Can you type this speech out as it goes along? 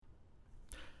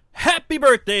Happy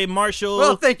birthday, Marshall.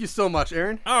 Well, thank you so much,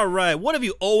 Aaron. All right, what have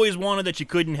you always wanted that you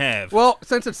couldn't have? Well,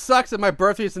 since it sucks that my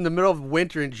birthday is in the middle of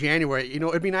winter in January,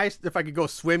 it'd be nice if I could go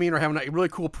swimming or have a really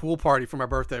cool pool party for my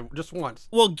birthday just once.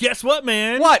 Well, guess what,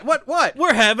 man? What?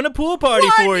 We're having a pool party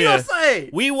for you. What? Say?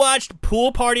 We watched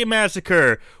Pool Party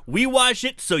Massacre. We watched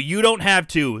it so you don't have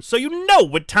to, so you know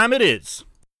what time it is.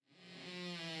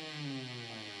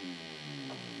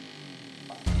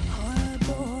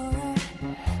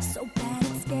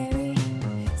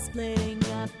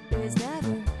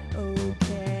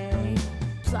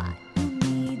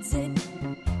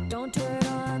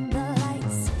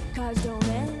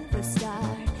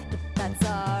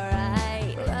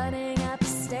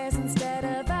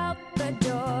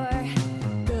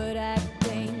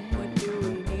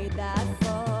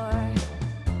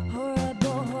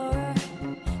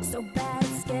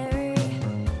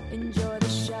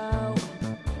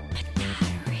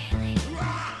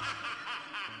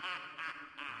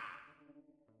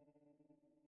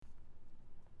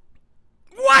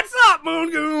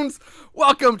 Moon Goons!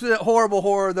 Welcome to Horrible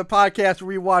Horror, the podcast where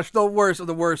we watch the worst of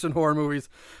the worst in horror movies.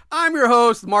 I'm your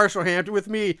host, Marshall Hampton. With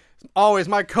me, always,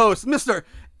 my co-host, Mr.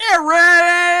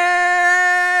 Aaron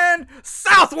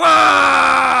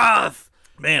Southworth!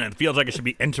 Man, it feels like I should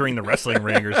be entering the wrestling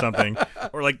ring or something.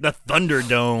 Or like the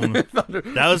Thunderdome.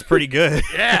 That was pretty good.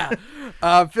 Yeah.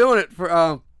 Feeling it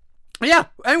for... Yeah.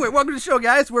 Anyway, welcome to the show,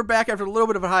 guys. We're back after a little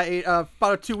bit of a about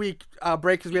a 2-week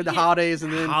break because we had the holidays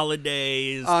and then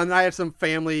holidays. And I had some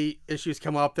family issues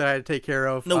come up that I had to take care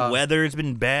of. The weather's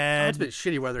been bad. It's been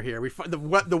shitty weather here.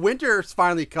 The winter's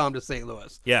finally come to St.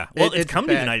 Louis. Yeah. Well, it's come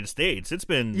to the United States. It's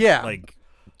been like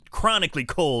chronically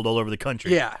cold all over the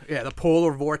country. Yeah. The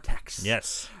polar vortex.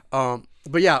 Yes.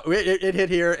 But yeah, it hit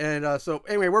here, and so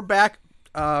anyway, we're back.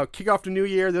 Kick off the new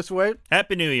year this way.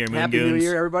 Happy New Year, Moon Happy Goons. New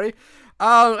Year, everybody.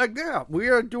 Yeah, we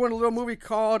are doing a little movie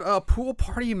called Pool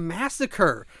Party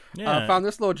Massacre. Yeah. Found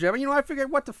this little gem. I figured,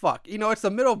 what the fuck? It's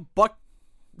the middle buck.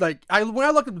 Like when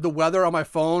I look at the weather on my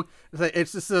phone,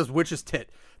 it just says witch's tit.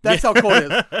 That's how cold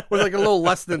it is. With like a little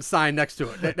less than sign next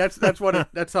to it. That's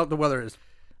how the weather is.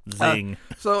 Zing.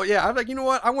 So yeah, I'm like, you know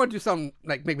what? I want to do something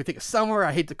like make me think of summer.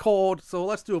 I hate the cold, so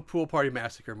let's do a Pool Party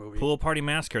Massacre movie. Pool Party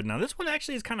Massacre. Now this one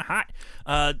actually is kind of hot.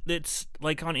 It's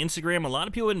like on Instagram. A lot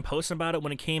of people have been posting about it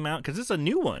when it came out because it's a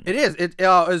new one. It is. It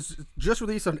is just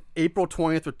released on April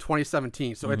 20th of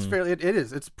 2017. So it's fairly. It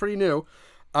is. It's pretty new.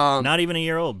 Not even a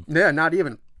year old. Yeah, not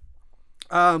even.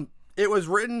 It was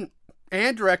written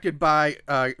and directed by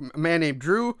a man named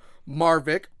Drew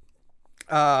Marvick,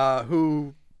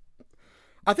 who.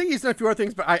 I think he's done a few other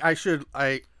things, but I should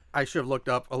have looked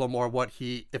up a little more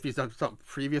if he's done something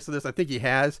previous to this. I think he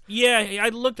has. Yeah, I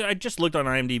just looked on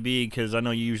IMDb because I know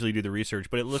you usually do the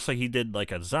research, but it looks like he did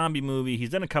like a zombie movie.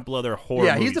 He's done a couple other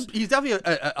horror movies. He's definitely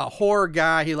a horror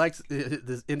guy. He likes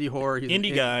this indie horror. He's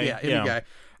indie guy. Yeah, indie guy.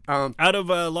 Out of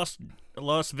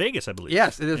Las Vegas, I believe.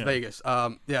 Yes, it is Vegas.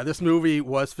 This movie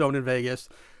was filmed in Vegas.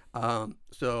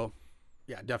 So.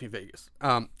 Yeah, definitely Vegas.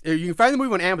 You can find the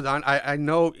movie on Amazon. I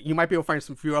know you might be able to find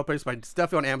some few other places, but it's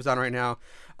definitely on Amazon right now.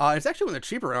 It's actually one of the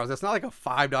cheaper rentals. It's not like a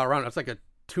 $5 rental. It's like a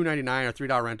 $2.99 or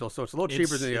 $3 rental, so it's a little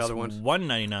cheaper than the other ones.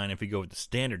 $1.99 if you go with the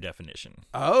standard definition.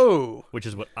 Oh, which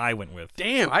is what I went with.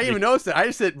 Damn, I didn't even notice that. I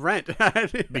just said rent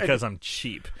because I'm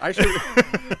cheap. I should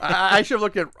have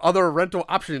looked at other rental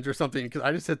options or something because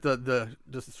I just hit the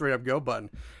just straight up go button.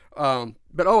 So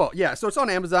it's on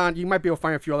Amazon. You might be able to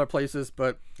find a few other places,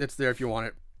 but it's there if you want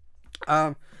it.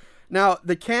 Now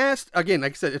the cast, again,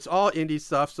 like I said, it's all indie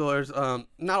stuff, so there's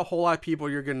not a whole lot of people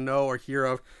you're gonna know or hear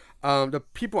of. The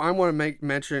people I want to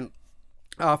mention,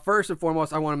 first and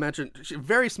foremost, I want to mention a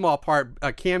very small part,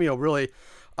 a cameo really,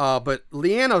 but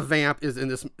Leanna Vamp is in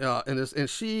this, and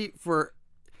she's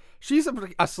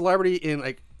a celebrity in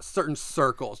like certain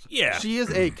circles. Yeah. She is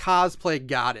a cosplay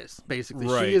goddess, basically.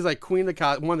 Right. She is like one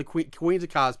of the queens of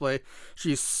cosplay.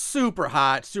 She's super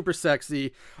hot, super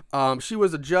sexy. She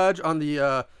was a judge on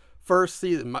the first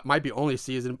season, might be only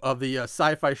season, of the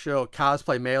sci-fi show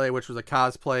Cosplay Melee, which was a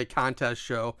cosplay contest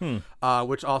show,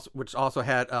 which also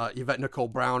had Yvette Nicole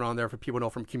Brown on there, for people who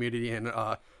know from Community, and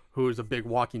who's a big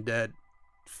Walking Dead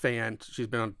fan. She's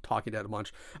been on Talking Dead a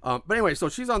bunch. But anyway, so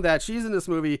she's on that. She's in this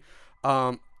movie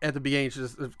at the beginning.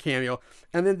 She's a cameo.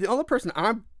 And then the other person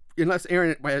unless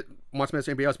Aaron wants to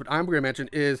mention anybody else, but I'm going to mention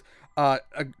is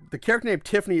the character named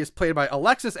Tiffany is played by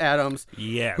Alexis Adams.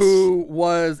 Yes. Who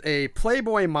was a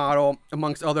Playboy model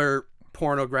amongst other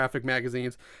pornographic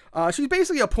magazines. She's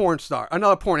basically a porn star,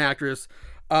 another porn actress.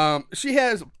 She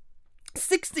has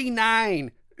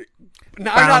 69.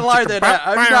 No, I'm not lying to that.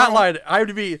 I'm not lying.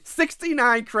 IMDb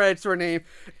 69 credits to her name,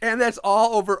 and that's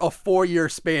all over a 4-year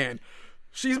span.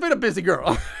 She's been a busy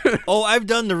girl. Oh, I've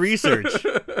done the research.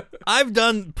 I've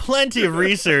done plenty of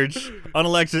research on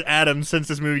Alexis Adams since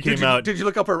this movie came out. Did you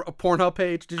look up her Pornhub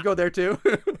page? Did you go there too?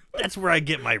 That's where I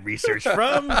get my research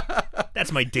from.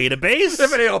 That's my database.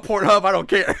 If it ain't on Pornhub, I don't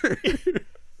care.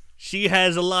 She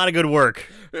has a lot of good work.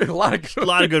 A lot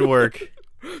of good work.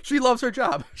 She loves her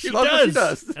job. She loves what she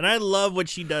does. And I love what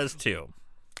she does too.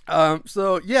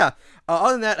 So yeah.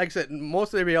 Other than that, like I said,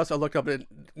 most of everybody else I looked up, and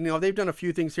they've done a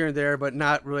few things here and there, but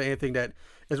not really anything that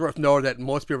is worth noting that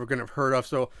most people are going to have heard of.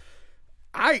 So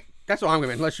that's what I'm going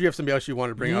to, unless you have somebody else you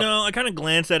want to bring up. No, I kind of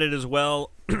glanced at it as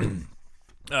well.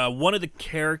 One of the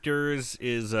characters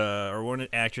is, or one of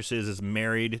the actresses is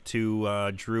married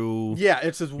to Drew. Yeah,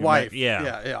 it's his wife.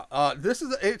 Yeah.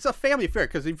 It's a family affair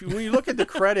because when you look at the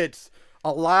credits,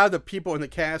 a lot of the people in the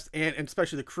cast and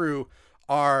especially the crew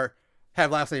have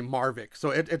last name Marvick. So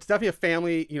it's definitely a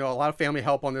family, a lot of family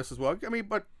help on this as well. I mean,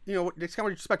 but it's kind of what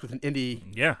you expect with an indie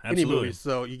movie.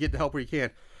 So you get the help where you can.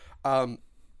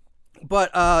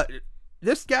 But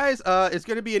this guy's is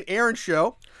going to be an Aaron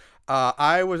show.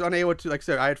 I was unable to, like I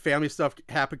said, I had family stuff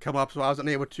come up, so I was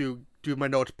unable to do my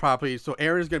notes properly. So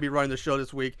Aaron is going to be running the show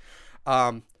this week.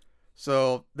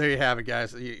 So there you have it,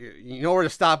 guys. You know where the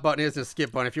stop button is and the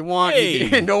skip button if you want.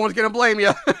 Hey. No one's going to blame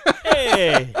you.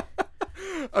 Hey.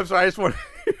 I'm sorry.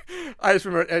 I just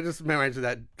remember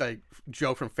that like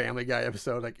joke from Family Guy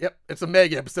episode. Like, yep, it's a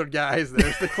Meg episode, guys.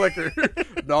 There's the clicker.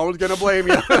 No one's gonna blame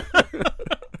you.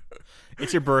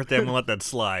 It's your birthday. I'm gonna let that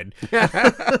slide.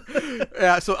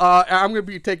 Yeah. So I'm gonna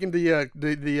be taking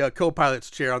the co-pilot's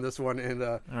chair on this one. And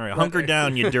all right, hunker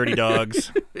down, you dirty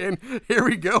dogs. And here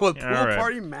we go with Pool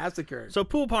Party Massacre. So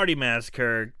Pool Party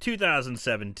Massacre,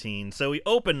 2017. So we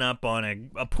open up on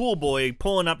a pool boy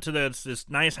pulling up to this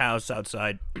nice house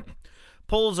outside.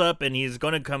 Pulls up and he's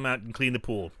going to come out and clean the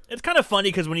pool. It's kind of funny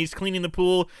because when he's cleaning the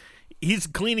pool, he's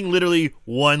cleaning literally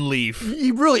one leaf.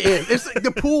 He really is. It's like,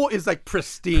 the pool is like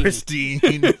pristine. There's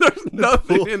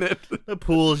nothing in it. The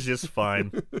pool is just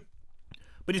fine.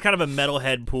 But he's kind of a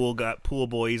metalhead pool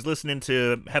boy. He's listening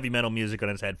to heavy metal music on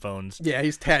his headphones. Yeah,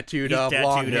 he's tattooed up,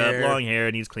 long hair,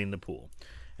 and he's cleaning the pool.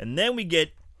 And then we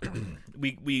get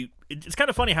it's kind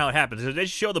of funny how it happens. They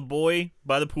show the boy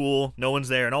by the pool, no one's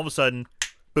there, and all of a sudden,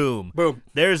 boom.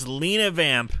 There's Lena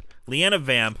Vamp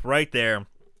right there.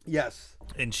 Yes.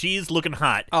 And she's looking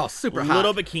hot. Oh, super hot.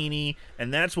 Little bikini.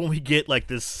 And that's when we get like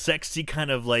this sexy kind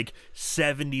of like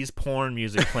 70s porn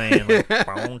music playing. Like,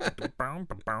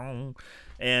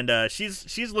 and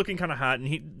she's looking kind of hot.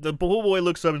 And the pool boy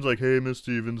looks up and is like, "Hey, Miss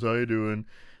Stevens, how you doing?"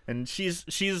 And she's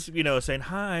saying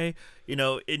hi,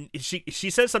 and she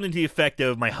says something to the effect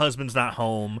of, "My husband's not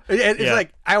home." It's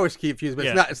like, I always keep confused, but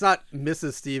it's not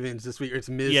Mrs. Stevens this week. It's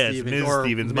Ms. Stevens. Ms. Or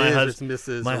Stevens.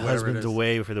 Mrs. My husband's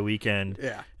away for the weekend.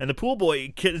 Yeah. And the pool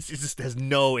boy just has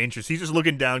no interest. He's just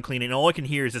looking down, cleaning, and all I can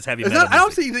hear is this heavy metal music. I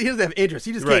don't think he doesn't have interest.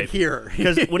 He just can't hear.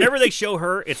 Because whenever they show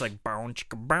her, it's like bow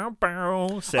chicka bow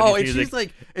bow. Oh, and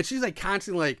she's like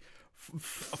constantly like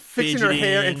fixing her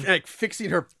hair and like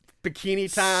fixing her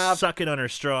bikini top, sucking on her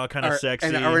straw, kind of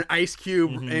sexy, or an ice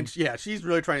cube, and she's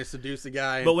really trying to seduce the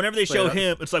guy. But whenever they show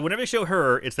him, it's like whenever they show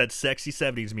her, it's that sexy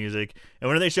 70s music, and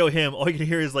whenever they show him, all you can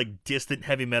hear is like distant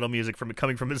heavy metal music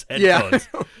coming from his headphones.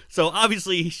 Yeah. So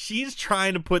obviously she's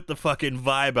trying to put the fucking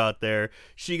vibe out there.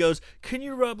 She goes, "Can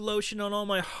you rub lotion on all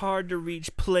my hard to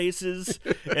reach places?"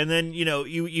 And then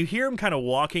you hear him kind of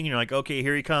walking, and you're like, okay,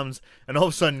 here he comes, and all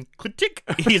of a sudden, click,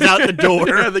 he's out the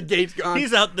door. The gate's gone.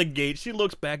 He's out the gate. She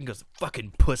looks back and goes,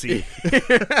 "Fucking pussy."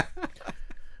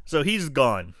 So he's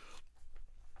gone.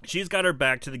 She's got her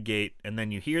back to the gate, and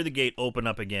then you hear the gate open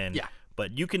up again. Yeah.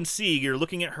 But you can see, you're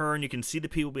looking at her, and you can see the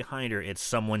people behind her. It's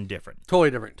someone different.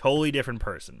 Totally different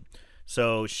person.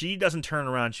 So she doesn't turn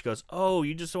around. She goes, "Oh,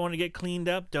 you just want to get cleaned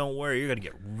up? Don't worry. You're going to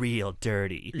get real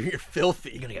dirty. You're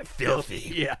filthy. You're going to get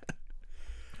filthy." Yeah.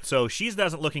 So she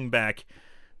doesn't looking back.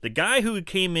 The guy who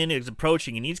came in is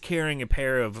approaching, and he's carrying a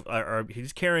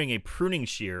pruning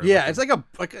shear. Yeah, it's like a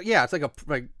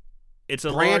it's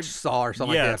a branch saw or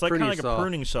something. Yeah, it's like kind of like a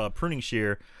pruning saw, pruning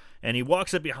shear. And he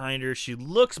walks up behind her. She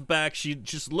looks back. She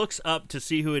just looks up to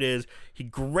see who it is. He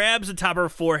grabs the top of her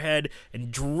forehead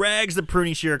and drags the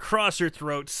pruning shear across her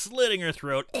throat, slitting her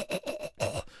throat.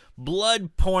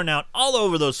 Blood pouring out all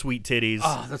over those sweet titties.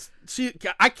 Oh,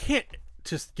 I can't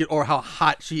just get over how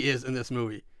hot she is in this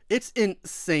movie. It's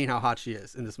insane how hot she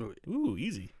is in this movie. Ooh,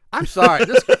 easy. I'm sorry.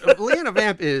 Lena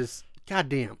Vamp is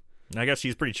goddamn. I guess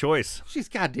she's pretty choice. She's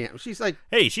goddamn. She's like,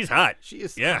 hey, she's hot. She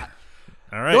is. Yeah. Hot.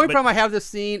 All right. The only problem I have with this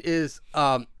scene is,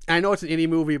 I know it's an indie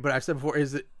movie, but I've said before,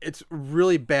 is that it's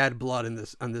really bad blood on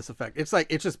this effect. It's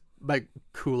just like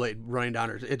Kool-Aid running down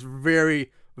her. It's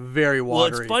very, very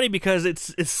watery. Well, it's funny because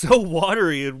it's so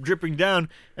watery and dripping down,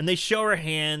 and they show her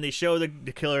hand, they show the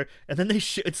killer, and then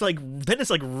it's like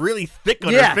really thick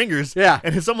on her fingers,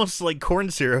 and it's almost like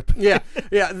corn syrup. yeah.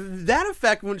 That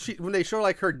effect when they show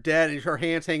like her dead and her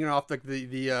hands hanging off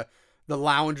the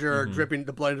lounger, dripping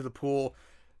the blood into the pool.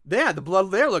 Yeah, the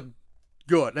blood there looked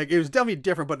good. Like it was definitely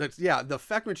different, but the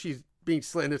effect when she's being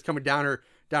slit and it's coming down her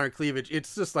cleavage,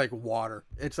 it's just like water.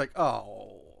 It's like not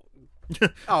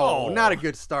a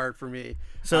good start for me.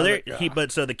 So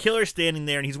so the killer's standing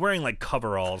there and he's wearing like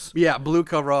coveralls. Yeah, blue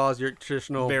coveralls, your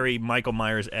traditional, very Michael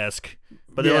Myers-esque,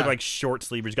 but they look like short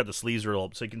sleeves. He's got the sleeves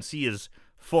rolled up, so you can see his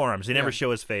forearms. They never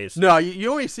show his face. No, you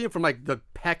only see him from like the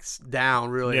pecs down,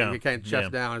 really. Yeah, kind of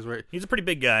chest down is where he's a pretty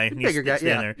big guy. Bigger guy.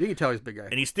 Yeah, there. You can tell he's a big guy.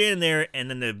 And he's standing there, and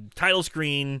then the title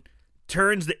screen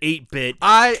turns the 8-bit.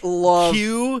 I love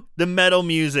cue the metal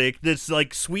music. This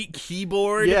like sweet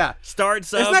keyboard.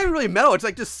 Starts up. It's not even really metal. It's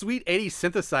like just sweet 80s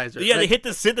synthesizer. Yeah, they hit the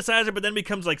synthesizer, but then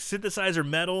becomes like synthesizer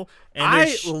metal. And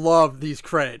I love these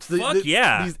credits. These like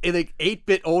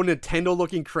 8-bit old Nintendo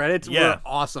looking credits were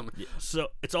awesome. So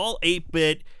it's all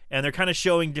 8-bit, and they're kind of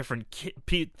showing different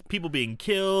people being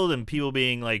killed and people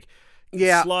being like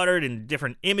slaughtered in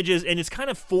different images, and it's kind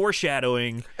of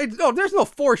foreshadowing. There's no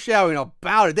foreshadowing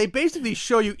about it. They basically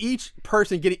show you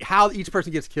how each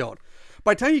person gets killed.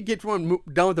 By the time you get done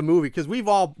with the movie, because we've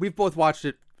both watched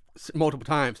it multiple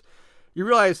times, you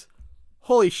realize,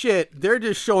 holy shit, they're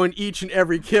just showing each and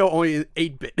every kill only in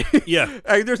 8-bit. Yeah.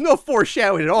 Like, there's no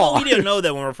foreshadowing at all. Well, we didn't know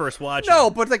that when we were first watching. No,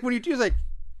 but like when you do, it's like,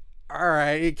 all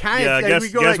right, it kind of. Yeah,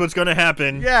 guess what's going to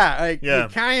happen. Yeah, you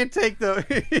kind of take the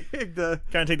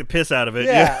take the piss out of it.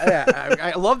 Yeah.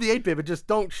 I love the 8-bit, but just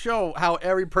don't show how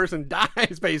every person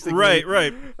dies, basically.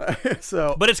 Right.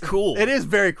 But it's cool. It is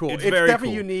very cool. It's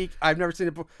definitely unique. I've never seen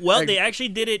it before. Well, they actually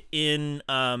did it in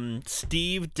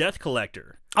Steve Death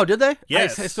Collector. Oh, did they?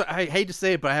 Yes. I hate to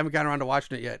say it, but I haven't gotten around to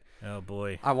watching it yet. Oh,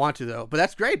 boy. I want to, though. But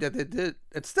that's great that they did.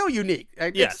 It's still unique.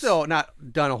 It's still not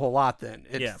done a whole lot then.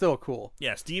 It's still cool.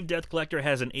 Yeah, Steve Death Collector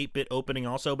has an 8-bit opening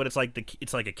also, but it's like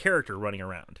a character running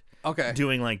around. Okay.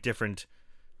 Doing like different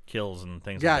kills and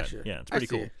things Gotcha. like that. Yeah, it's pretty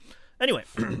cool. Anyway,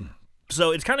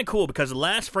 so it's kind of cool because the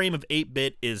last frame of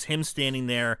 8-bit is him standing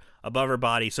there above her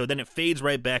body, so then it fades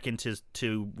right back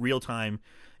into real time.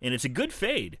 And it's a good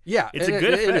fade. Yeah, it's a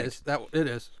good effect. It is. It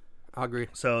is. I agree.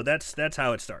 So that's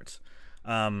how it starts.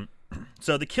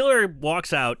 So the killer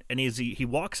walks out, and he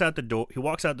walks out the door. He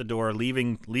walks out the door,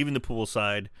 leaving the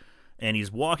poolside, and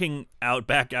he's walking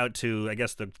back out to, I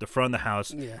guess, the front of the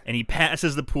house. Yeah. And he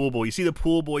passes the pool boy. You see the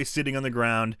pool boy sitting on the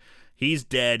ground. He's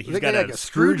dead. He's got a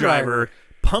screwdriver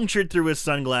punctured through his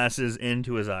sunglasses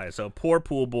into his eyes. So poor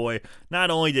pool boy,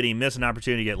 not only did he miss an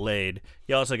opportunity to get laid,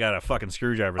 he also got a fucking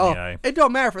screwdriver in the eye. It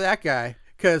don't matter for that guy,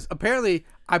 because apparently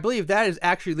I believe that is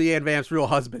actually Leanne Vamp's real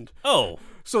husband. Oh.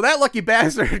 So that lucky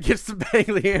bastard gets to bang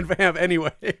Leanne Vamp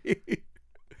anyway.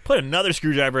 Put another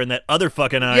screwdriver in that other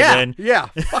fucking eye then. Yeah,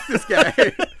 fuck this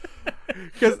guy.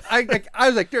 Because I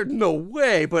was like, there's no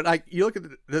way, but you look at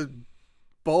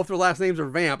both their last names are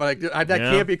Vamp. That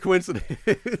can't be a coincidence.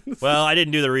 Well, I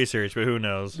didn't do the research, but who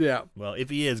knows? Yeah. Well,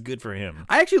 if he is, good for him.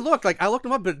 I actually looked. I looked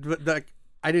him up, but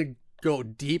I didn't go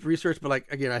deep research. But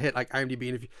again, I hit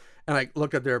IMDb and I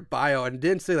looked at their bio and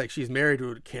didn't say she's married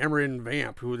to Cameron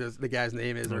Vamp, who the guy's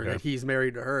name is, or he's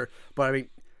married to her. But I mean,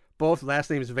 both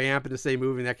last names Vamp in the same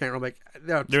movie, and that can't remember.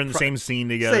 They're in the same scene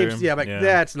together.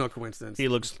 That's no coincidence. He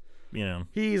looks,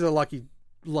 he's a lucky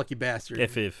bastard.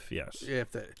 If yes.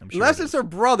 Unless it's her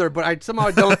brother, but I somehow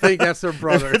don't think that's her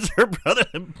brother. It's her brother.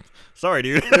 Sorry,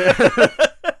 dude.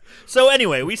 So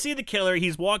anyway, we see the killer.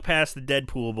 He's walked past the dead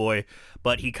pool boy,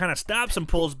 but he kind of stops and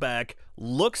pulls back,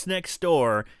 looks next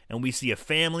door, and we see a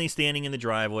family standing in the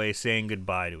driveway saying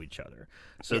goodbye to each other.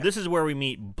 So this is where we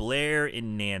meet Blair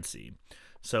and Nancy.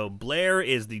 So Blair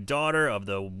is the daughter of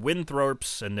the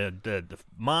Winthropes, and the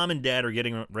mom and dad are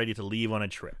getting ready to leave on a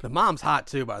trip. The mom's hot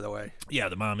too, by the way. Yeah,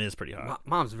 the mom is pretty hot.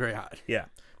 Mom's very hot. Yeah.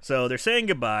 So they're saying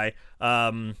goodbye.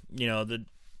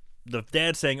 The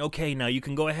dad's saying, okay, now you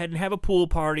can go ahead and have a pool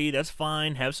party. That's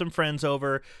fine. Have some friends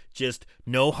over. Just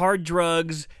no hard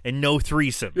drugs and no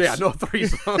threesomes. Yeah, no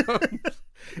threesomes.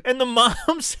 And the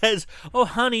mom says, oh,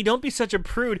 honey, don't be such a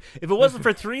prude. If it wasn't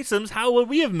for threesomes, how would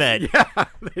we have met? Yeah.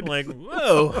 I'm like,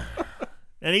 whoa.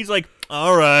 And he's like,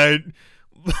 all right.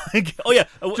 Oh, yeah.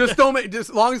 Just as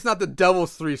long as it's not the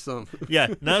devil's threesome.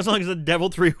 Yeah, not as long as the devil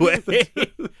three-way.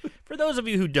 For those of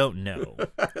you who don't know.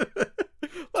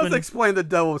 Let's explain the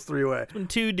devil's three-way. When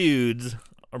two dudes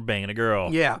are banging a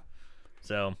girl. Yeah.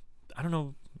 So, I don't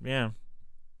know. Yeah.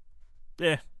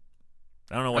 I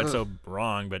don't know what's so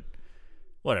wrong, but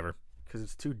whatever. Because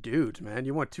it's two dudes, man.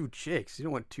 You want two chicks. You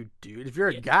don't want two dudes. If you're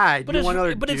a guy, do you want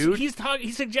another dude?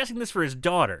 He's suggesting this for his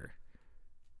daughter.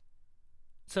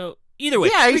 So either way,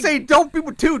 yeah, he's saying don't be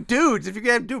with two dudes. If you're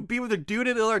gonna be with a dude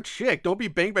and another chick, don't be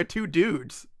banged by two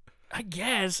dudes. I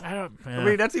guess I don't. I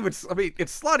mean, it's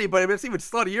slutty, but it's even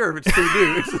sluttier if it's two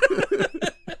dudes.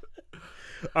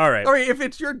 All right. I mean, if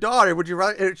it's your daughter, would you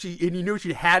rather? And you knew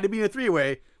she had to be in a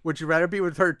three-way. Would you rather be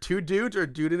with her two dudes or a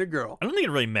dude and a girl? I don't think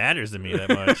it really matters to me that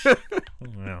much.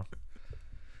 No.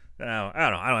 I don't know. I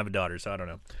don't have a daughter, so I don't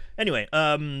know. Anyway,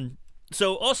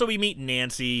 so also we meet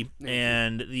Nancy.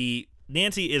 And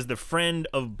Nancy is the friend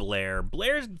of Blair.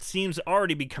 Blair seems to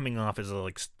already be coming off as a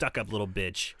like stuck-up little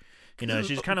bitch. You know,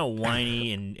 she's kind of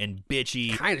whiny and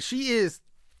bitchy. Kind of. She is.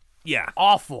 Yeah.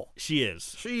 Awful. She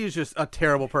is. She is just a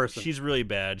terrible person. She's really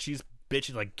bad. She's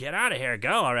bitchy, like, get out of here,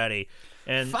 go already.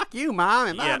 And fuck you, mom,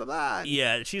 and blah, blah, blah.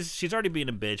 Yeah, she's already being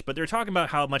a bitch, but they're talking about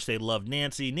how much they love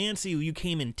Nancy. Nancy, you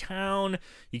came in town,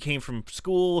 you came from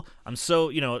school. I'm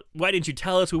so, why didn't you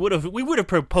tell us? We would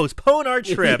have postponed our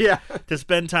trip to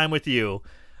spend time with you.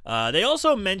 They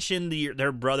also mentioned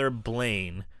their brother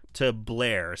Blaine to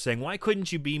Blair, saying, why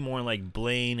couldn't you be more like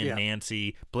Blaine and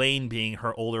Nancy? Blaine being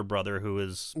her older brother who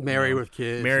is married with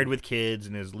kids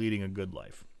and is leading a good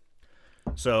life.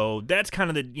 So that's kind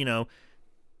of the,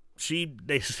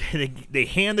 they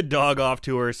hand the dog off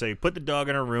to her, say, put the dog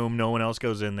in her room, no one else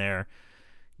goes in there,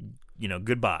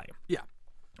 goodbye. Yeah.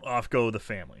 Off go the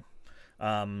family.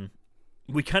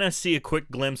 We kind of see a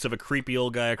quick glimpse of a creepy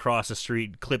old guy across the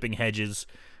street clipping hedges.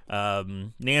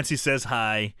 Nancy says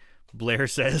hi. Blair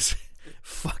says,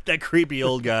 fuck that creepy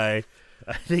old guy.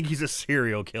 I think he's a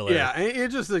serial killer. Yeah,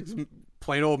 it's just like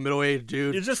plain old middle-aged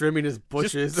dude just trimming his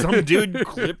bushes. Just some dude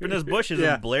clipping his bushes,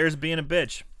 and Blair's being a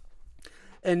bitch.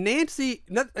 And Nancy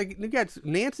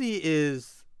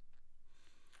is,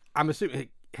 I'm assuming,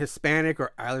 Hispanic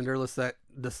or Islander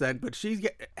descent, but she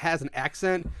has an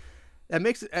accent that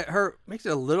makes it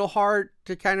a little hard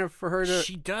to kind of for her to.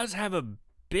 She does have a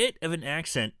bit of an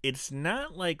accent. It's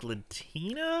not like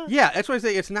Latina. Yeah, that's what I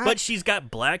say. It's not. But she's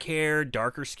got black hair,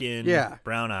 darker skin,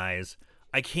 brown eyes.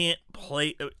 I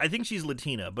think she's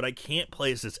Latina, but I can't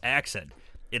place this accent.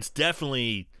 It's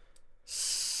definitely,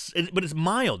 but it's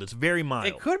mild. It's very mild.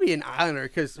 It could be an Islander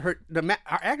because our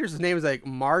actress's name is like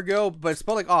Margot, but it's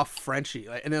spelled like all Frenchy,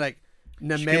 and then like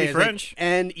Neme is French.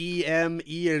 Like Neme, and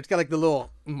it's got like the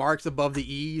little marks above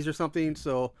the E's or something.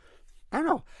 So I don't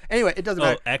know. Anyway, it doesn't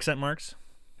matter. Accent marks.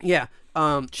 Yeah.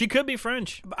 She could be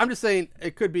French. I'm just saying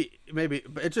it could be maybe,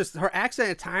 but it's just her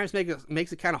accent at times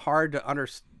makes it kind of hard to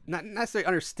not necessarily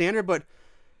understand her, but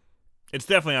it's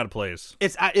definitely out of place.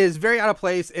 It's very out of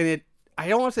place, and I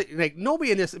don't want to say like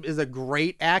nobody in this is a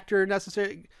great actor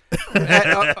necessarily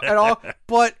at all,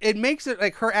 but it makes it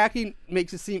like her acting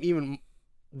makes it seem even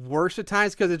worse at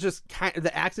times because it just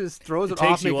the accent throws it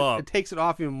off. It takes it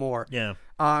off even more. Yeah.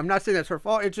 I'm not saying that's her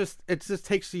fault. It just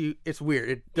takes you. It's weird.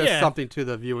 It does something to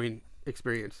the viewing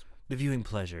experience. The viewing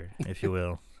pleasure, if you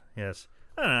will. Yes.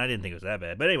 I don't know. I didn't think it was that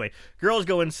bad. But anyway, girls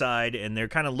go inside, and they're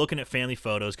kind of looking at family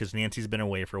photos because Nancy's been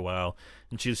away for a while.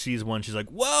 And she sees one. She's like,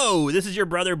 whoa, this is your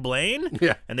brother Blaine?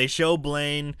 Yeah. And they show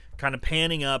Blaine kind of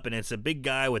panning up, and it's a big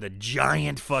guy with a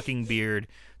giant fucking beard.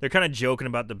 They're kind of joking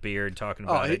about the beard, talking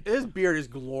about it. His beard is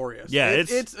glorious. Yeah,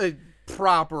 it's a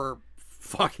proper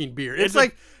fucking beard. It's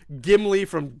like Gimli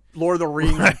from Lord of the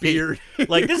Rings beard.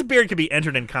 Like, this beard could be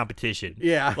entered in competition.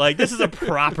 Yeah. Like, this is a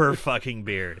proper fucking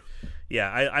beard. Yeah,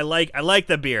 I like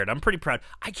the beard. I'm pretty proud.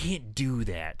 I can't do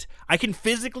that. I can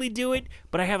physically do it,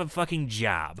 but I have a fucking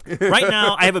job. Right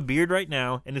now, I have a beard right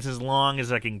now, and it's as long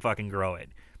as I can fucking grow it.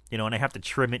 And I have to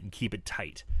trim it and keep it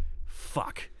tight.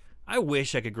 Fuck. I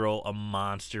wish I could grow a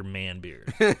monster man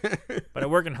beard. But I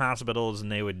work in hospitals, and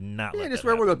they would not let just that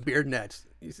wear happen. one of those beard nets.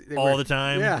 All the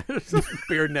time? Yeah,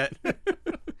 beard net.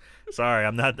 Sorry,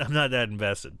 I'm not that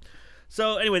invested.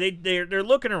 So anyway, they're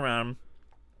looking around.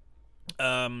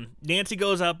 Nancy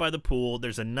goes out by the pool.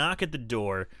 There's a knock at the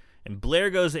door, and Blair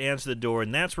goes to answer the door,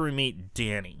 and that's where we meet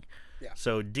Danny. Yeah.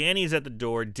 So Danny's at the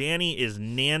door. Danny is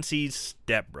Nancy's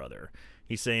stepbrother.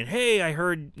 He's saying, hey, I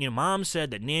heard, Mom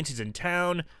said that Nancy's in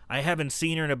town. I haven't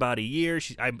seen her in about a year.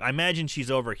 I imagine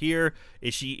she's over here.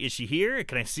 Is she here?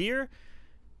 Can I see her?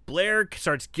 Blair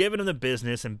starts giving him the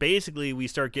business, and basically we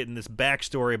start getting this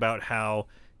backstory about how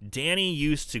Danny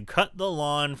used to cut the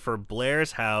lawn for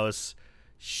Blair's house.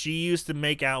 She used to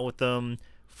make out with them,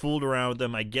 fooled around with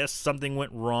them. I guess something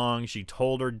went wrong. She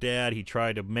told her dad. He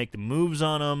tried to make the moves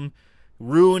on him,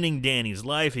 ruining Danny's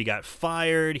life. He got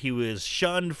fired. He was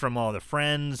shunned from all the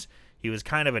friends. He was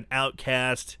kind of an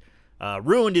outcast.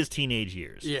 Ruined his teenage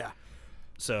years. Yeah.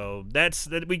 So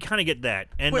that we kind of get that,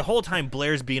 and the whole time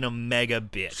Blair's being a mega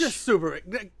bitch. Just super.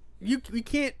 You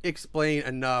can't explain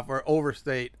enough or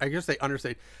overstate. I guess they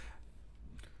understate.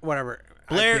 Whatever.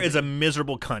 Blair is a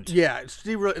miserable cunt. Yeah,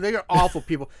 they are awful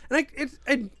people, and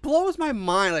it blows my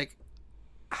mind like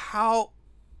how.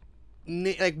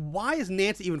 Why is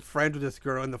Nancy even friends with this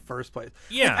girl in the first place?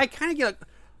 Yeah, I kind of get,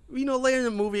 later in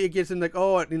the movie it gets in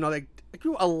I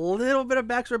grew a little bit of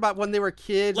backstory about when they were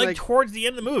kids, like towards the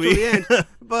end of the movie. The end.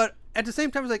 But at the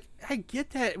same time, it's like I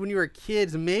get that when you were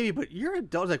kids, maybe, but you're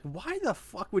adults. Like, why the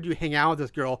fuck would you hang out with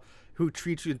this girl who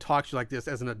treats you and talks to you like this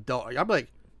as an adult? I'm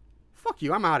like, fuck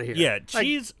you, I'm out of here. Yeah,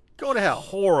 she's go to hell.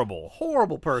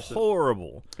 Horrible person.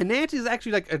 Horrible. And Nancy's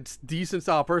actually like a decent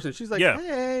style person. She's like,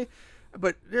 hey,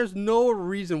 but there's no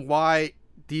reason why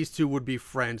these two would be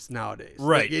friends nowadays.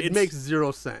 Right. It makes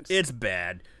zero sense. It's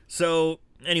bad. So,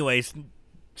 anyways,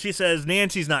 she says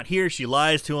Nancy's not here. She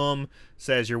lies to him,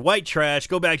 says, you're white trash,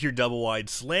 go back to your double wide,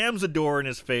 slams the door in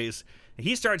his face. And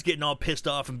he starts getting all pissed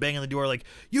off and banging the door like,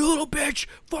 you little bitch,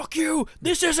 fuck you,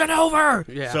 this isn't over.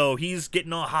 Yeah. So he's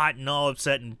getting all hot and all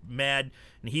upset and mad,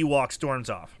 and he storms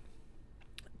off.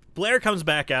 Blair comes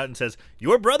back out and says,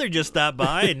 your brother just stopped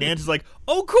by. And Nancy's like,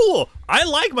 oh, cool. I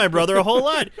like my brother a whole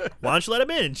lot. Why don't you let him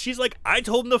in? And she's like, I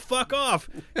told him to fuck off.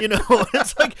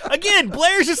 It's like, again,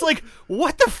 Blair's just like,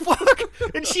 what the fuck?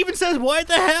 And she even says, why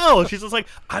the hell? She's just like,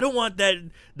 I don't want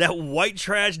that white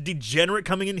trash degenerate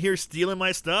coming in here stealing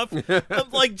my stuff. I'm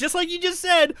like, just like you just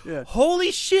said,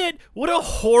 holy shit, what a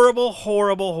horrible,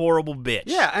 horrible, horrible bitch.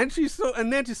 Yeah, and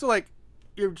Nancy's so like,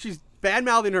 she's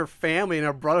bad-mouthing her family and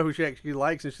her brother who she actually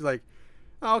likes, and she's like,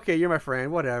 oh, okay, you're my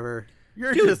friend, whatever.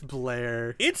 You're just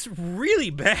Blair. It's really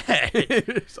bad.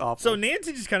 It's awful. So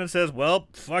Nancy just kind of says, well,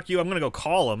 fuck you, I'm going to go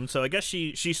call him. So I guess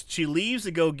she leaves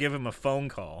to go give him a phone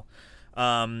call.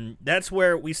 That's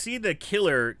where we see the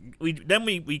killer.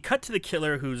 We cut to the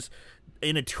killer who's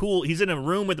in he's in a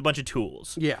room with a bunch of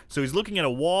tools. Yeah. So he's looking at a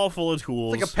wall full of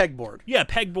tools. It's like a pegboard. Yeah,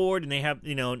 pegboard, and they have,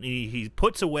 he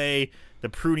puts away the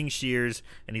pruning shears,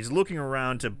 and he's looking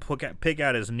around to pick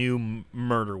out his new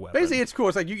murder weapon. Basically, it's cool.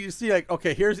 It's like you see, like,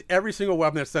 okay, here's every single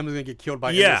weapon that someone's gonna get killed by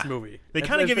in this movie. They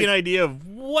kind of give you an idea of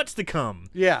what's to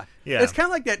come. Yeah. Yeah. It's kind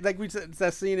of like that. Like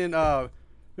that scene in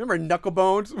remember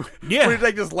Knucklebones? Yeah. Where he's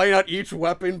like just laying out each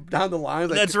weapon down the line.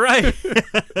 Like, that's right.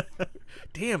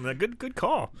 Damn, a good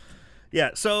call. Yeah.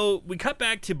 So we cut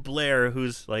back to Blair,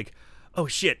 who's like, oh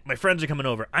shit, my friends are coming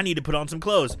over. I need to put on some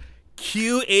clothes.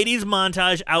 Cue 80s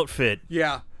montage outfit.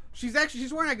 Yeah. She's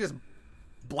wearing like this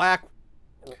black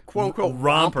quote unquote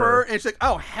romper. And she's like,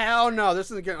 oh hell no,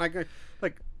 this isn't getting like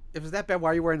if it's that bad,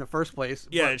 why are you wearing it in the first place?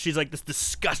 Yeah, she's like this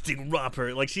disgusting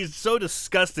romper. Like she's so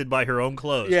disgusted by her own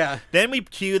clothes. Yeah. Then we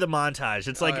cue the montage.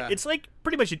 It's like it's like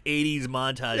pretty much an 80s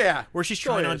montage. Yeah. Where she's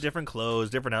trying on different clothes,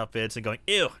 different outfits, and going,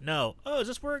 ew, no. Oh, does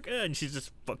this work? And she's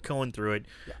just going through it.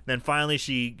 Yeah. Then finally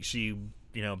she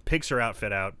picks her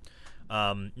outfit out.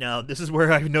 Now this is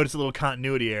where I've noticed a little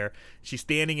continuity error. She's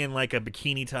standing in like a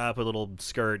bikini top, a little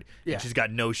skirt, and she's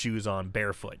got no shoes on,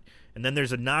 barefoot. And then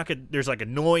there's like a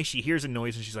noise. She hears a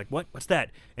noise, and she's like, "What's that?"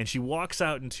 And she walks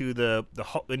out into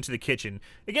the kitchen.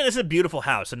 Again, this is a beautiful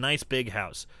house, a nice big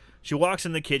house. She walks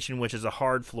in the kitchen, which is a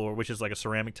hard floor, which is like a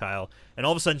ceramic tile, and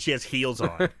all of a sudden she has heels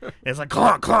on. And it's like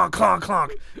clonk, clonk, clonk,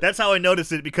 clonk. That's how I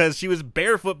noticed it, because she was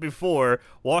barefoot before,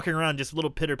 walking around just a little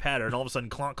pitter patter, and all of a sudden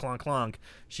clonk, clonk, clonk.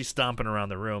 She's stomping around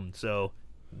the room. So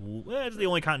that's the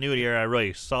only continuity error I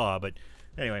really saw. But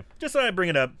anyway, just thought I'd bring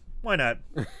it up. Why not?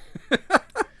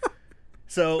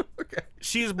 So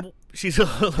she's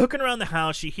looking around the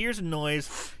house. She hears a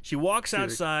noise. She walks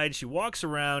outside. She walks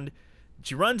around.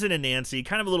 She runs into Nancy,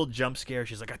 kind of a little jump scare.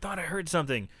 She's like, I thought I heard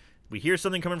something. We hear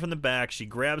something coming from the back. She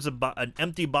grabs an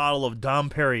empty bottle of Dom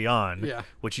Perignon,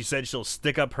 which she said she'll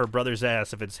stick up her brother's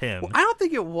ass if it's him. Well, I don't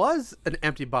think it was an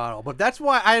empty bottle, but that's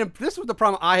why this was the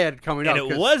problem I had coming up.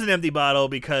 And it was an empty bottle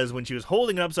because when she was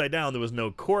holding it upside down, there was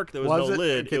no cork, there was no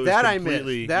lid. Okay, it was that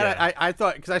completely, I missed. That I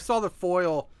thought, because I saw the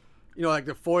foil, like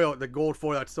the foil, the gold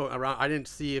foil that's still around. I didn't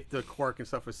see if the cork and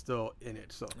stuff was still in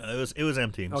it. So it was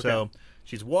empty. Okay. So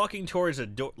she's walking towards the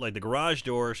door, like the garage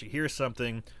door. She hears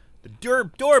something. The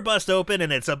door busts open,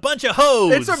 and it's a bunch of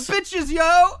hoes. It's some bitches,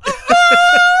 yo.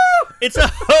 It's a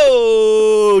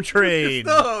hoe train. It's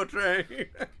the hoe train.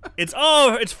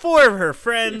 It's four of her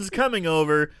friends coming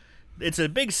over. It's a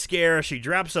big scare. She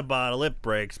drops a bottle. It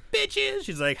breaks. Bitches.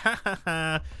 She's like, ha ha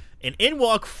ha. And in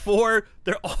walk four.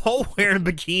 They're all wearing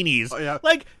bikinis. Oh, yeah.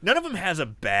 Like, none of them has a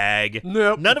bag.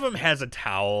 Nope. None of them has a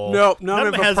towel. Nope. None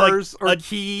of them has purse or a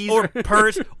keys. Or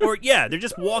purse. Or, they're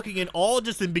just walking in all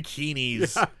just in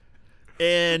bikinis. Yeah.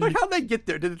 And like, how'd they get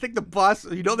there? Did they take the bus?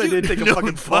 You know they didn't take a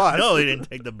fucking bus. No, they didn't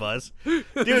take the bus. Dude,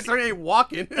 they ain't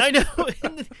walking. I know.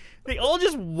 And they all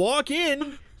just walk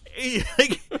in.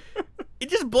 Like, it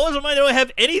just blows my mind. They don't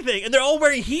have anything, and they're all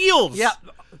wearing heels. Yeah,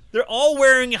 they're all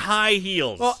wearing high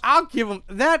heels. Well, I'll give them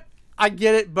that. I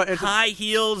get it, but it's high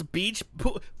heels,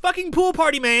 fucking pool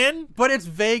party, man. But it's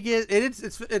Vegas.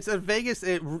 It's a Vegas.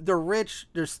 They're rich.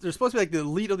 They're supposed to be like the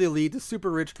elite of the elite, the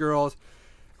super rich girls,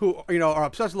 who are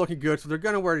obsessed with looking good, so they're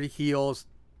gonna wear the heels.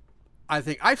 I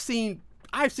think I've seen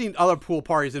other pool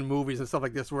parties in movies and stuff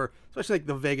like this, where especially like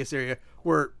the Vegas area,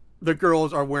 where the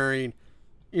girls are wearing,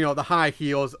 the high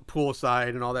heels poolside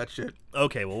and all that shit.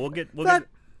 Okay, well we'll get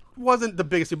wasn't the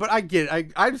biggest thing, but I get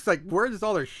it. I just like, where's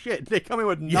all their shit? They come in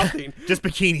with nothing. Just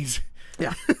bikinis.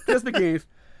 Yeah, just bikinis.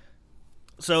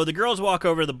 So the girls walk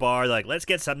over to the bar, like, let's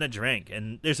get something to drink.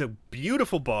 And there's a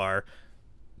beautiful bar,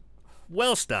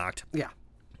 well stocked. Yeah.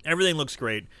 Everything looks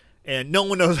great. And no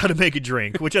one knows how to make a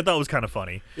drink, which I thought was kind of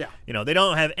funny. Yeah. They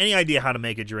don't have any idea how to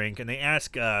make a drink. And they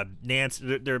ask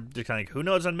Nancy, they're kind of like, who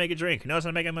knows how to make a drink? Who knows how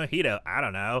to make a mojito? I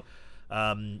don't know.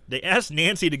 They asked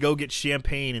Nancy to go get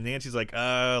champagne, and Nancy's like,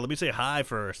 let me say hi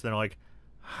first. Then they're like,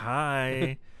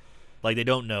 hi. Like, they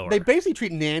don't know her. They basically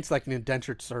treat Nancy like an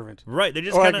indentured servant. Right. They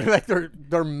just kind of... like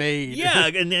they're maid. Yeah,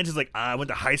 and Nancy's like, I went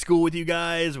to high school with you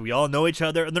guys. We all know each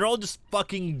other. And they're all just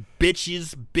fucking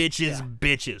bitches.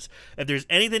 If there's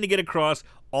anything to get across,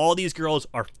 all these girls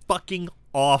are fucking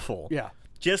awful. Yeah.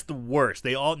 Just the worst.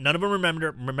 None of them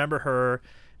remember her,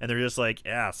 and they're just like,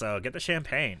 yeah, so get the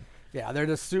champagne. Yeah, they're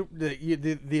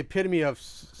the epitome of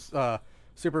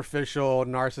superficial,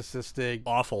 narcissistic,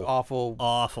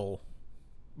 awful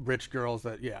rich girls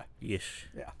that, yeah. Yes.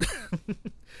 Yeah.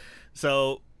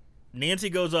 So Nancy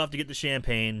goes off to get the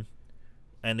champagne,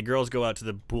 and the girls go out to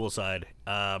the poolside.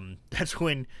 That's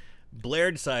when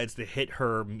Blair decides to hit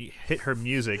her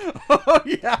music. Oh,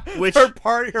 yeah. Which her pool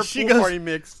party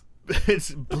mix.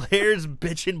 It's Blair's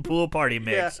bitchin' pool party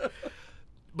mix. Yeah.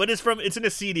 But it's in a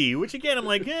CD, which again I'm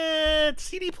like,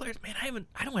 CD players, man,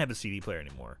 I don't have a CD player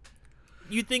anymore.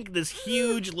 You'd think this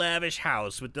huge lavish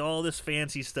house with all this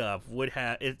fancy stuff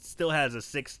it still has a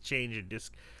 6-change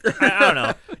disc. I don't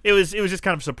know. It was just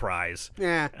kind of a surprise.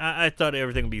 Yeah. I thought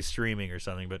everything would be streaming or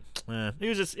something, but it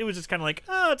was just kind of like,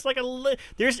 oh, it's like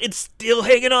it's still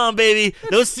hanging on, baby.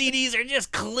 Those CDs are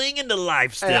just clinging to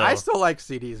life still. Hey, I still like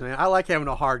CDs, man. I like having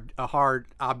a hard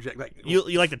object. Like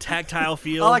you like the tactile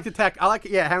feel. I like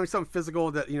having something physical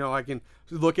that I can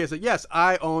look at and say, yes,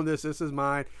 I own this. This is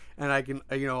mine, and I can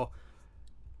I don't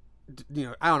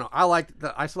know. I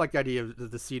still like the idea of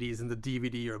the CDs and the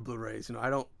DVD or Blu-rays. I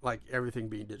don't like everything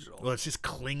being digital. Well, it's just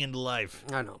clinging to life.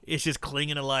 I know. It's just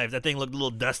clinging to life. That thing looked a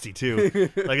little dusty too,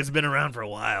 like it's been around for a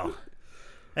while.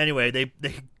 Anyway, they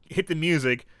hit the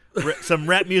music. Some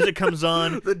rap music comes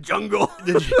on. The jungle.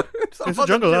 It's a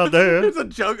jungle out there. It's a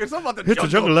jungle. It's about the jungle. It's a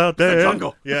jungle out there. It's a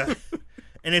jungle. Yeah.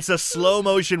 And it's a slow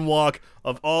motion walk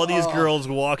of all these girls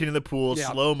walking to the pool,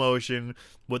 slow motion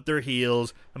with their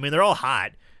heels. I mean, they're all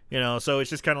hot. So it's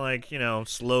just kind of like,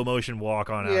 slow motion walk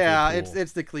on out. Yeah, to the pool.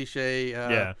 it's the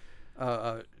cliche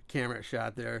camera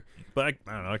shot there. But I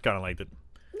don't know, I kind of liked it.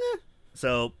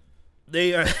 So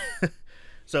they are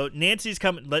so Nancy's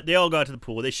coming, they all got to the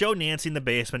pool. They show Nancy in the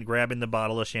basement grabbing the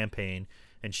bottle of champagne,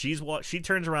 and she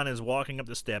turns around and is walking up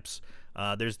the steps.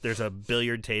 There's a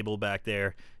billiard table back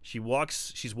there.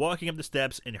 She's walking up the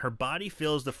steps, and her body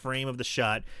fills the frame of the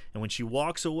shot. And when she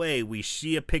walks away, we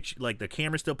see a picture, like the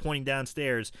camera's still pointing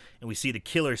downstairs, and we see the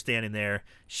killer standing there,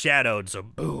 shadowed. So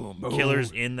boom, killer's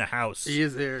in the house. He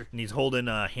is there, and he's holding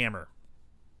a hammer.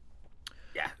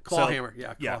 Yeah, claw hammer.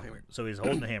 Yeah, claw hammer. So he's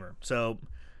holding the hammer. So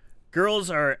girls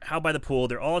are out by the pool.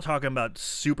 They're all talking about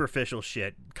superficial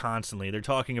shit constantly. They're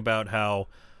talking about how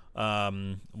I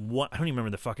don't even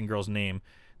remember the fucking girl's name.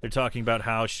 They're talking about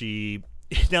how she.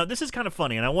 Now this is kind of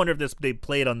funny, and I wonder if they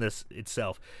played on this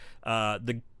itself.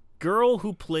 The girl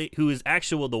who is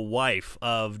actually the wife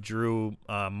of Drew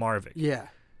Marvick. Yeah,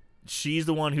 she's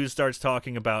the one who starts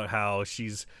talking about how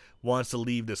she's wants to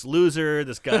leave this loser.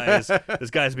 This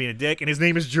guy's being a dick, and his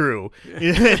name is Drew.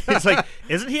 It's like,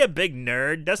 isn't he a big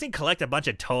nerd? Doesn't he collect a bunch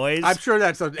of toys? I'm sure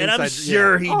that's and I'm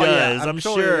sure he does. I'm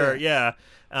sure, yeah.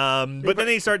 But then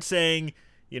they start saying,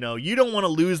 you don't want to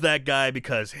lose that guy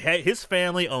because his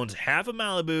family owns half of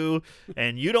Malibu,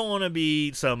 and you don't want to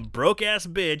be some broke-ass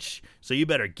bitch, so you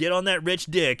better get on that rich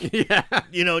dick. Yeah.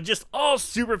 Just all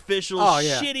superficial,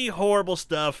 shitty, horrible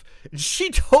stuff. And she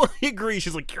totally agrees.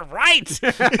 She's like, you're right.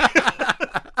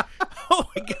 Oh,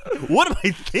 my God. What am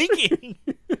I thinking?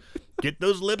 Get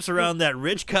those lips around that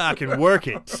rich cock and work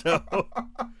it. So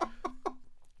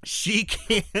she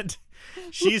can't.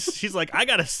 She's like, I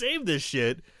got to save this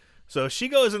shit. So she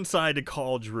goes inside to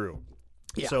call Drew.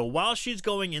 Yeah. So while she's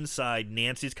going inside,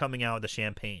 Nancy's coming out with the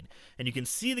champagne. And you can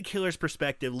see the killer's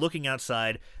perspective looking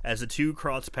outside as the two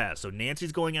cross paths. So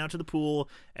Nancy's going out to the pool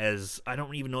as, I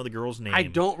don't even know the girl's name. I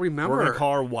don't remember. We're going to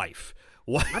call her Wife.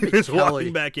 Wife is Kelly.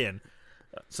 walking back in.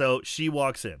 So she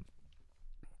walks in.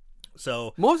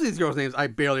 So most of these girls' names I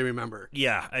barely remember.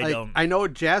 yeah, I know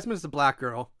Jasmine's the black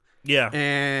girl. Yeah.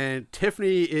 And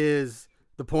Tiffany is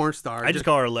the porn star. I just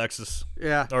call her Alexis.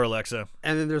 Yeah. Or Alexa.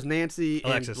 And then there's Nancy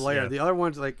Alexis, and Blair. yeah. The other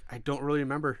ones, like, I don't really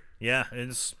remember. Yeah,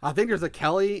 it's... I think there's a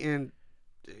Kelly and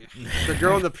the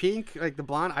girl in the pink, like the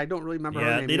blonde. I don't really remember her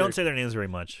Yeah, name they either. don't say their names very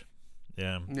much.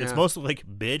 Yeah. It's Yeah. mostly like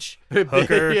bitch,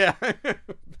 hooker, Yeah.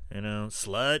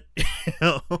 slut.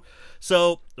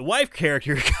 So the wife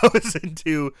character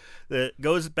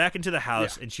goes back into the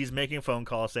house, and she's making a phone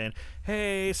call saying,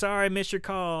 "Hey, sorry I missed your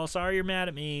call. Sorry you're mad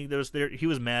at me." He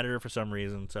was mad at her for some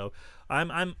reason. So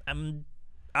I'm out and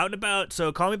about.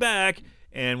 So call me back.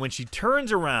 And when she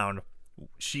turns around,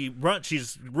 she's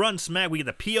run smack. We get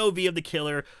the POV of the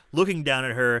killer looking down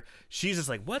at her. She's just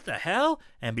like, "What the hell?"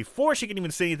 And before she can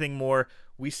even say anything more,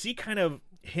 we see kind of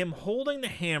him holding the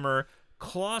hammer,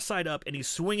 claw side up, and he's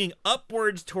swinging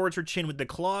upwards towards her chin with the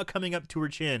claw coming up to her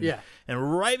chin. Yeah.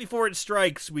 And right before it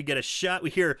strikes, we get a shot. We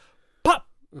hear pop,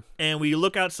 and we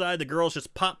look outside. The girls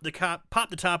just pop the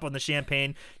top on the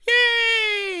champagne.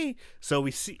 Yay! So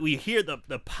we hear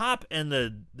the pop and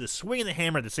the swing of the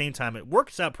hammer at the same time. It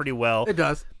works out pretty well. It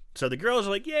does. So the girls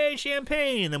are like, "Yay,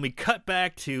 champagne!" And then we cut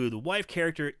back to the wife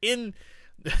character in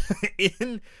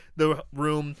in the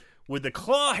room with the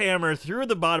claw hammer through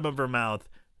the bottom of her mouth.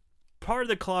 Part of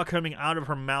the claw coming out of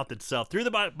her mouth itself through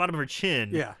the bottom of her chin.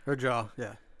 Yeah, her jaw.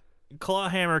 Yeah. Claw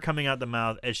hammer coming out the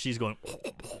mouth as she's going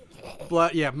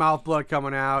Blood. Yeah, mouth blood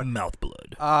coming out. mouth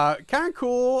blood. Kind of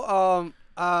cool.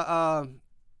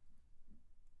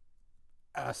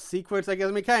 Sequence, I guess.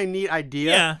 I mean, kind of neat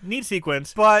idea. Yeah, neat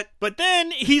sequence. But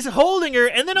then he's holding her,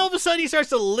 and then all of a sudden he starts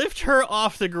to lift her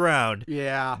off the ground.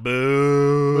 yeah.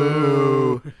 Boo.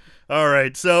 Boo. All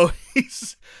right, so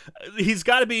he's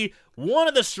got to be one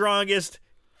of the strongest.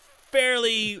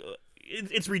 Fairly,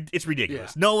 it's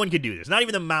ridiculous. Yeah. No one can do this. Not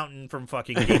even the Mountain from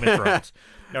fucking Game of Thrones.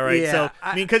 All right, Yeah, so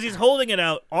I mean, because he's holding it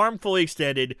out, arm fully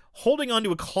extended, holding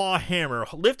onto a claw hammer,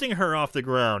 lifting her off the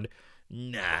ground.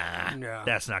 Nah, No.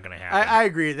 that's not gonna happen. I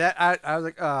agree. That I was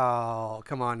like, oh,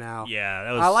 come on now. Yeah,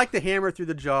 that was. I like the hammer through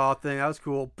the jaw thing. That was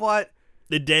cool. But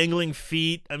the dangling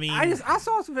feet. I mean, I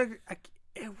saw something.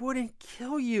 It wouldn't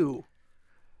kill you.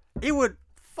 It would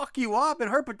fuck you up and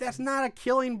hurt, but that's not a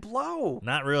killing blow.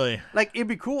 not really. Like, it'd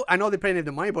be cool. I know they paid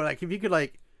the money, but like if you could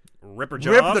like Rip her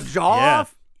jaw rip off? the jaw Yeah.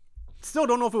 off. Still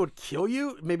don't know if it would kill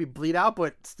you. Maybe bleed out,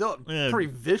 but still Yeah. pretty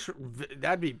vicious.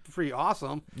 That'd be pretty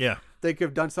awesome. Yeah. They could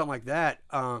have done something like that.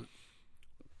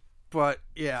 But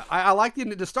yeah, I like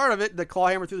the start of it, the claw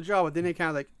hammer through the jaw, but then they kind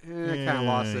of like, kind of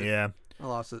lost it. Yeah. I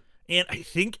lost it. And I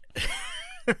think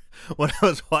when I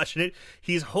was watching it,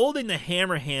 he's holding the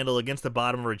hammer handle against the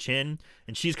bottom of her chin,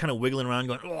 and she's kind of wiggling around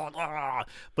going, "Oh, ah."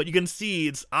 But you can see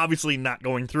it's obviously not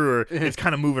going through her. It's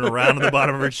kind of moving around on the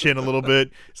bottom of her chin a little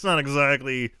bit. It's not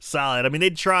exactly solid. I mean,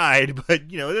 they tried, but,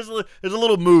 there's a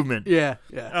little movement. Yeah,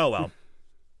 yeah. Oh, well.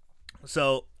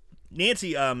 So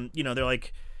Nancy, they're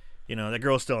like, that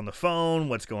girl's still on the phone.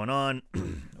 What's going on?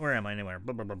 Where am I anywhere?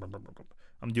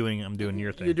 I'm doing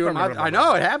your thing. You're doing. I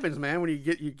know it happens, man. When you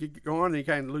get going and you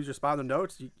kind of lose your spot on the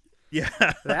notes, Yeah.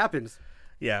 it happens.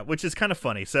 Yeah, which is kind of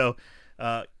funny. So,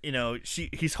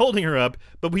 he's holding her up,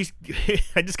 but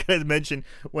I just gotta mention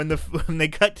when they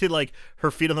cut to like her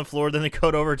feet on the floor, then they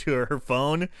cut over to her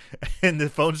phone, and the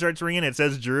phone starts ringing. It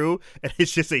says Drew, and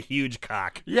it's just a huge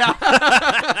cock. Yeah,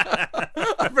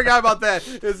 I forgot about that.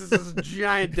 This is this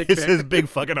giant dick It's pic. his big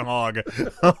fucking hog.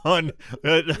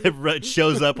 It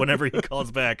shows up whenever he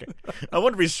calls back. I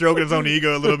wonder if he's stroking his own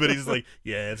ego a little bit. He's like,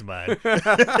 "Yeah, it's mine."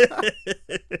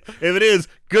 If it is,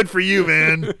 good for you,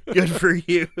 man. Good for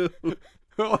you.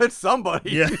 Well, it's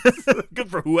somebody. Yeah, good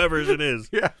for whoever's it is.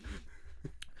 Yeah.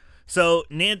 So,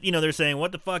 they're saying,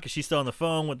 "What the fuck? Is she still on the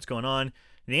phone? What's going on?"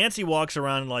 Nancy walks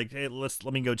around like, "Hey, let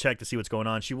me go check to see what's going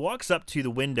on." She walks up to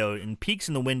the window and peeks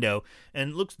in the window,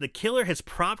 and looks. The killer has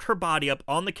propped her body up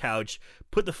on the couch,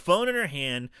 put the phone in her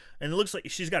hand, and it looks like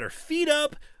she's got her feet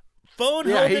up, phone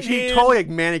Yeah, held in he hand. totally like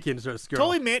mannequins this girl.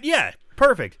 Totally, man. Yeah,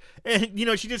 perfect. And,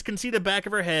 she just can see the back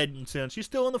of her head, and so she's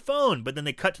still on the phone. But then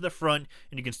they cut to the front,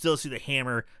 and you can still see the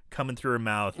hammer coming through her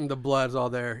mouth. And the blood's all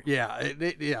there. Yeah,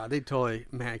 they totally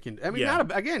mannequin. I mean, Yeah.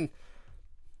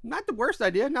 not the worst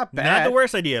idea, not bad. Not the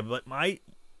worst idea, but I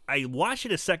watched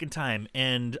it a second time,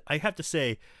 and I have to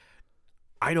say,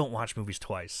 I don't watch movies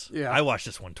twice. Yeah. I watched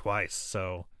this one twice,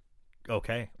 so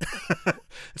Okay.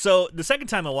 So the second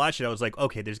time I watched it, I was like,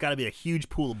 okay, there's got to be a huge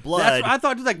pool of blood. That's what I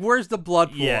thought. Just like, where's the blood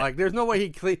pool? Yeah. Like, there's no way he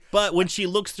clean. But when she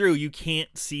looks through, you can't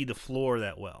see the floor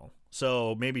that well.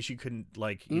 So maybe she couldn't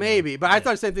like. Maybe, but I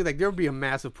thought the same thing. Like there would be a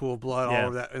massive pool of blood all Yeah.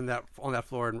 over that on that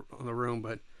floor in the room.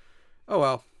 But oh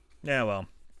well. Yeah, well.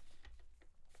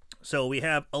 So we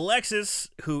have Alexis,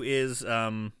 who is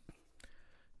the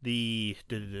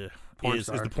Porn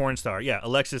star. the porn star. Yeah,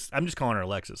 Alexis. I'm just calling her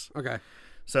Alexis. Okay.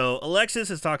 So Alexis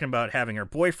is talking about having her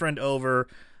boyfriend over.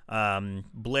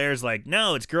 Blair's like,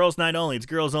 no, it's girls' night only. It's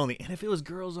girls only. And if it was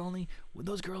girls only, would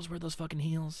those girls wear those fucking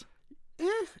heels?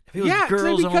 If it was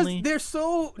girls because only, they're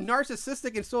so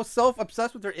narcissistic and so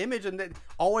self-obsessed with their image and they're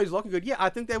always looking good. Yeah, I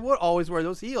think they would always wear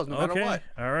those heels no matter what.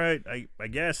 All right, I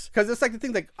guess. Because it's like the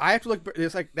thing, like I have to look.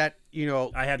 It's like that, you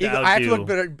know. I have to I have to look outdo.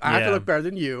 better. I have Yeah. to look better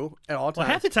than you at all Well, times.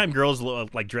 half the time girls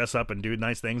like dress up and do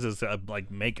nice things is to like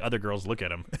make other girls look at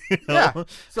them. Yeah.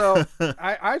 So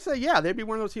I'd say they'd be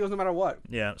wearing those heels no matter what.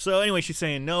 Yeah. So anyway, she's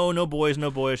saying no boys,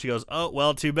 no boys. She goes, oh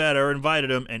well, too bad. I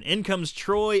invited them, and in comes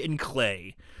Troy and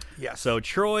Clay. Yes. So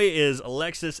Troy is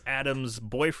Alexis Adams'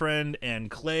 boyfriend,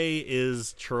 and Clay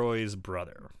is Troy's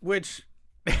brother. Which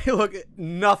they look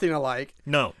nothing alike.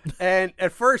 No. And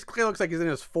at first, Clay looks like he's in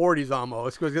his 40s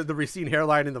almost because he has the receding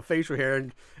hairline and the facial hair,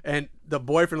 and the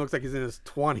boyfriend looks like he's in his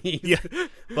 20s. Yeah.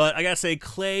 But I gotta say,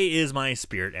 Clay is my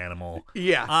spirit animal.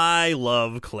 Yeah. I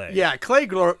love Clay. Yeah, Clay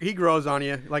he grows on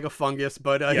you like a fungus,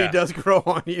 but Yeah. he does grow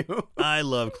on you. I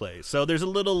love Clay. So there's a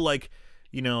little like,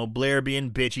 Blair being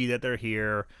bitchy that they're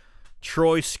here.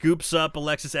 Troy scoops up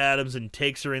Alexis Adams and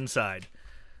takes her inside.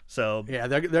 So Yeah,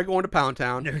 they're going to Pound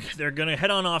Town. they're gonna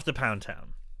head on off to Pound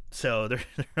Town. So they're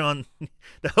on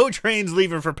the Ho train's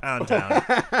leaving for Pound Town.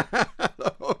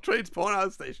 The whole train's pulling out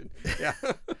of the station. Yeah.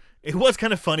 It was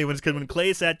kind of funny when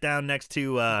Clay sat down next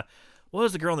to what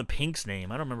was the girl in the Pink's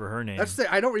name? I don't remember her name.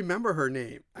 I don't remember her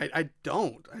name. I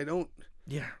don't.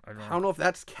 Yeah, I I don't know if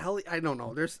that's Kelly. I don't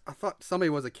know. I thought somebody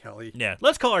was a Kelly. Yeah,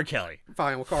 let's call her Kelly.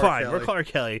 Fine, we'll call her Kelly. We'll call her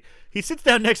Kelly. He sits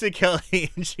down next to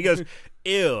Kelly, and she goes,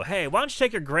 "Ew, hey, why don't you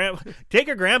take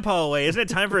your grandpa away? Isn't it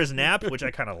time for his nap?" Which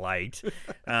I kind of liked.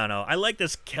 I don't know. I like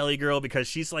this Kelly girl because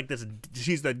she's like this.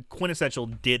 She's the quintessential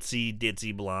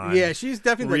ditzy blonde. Yeah, she's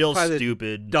definitely real probably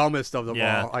stupid, the dumbest of them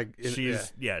yeah, all. Like,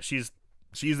 she's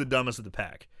the dumbest of the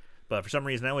pack. But for some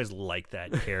reason, I always like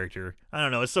that character. I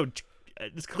don't know.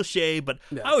 It's cliche, but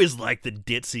Yeah. I always like the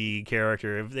ditzy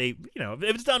character. If they, if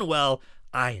it's done well,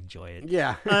 I enjoy it.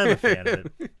 Yeah. I'm a fan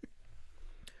of it.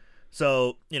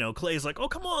 So, Clay's like, "Oh,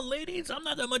 come on, ladies. I'm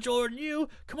not that much older than you.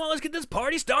 Come on, let's get this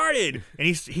party started." And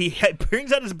he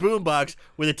brings out his boombox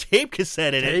with a tape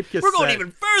cassette in it. Tape We're going cassette.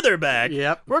 even further back.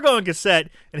 Yep. We're going cassette,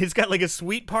 and he's got like a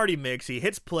sweet party mix. He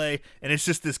hits play, and it's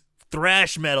just this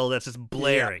thrash metal that's just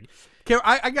blaring. Okay,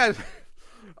 I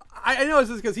know this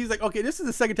is because he's like, okay, this is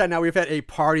the second time now we've had a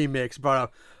party mix brought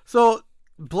up. So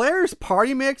Blair's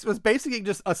party mix was basically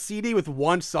just a CD with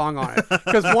one song on it.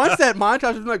 Because once that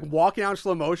montage was like walking out in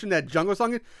slow motion, that jungle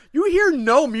song, you hear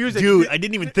no music. Dude, I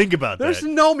didn't even think about There's that.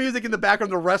 no music in the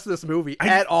background of the rest of this movie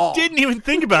at all. Didn't even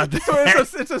think about that.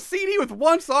 So it's a CD with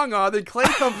one song on. Then Clay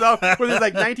comes up with his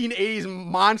like 1980s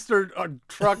monster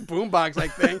truck boombox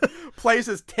like thing, plays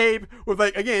his tape with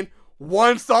like again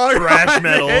one song. Thrash on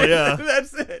metal, it. yeah.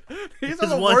 That's it. These are Just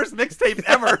the one- worst mixtapes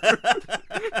ever.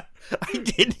 I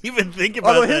didn't even think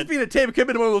about Although his that. being a tape, it could have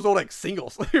been one of those old like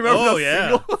singles. You remember Oh those yeah,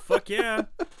 singles? fuck yeah,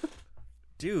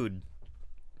 dude.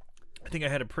 I think I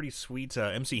had a pretty sweet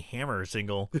MC Hammer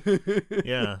single.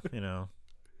 Yeah,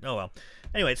 Oh well.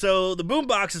 Anyway, so the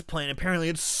boombox is playing. Apparently,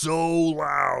 it's so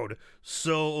loud,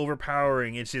 so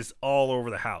overpowering. It's just all over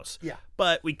the house. Yeah.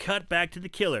 But we cut back to the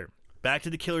killer. Back to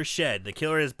the killer's shed. The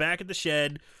killer is back at the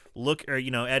shed.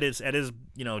 At his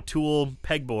tool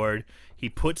pegboard. He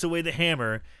puts away the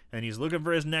hammer and he's looking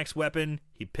for his next weapon.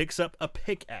 He picks up a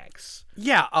pickaxe.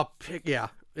 Yeah, a pick. Yeah.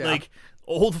 Like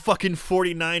old fucking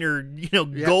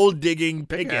 49er, gold digging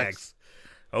pickaxe.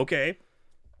 Okay.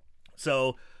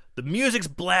 So the music's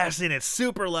blasting, it's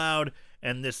super loud,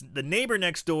 and the neighbor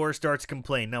next door starts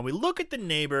complaining. Now we look at the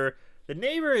neighbor. The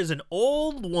neighbor is an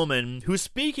old woman who's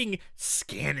speaking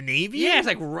Scandinavian.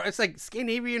 Yeah, it's like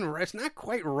Scandinavian. It's not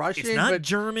quite Russian. It's not but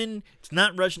German. It's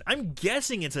not Russian. I'm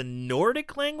guessing it's a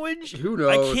Nordic language. Who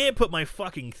knows? I can't put my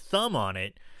fucking thumb on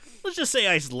it. Let's just say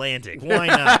Icelandic. Why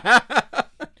not?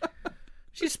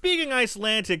 She's speaking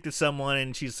Icelandic to someone,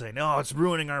 and she's saying, "Oh, it's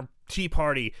ruining our tea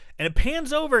party." And it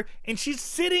pans over, and she's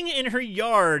sitting in her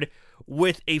yard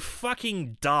with a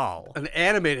fucking doll. An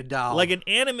animated doll. Like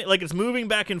like it's moving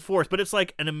back and forth, but it's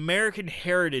like an American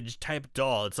Heritage type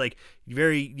doll. It's like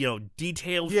very,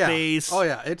 detailed face. Oh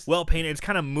yeah, it's well painted. It's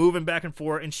kind of moving back and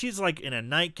forth, and she's like in a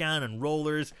nightgown and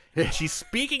rollers, and she's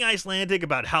speaking Icelandic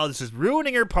about how this is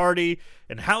ruining her party,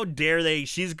 and how dare they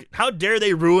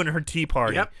ruin her tea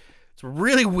party. Yep. It's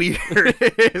really weird.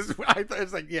 It's like,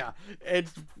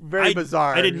 it's very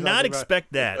bizarre. I did not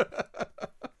expect that.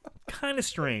 Kind of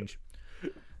strange.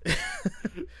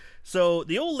 So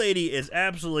the old lady is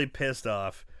absolutely pissed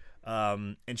off,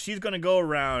 and she's going to go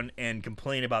around and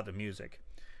complain about the music.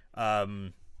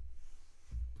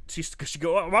 She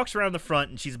walks around the front,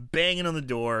 and she's banging on the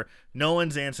door. No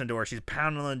one's answering the door. She's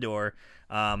pounding on the door.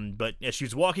 But as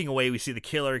she's walking away, we see the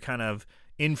killer kind of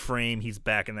in frame. He's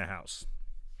back in the house.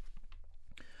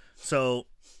 So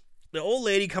the old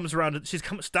lady comes around. She's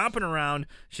stomping around.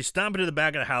 She's stomping to the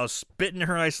back of the house, spitting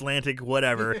her Icelandic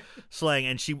whatever slang.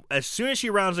 And as soon as she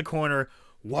rounds the corner,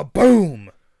 waboom!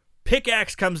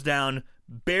 Pickaxe comes down,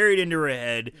 buried into her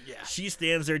head. Yeah. She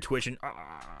stands there twitching.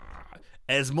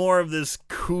 As more of this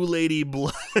Kool-Aid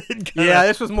blood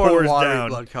this was more watery down,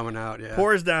 blood coming out. Yeah,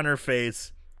 pours down her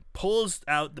face, pulls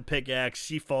out the pickaxe.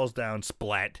 She falls down,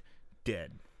 splat,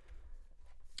 dead.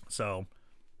 So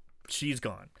she's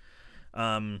gone.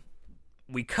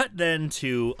 We cut then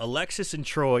to Alexis and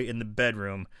Troy in the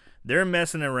bedroom. They're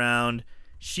messing around.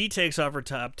 She takes off her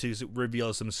top to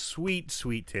reveal some sweet,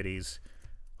 sweet titties.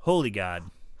 Holy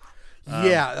God.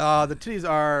 The titties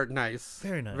are nice.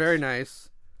 Very nice. Very nice.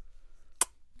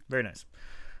 Very nice.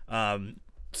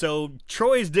 So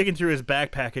Troy's digging through his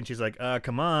backpack, and she's like,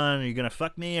 come on, are you going to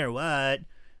fuck me or what?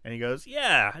 And he goes,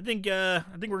 yeah, I think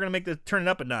we're going to turn it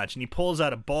up a notch. And he pulls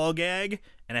out a ball gag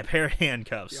and a pair of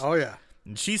handcuffs. Oh, yeah.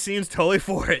 And she seems totally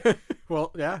for it.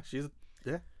 Well, yeah,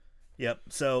 yeah. Yep.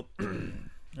 So,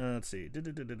 let's see.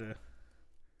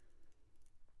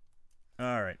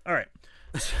 All right.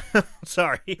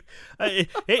 Sorry.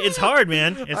 It's hard,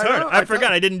 man. It's hard. I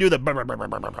forgot I didn't do the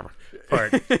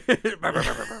part.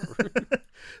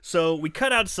 So we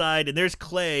cut outside, and there's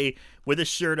Clay with his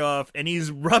shirt off, and he's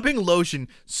rubbing lotion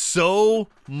so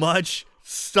much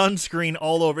sunscreen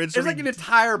all over. It's like an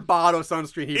entire bottle of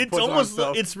sunscreen he puts on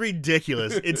himself. It's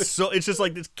ridiculous. It's just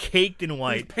like this caked in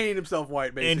white. He's painting himself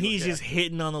white, basically. And he's just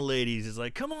hitting on the ladies. He's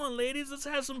like, come on, ladies, let's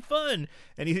have some fun.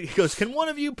 And he goes, can one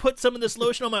of you put some of this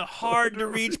lotion on my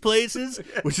hard-to-reach places?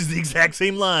 Which is the exact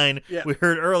same line we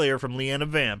heard earlier from Leanna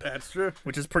Vamp. That's true.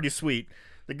 Which is pretty sweet.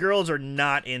 The girls are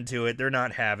not into it. They're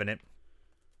not having it.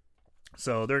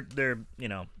 So they're.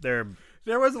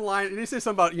 There was a line, and he said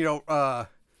something about,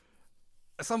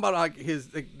 something about like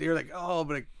they were like, oh,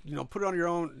 but put it on your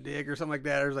own dick or something like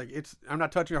that. Or it's like, I'm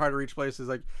not touching your hard to reach places.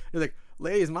 Like, he's like,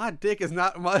 ladies, my dick is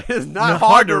not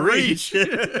hard to reach.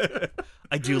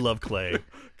 I do love Clay.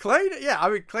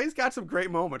 Clay's got some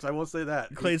great moments. I will say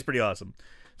that. Clay's pretty awesome.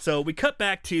 So we cut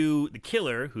back to the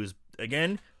killer, who's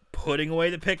again putting away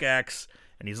the pickaxe,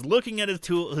 and he's looking at his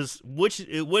tool. What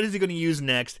is he going to use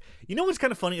next? You know what's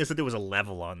kind of funny is that there was a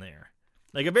level on there.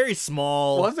 Like a very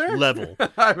small level.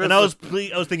 And I was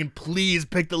thinking, please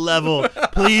pick the level.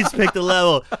 Please pick the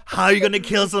level. How are you going to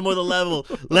kill someone with a level?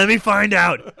 Let me find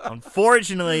out.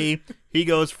 Unfortunately, he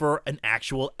goes for an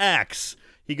actual axe.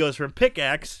 He goes from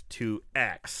pickaxe to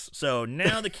axe. So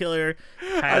now the killer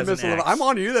has an axe. I'm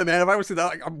on you then, man. If I was see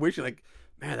that, I'm wishing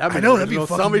man, that'd be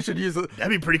fucking, somebody should use it. That'd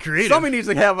be pretty creative. Somebody needs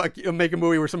to have make a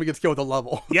movie where somebody gets killed with a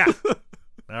level. Yeah.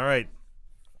 All right.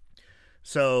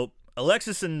 So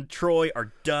Alexis and Troy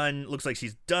are done. Looks like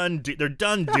she's done. They're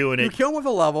done doing it. You kill him with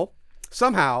a level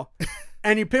somehow,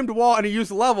 and you pinned a wall, and you use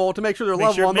the level to make sure they're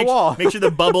level on the wall. Make sure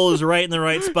the bubble is right in the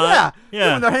right spot.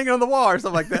 Yeah. When they're hanging on the wall or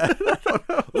something like that.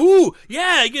 Ooh,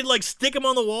 yeah. You could stick them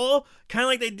on the wall, kind of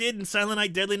like they did in Silent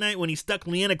Night, Deadly Night when he stuck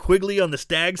Leanna Quigley on the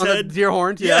stag's head. The deer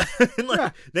horns. Yeah.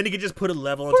 And then you could just put a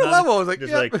level on top. Put a level. I was like,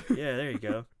 yeah, there you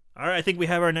go. All right, I think we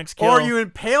have our next kill. Or you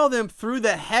impale them through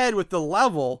the head with the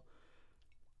level.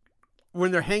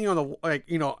 When they're hanging on the,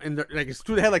 and they're, it's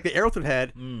through the head, like the arrow through the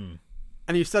head, and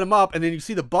you set them up, and then you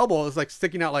see the bubble is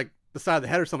sticking out the side of the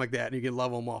head or something like that, and you can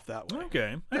level them off that way.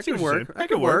 Okay, that could work. That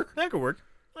could work. That could work.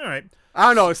 All right. I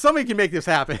don't know. Somebody can make this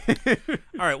happen.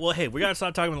 All right. Well, hey, we gotta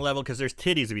stop talking about the level because there's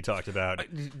titties to be talked about.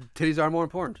 Titties are more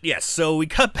important. Yes. So we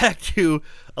cut back to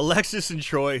Alexis and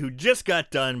Troy, who just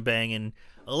got done banging.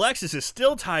 Alexis is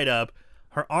still tied up.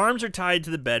 Her arms are tied to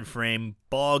the bed frame,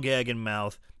 ball gag in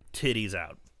mouth, titties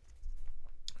out.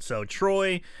 So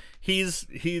Troy, he's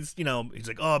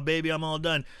like, oh, baby, I'm all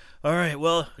done. All right,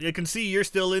 well, you can see you're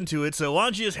still into it, so why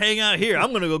don't you just hang out here? I'm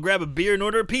going to go grab a beer and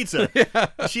order a pizza.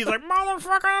 She's like,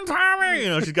 motherfucking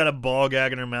Tommy. She's got a ball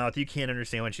gag in her mouth. You can't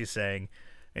understand what she's saying.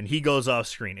 and he goes off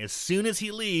screen. As soon as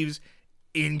he leaves,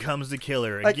 in comes the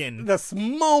killer Like, again. the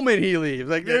moment he leaves,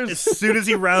 like there's As soon as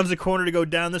he rounds the corner to go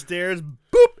down the stairs,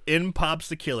 boop, in pops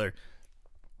the killer.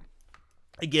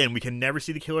 Again, we can never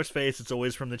see the killer's face. It's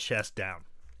always from the chest down.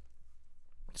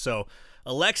 So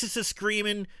Alexis is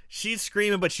screaming. She's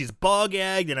screaming, but she's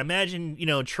ball-gagged. And imagine,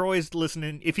 Troy's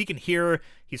listening. If he can hear her,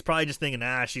 he's probably just thinking,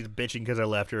 she's bitching because I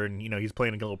left her. And, he's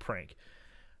playing a little prank.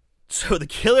 So the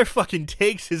killer fucking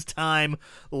takes his time,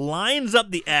 lines up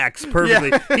the axe perfectly.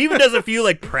 Yeah. He even does a few,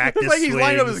 practice it's like he's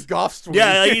lining up swings. his golf swing.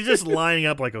 Yeah, he's just lining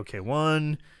up okay,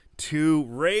 1, 2,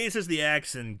 raises the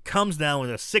axe and comes down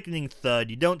with a sickening thud.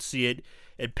 You don't see it.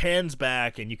 It pans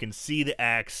back, and you can see the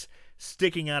axe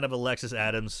sticking out of Alexis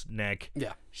Adams' neck.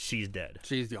 Yeah. She's dead.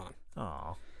 She's gone.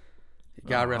 Aw.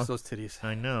 God rest those titties.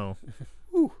 I know.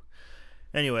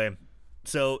 Anyway,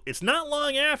 so it's not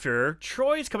long after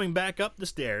Troy's coming back up the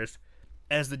stairs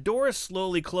as the door is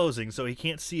slowly closing, so he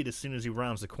can't see it as soon as he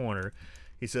rounds the corner.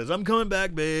 He says, "I'm coming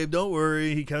back, babe. Don't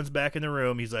worry." He comes back in the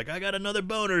room. He's like, "I got another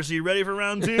boner. So you ready for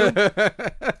round 2?"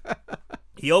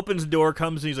 He opens the door,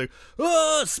 comes, and he's like,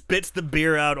 "Oh!" Spits the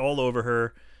beer out all over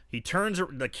her. He turns,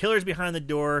 the killer's behind the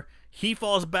door. He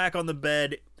falls back on the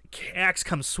bed. Axe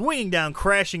comes swinging down,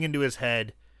 crashing into his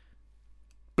head.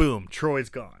 Boom, Troy's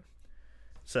gone.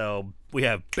 So we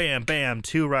have bam, bam,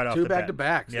 2 right off the bat. 2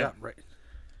 back-to-backs. Yep. Yeah, right.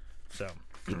 So,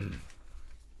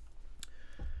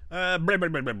 blah, blah,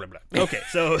 blah, blah, blah, blah. Okay,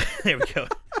 so there we go.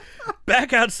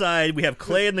 Back outside, we have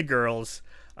Clay and the girls.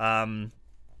 They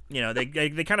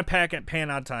kind of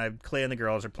pan out time. Clay and the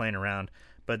girls are playing around,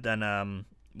 but then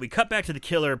we cut back to the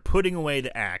killer putting away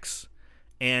the axe,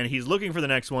 and he's looking for the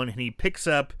next one, and he picks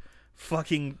up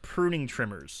fucking pruning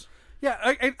trimmers. Yeah,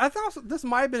 I thought this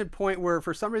might have been a point where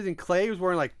for some reason Clay was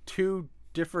wearing 2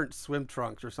 different swim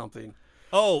trunks or something.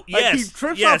 Oh, yes. He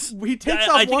trips yes. off. He takes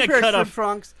off one pair of swim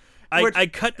trunks. I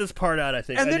cut this part out, I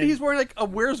think. And then he's wearing a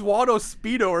Where's Waldo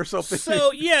Speedo or something.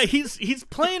 So yeah, he's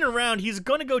playing around. He's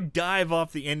gonna go dive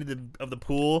off the end of the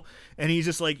pool, and he's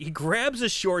just he grabs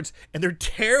his shorts, and they're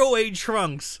tearaway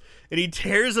trunks, and he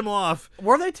tears them off.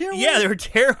 Were they tearaway? Yeah, they were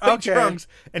tearaway trunks,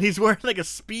 and he's wearing a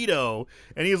Speedo,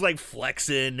 and he's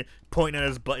flexing, pointing at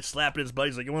his butt, slapping his butt.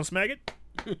 He's like, "You want to smack it?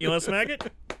 You want to smack it?"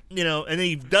 And then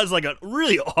he does a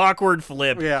really awkward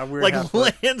flip. Yeah, weird.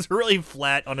 Lands really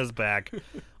flat on his back.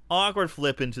 Awkward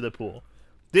flip into the pool.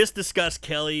 This disgusts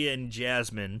Kelly and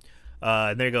Jasmine.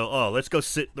 And they go, "Oh, let's go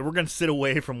sit. We're going to sit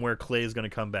away from where Clay is going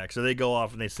to come back." So they go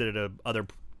off and they sit at a other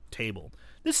table.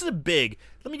 This is let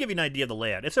me give you an idea of the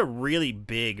layout. It's a really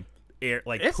big pool area.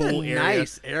 It's a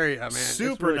nice area, man.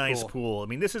 Super really nice cool. pool. I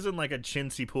mean, this isn't a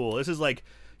chintzy pool. This is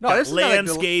this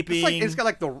landscaping. It's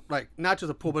got not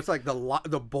just a pool, but it's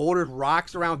the bouldered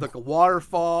rocks around with a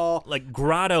waterfall,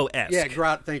 grotto-esque.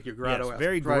 Yeah, thank you, grotto-esque. Yes,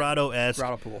 very grotto-esque.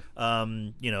 Grotto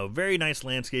pool. Very nice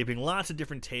landscaping. Lots of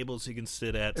different tables you can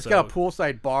sit at. It's got a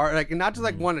poolside bar, not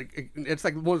just one. It's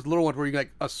one of those little ones where you can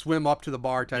swim up to the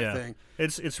bar type thing.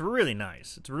 It's really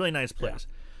nice. It's a really nice place.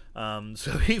 Yeah.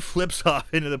 So he flips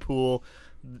off into the pool.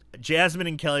 Jasmine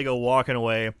and Kelly go walking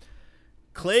away.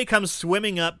 Clay comes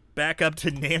swimming back up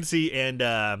to Nancy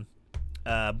and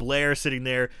Blair sitting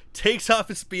there, takes off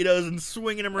his Speedos and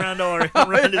swinging them around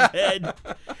around his head.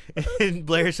 And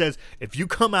Blair says, "If you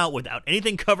come out without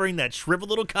anything covering that shriveled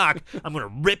little cock, I'm going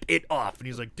to rip it off." And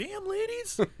he's like, "Damn,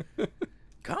 ladies,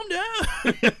 calm down.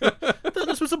 I thought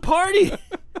this was a party."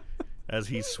 As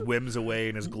he swims away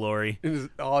in his glory.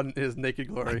 On his naked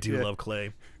glory. I do love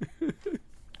Clay.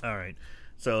 All right.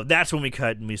 So that's when we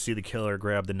cut and we see the killer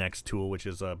grab the next tool, which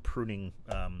is pruning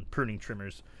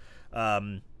trimmers.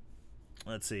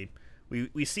 Let's see.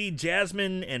 We see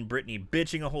Jasmine and Brittany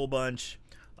bitching a whole bunch.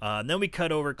 And then we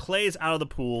cut over. Clay's out of the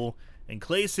pool, and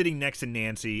Clay's sitting next to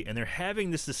Nancy, and they're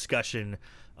having this discussion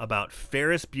about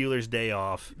Ferris Bueller's Day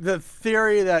Off. The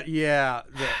theory that,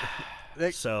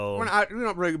 so we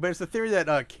don't really, but it's the theory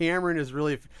that Cameron is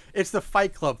really. It's the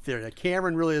Fight Club theory that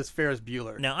Cameron really is Ferris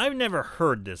Bueller. Now, I've never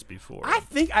heard this before. I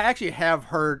think I actually have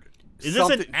heard. Is this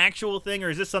an actual thing, or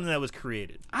is this something that was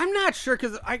created? I'm not sure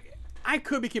because I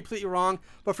could be completely wrong,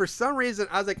 but for some reason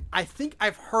I was like, I think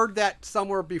I've heard that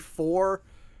somewhere before.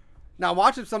 Now,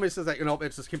 watching somebody says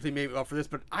it's just completely made up for this,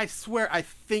 but I swear I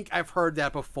think I've heard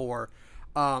that before.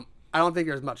 I don't think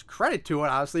there's much credit to it,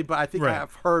 obviously, but I think I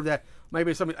have heard that.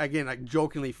 Maybe somebody, again,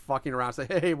 jokingly fucking around, say,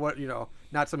 "Hey, what,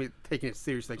 not somebody taking it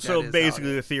seriously." So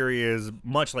basically, the theory is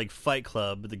much like Fight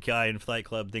Club. The guy in Fight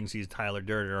Club thinks he's Tyler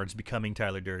Durden, or is becoming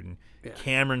Tyler Durden. Yeah.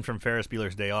 Cameron from Ferris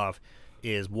Bueller's Day Off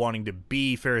is wanting to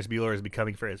be Ferris Bueller, is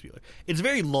becoming Ferris Bueller. It's a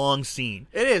very long scene.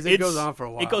 It is. It goes on for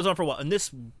a while. It goes on for a while, and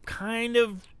this kind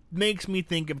of makes me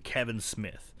think of Kevin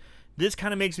Smith. This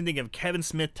kind of makes me think of Kevin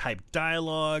Smith type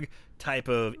dialogue, type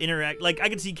of interact. Like, I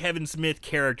can see Kevin Smith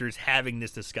characters having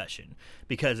this discussion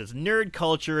because it's nerd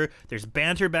culture. There's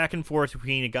banter back and forth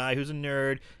between a guy who's a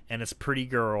nerd and this pretty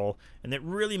girl, and it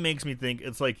really makes me think.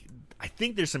 It's like, I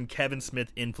think there's some Kevin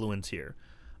Smith influence here.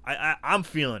 I'm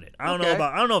feeling it. I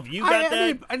don't know if you got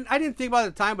that. I didn't think about it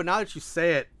at the time, but now that you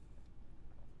say it,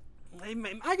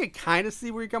 I can kind of see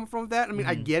where you're coming from with that. I mean,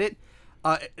 I get it.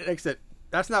 Like I said,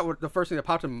 that's not what the first thing that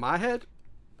popped in my head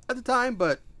at the time,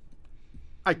 but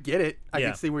I get it. I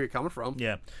can see where you're coming from.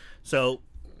 Yeah. So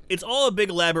it's all a big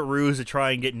elaborate ruse to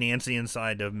try and get Nancy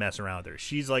inside to mess around with her.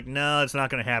 She's like, no, it's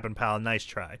not going to happen, pal. Nice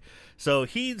try. So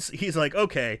he's like,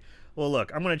 okay, well,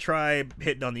 look, I'm going to try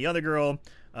hitting on the other girl.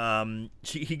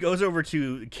 He goes over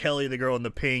to Kelly, the girl in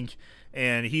the pink,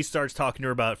 and he starts talking to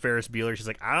her about Ferris Bueller. She's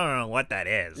like, I don't know what that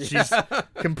is. She's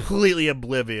completely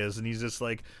oblivious, and he's just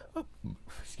like, oh,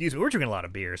 excuse me, we're drinking a lot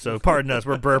of beer, so pardon us,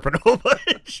 we're burping a whole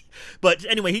bunch. But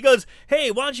anyway, he goes, hey,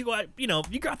 why don't you go out,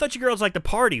 I thought you girls like to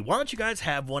party. Why don't you guys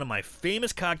have one of my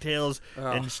famous cocktails,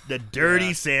 and the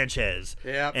Dirty Sanchez.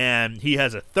 Yeah. And he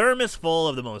has a thermos full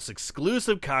of the most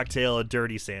exclusive cocktail of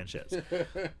Dirty Sanchez.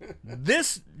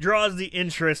 This draws the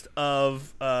interest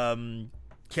of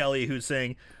Kelly, who's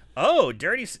saying, oh,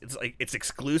 dirty! It's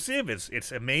exclusive.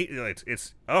 It's amazing.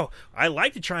 I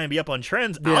like to try and be up on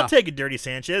trends. Yeah. I'll take a Dirty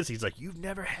Sanchez. He's like, you've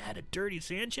never had a Dirty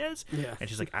Sanchez? Yeah. And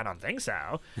she's like, I don't think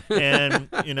so. And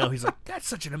he's like, that's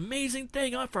such an amazing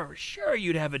thing. I'm for sure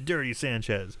you'd have a Dirty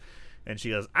Sanchez. And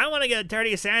she goes, I want to get a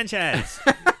Dirty Sanchez.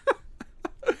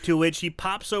 To which he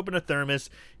pops open a thermos.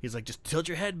 He's like, just tilt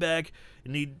your head back.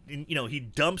 And he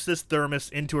dumps this thermos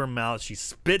into her mouth. She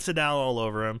spits it out all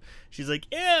over him. She's like,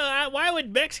 ew, why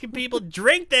would Mexican people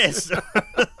drink this?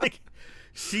 Like,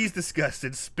 she's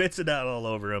disgusted, spits it out all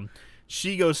over him.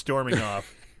 She goes storming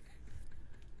off.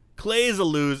 Clay's a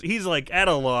loser. He's like at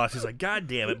a loss. He's like, God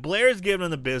damn it. Blair's giving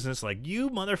him the business. Like, you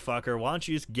motherfucker, why don't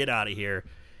you just get out of here?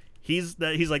 He's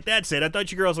like, that's it. I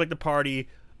thought you girls liked to party.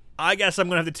 I guess I'm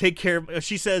going to have to take care of...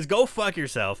 She says, go fuck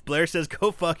yourself. Blair says,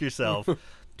 go fuck yourself.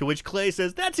 To which Clay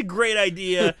says, that's a great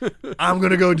idea. I'm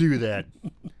going to go do that.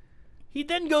 He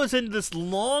then goes into this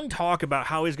long talk about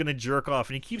how he's going to jerk off,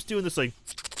 and he keeps doing this, like,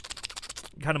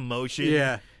 kind of motion.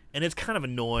 Yeah. And it's kind of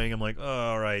annoying. I'm like, oh,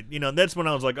 all right. That's when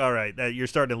I was like, all right, you're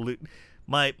starting to...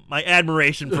 My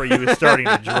admiration for you is starting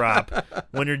to drop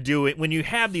when you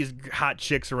have these hot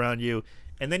chicks around you.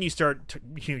 And then you start,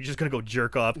 you're just going to go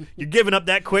jerk off. You're giving up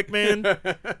that quick, man?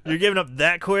 You're giving up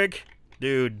that quick?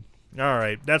 Dude, all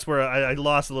right. That's where I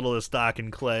lost a little of the stock in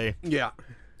Clay. Yeah.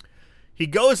 He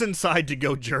goes inside to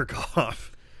go jerk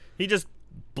off. He just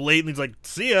blatantly's like,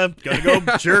 see ya, gotta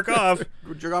go jerk off.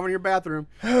 Go jerk off in your bathroom.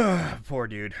 Poor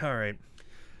dude. All right.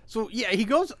 So, yeah, he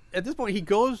goes, at this point, he's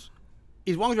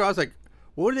walking around, I was like,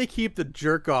 where do they keep the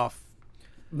jerk off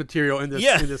material in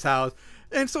this house?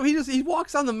 And so he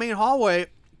walks down the main hallway,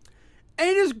 and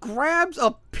he just grabs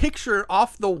a picture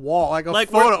off the wall, like a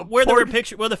photo. Where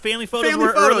the family photos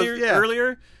were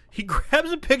earlier. He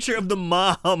grabs a picture of the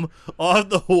mom off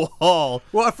the wall.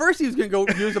 Well, at first he was going to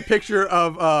go use a picture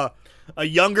of... a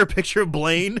younger picture of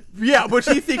Blaine? Yeah, which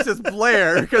he thinks is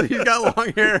Blair because he's got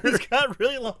long hair. He's got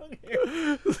really long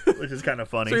hair, which is kind of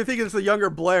funny. So you think it's the younger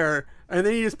Blair, and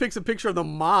then he just picks a picture of the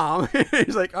mom.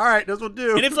 He's like, all right, this will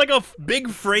do. And it's like a big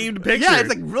framed picture. Yeah, it's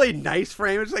like really nice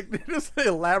frame. It's like just an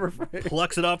elaborate frame.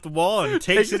 Plucks it off the wall and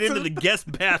takes it into the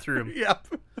guest bathroom. Yep.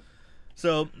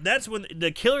 So that's when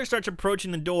the killer starts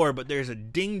approaching the door, but there's a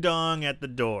ding-dong at the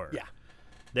door. Yeah.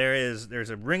 There's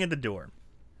a ring at the door.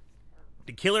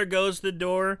 The killer goes to the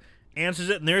door, answers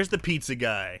it, and there's the pizza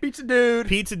guy. Pizza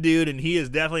dude, and he is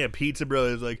definitely a pizza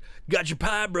bro. He's like, got your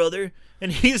pie, brother.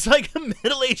 And he's like a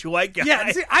middle-aged white guy.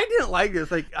 Yeah, see, I didn't like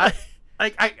this.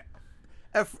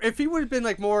 If he would have been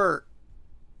like more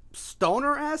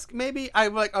stoner-esque, maybe, I'd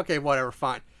be like, okay, whatever,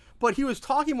 fine. But he was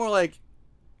talking more like,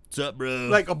 what's up, bro?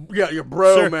 Like, your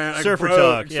bro, man. Like, surfer bro,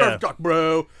 talk, surfer talk,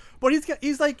 bro. But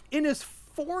he's like in his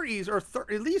 40s or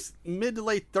at least mid to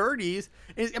late 30s.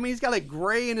 And, he's got like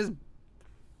gray in his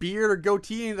beard or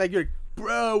goatee, and like, you're like,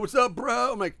 bro, what's up,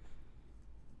 bro? I'm like,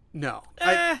 no,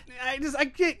 I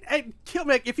can't.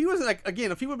 Like, if he was like,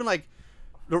 again, if he would have been like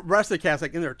the rest of the cast,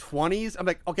 like in their 20s, I'm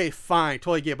like, okay, fine,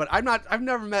 totally get it. But I've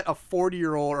never met a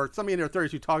 40-year-old or somebody in their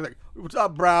 30s who talks like, what's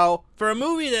up, bro? For a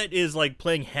movie that is like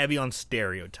playing heavy on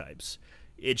stereotypes,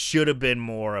 it should have been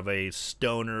more of a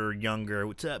stoner, younger,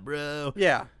 what's up, bro?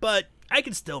 Yeah. But I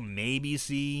can still maybe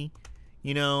see,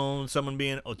 someone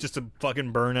being just a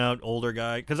fucking burnout older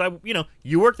guy. Because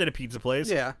you worked at a pizza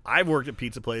place. Yeah. I've worked at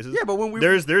pizza places. Yeah, but when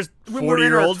there's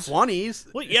 40-year-olds.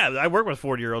 20s. Well, yeah, I work with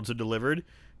 40-year-olds who delivered,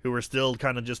 who were still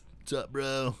kind of just, what's up,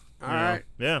 bro? All right.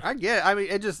 Yeah. I get it. I mean,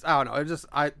 it just, I don't know. It just,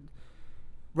 right.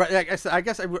 Like I said, I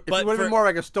guess if it would have been more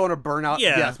like a stoner burnout,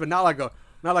 yes, but not like the,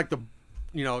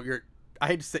 your, I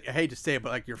hate to say it,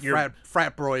 but like your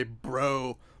frat boy,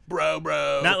 bro.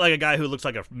 Not like a guy who looks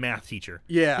like a math teacher.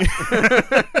 Yeah.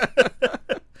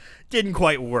 Didn't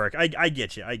quite work. I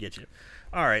get you.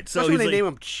 All right. So especially when they name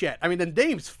him Chet. I mean, the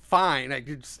name's fine. Like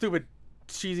stupid,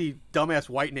 cheesy, dumbass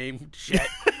white name Chet.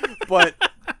 But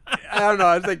I don't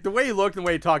know. It's like the way he looked and the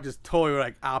way he talked just totally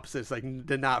like opposites. Like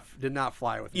did not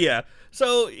fly with me. Yeah.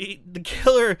 So the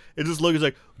killer is just looking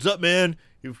like, "What's up, man?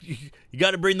 You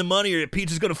got to bring the money or your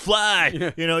pizza's gonna fly."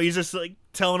 Yeah. You know, he's just like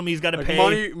telling him he's got to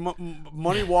pay.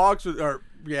 Money walks or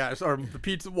the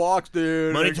pizza walks,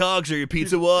 dude. Money talks or your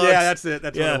pizza walks. Yeah, that's it.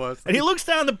 That's what it was. And he looks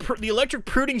down the electric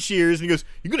pruning shears and he goes,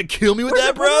 "You gonna kill me with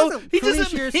that, bro?" He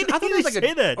doesn't I thought it was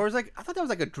like that. Or I thought that was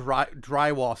like a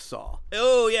drywall saw.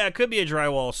 Oh yeah, it could be a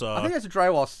drywall saw. I think that's a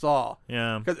drywall saw.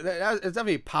 Yeah, because it's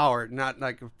definitely powered, not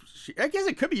like. I guess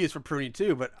it could be used for pruning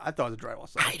too, but I thought it was a drywall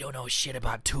saw. I don't know shit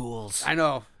about tools. I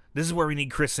know. This is where we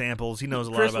need Chris Samples. He knows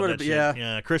a lot about that shit.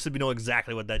 Yeah, Chris would know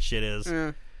exactly what that shit is.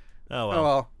 Yeah. Oh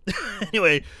well.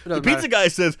 Anyway, the matter. pizza guy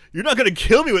says, "You're not gonna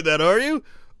kill me with that, are you?"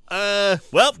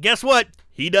 Well, guess what?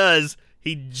 He does.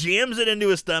 He jams it into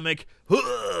his stomach,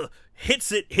 hits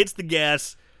the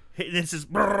gas, and it's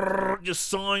just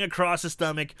sawing across his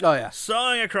stomach. Oh yeah,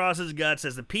 sawing across his guts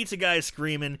as the pizza guy is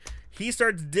screaming. He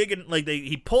starts digging,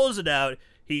 he pulls it out.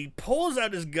 He pulls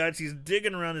out his guts. He's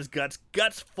digging around his guts.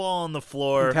 Guts fall on the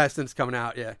floor. Intestines coming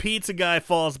out, yeah. Pizza guy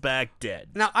falls back dead.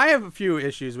 Now, I have a few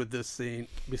issues with this scene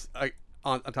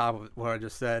on top of what I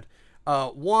just said.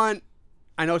 One,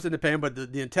 I know it's independent, but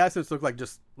the intestines look like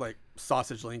just like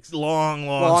sausage links.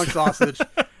 Long sausage.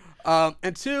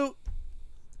 And two,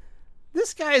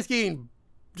 this guy is getting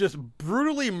just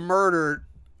brutally murdered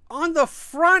on the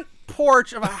front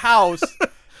porch of a house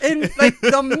in like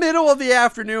the middle of the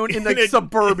afternoon in like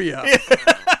suburbia.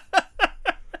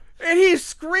 And he's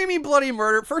screaming bloody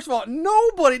murder. First of all, none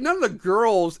of the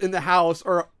girls in the house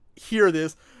hear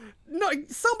this. No,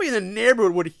 somebody in the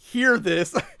neighborhood would hear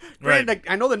this. Right. Like,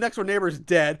 I know the next door neighbor is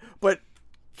dead, but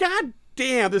god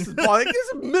damn, this is like this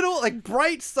is middle, like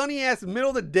bright, sunny ass middle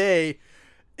of the day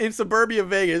in suburbia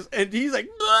Vegas, and he's like,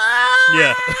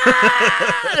 yeah,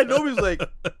 and nobody's like,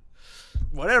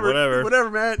 whatever,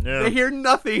 man. Yeah. They hear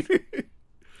nothing.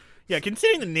 Yeah,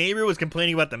 considering the neighbor was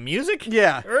complaining about the music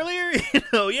earlier,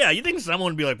 you think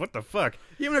someone would be like, what the fuck?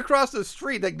 Even across the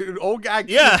street, like the old guy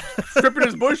stripping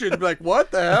his bushes, be like,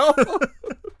 what the hell?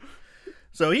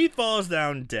 So he falls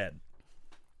down dead.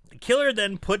 The killer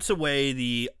then puts away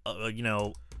the,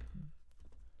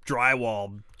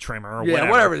 drywall trimmer or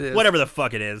whatever it is. Whatever the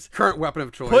fuck it is. Current weapon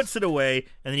of choice. Puts it away,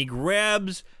 and then he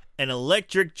grabs an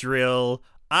electric drill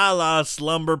a la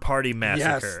Slumber Party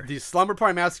Massacre. Yes, the Slumber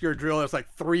Party Massacre drill is like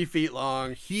 3 feet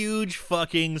long. Huge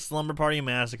fucking Slumber Party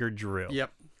Massacre drill.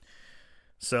 Yep.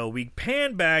 So we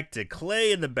pan back to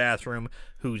Clay in the bathroom,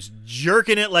 who's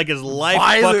jerking it like his life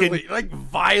violently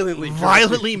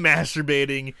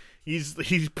masturbating.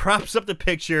 He props up the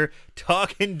picture,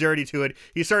 talking dirty to it.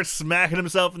 He starts smacking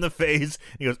himself in the face.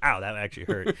 He goes, "Ow, that actually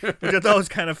hurt," which I thought was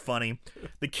kind of funny.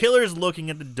 The killer's looking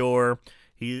at the door.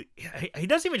 He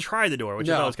doesn't even try the door, which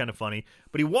I thought was kind of funny.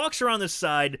 But he walks around the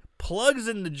side, plugs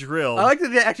in the drill. I like that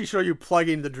they actually show you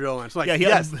plugging the drill in. It's like,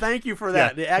 yes, thank you for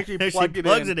that. They actually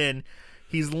plugs it in.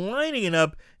 He's lining it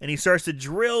up, and he starts to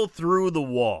drill through the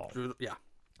wall.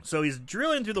 So he's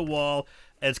drilling through the wall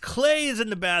as Clay is in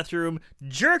the bathroom,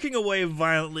 jerking away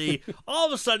violently. All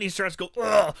of a sudden, he starts to go,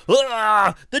 ugh,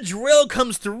 ugh. The drill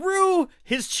comes through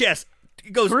his chest.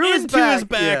 It goes into his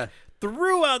back.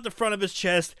 Through out the front of his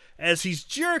chest as he's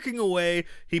jerking away.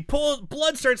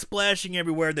 Blood starts splashing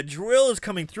everywhere. The drill is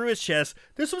coming through his chest.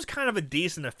 This was kind of a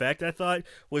decent effect, I thought.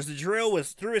 Was the drill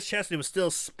was through his chest and it was still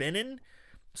spinning.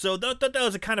 So I thought that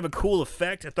was a kind of a cool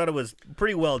effect. I thought it was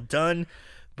pretty well done.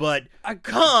 But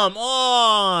come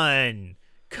on.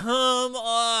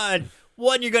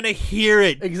 One, you're going to hear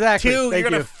it. Exactly. Two, you're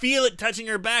going to feel it touching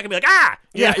your back and be like, ah!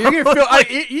 Yeah, you're going to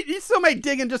feel, you still might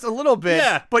dig in just a little bit,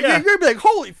 but you're going to be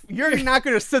like, you're not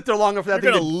going to sit there long enough for that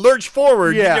thing. You're going to lurch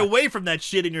forward, get away from that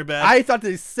shit in your back. I thought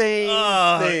the same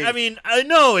thing. I mean, I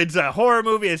know it's a horror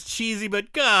movie, it's cheesy,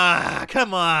 but God,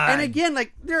 come on. And again,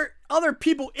 like, there are other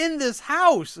people in this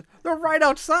house. They're right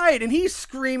outside, and he's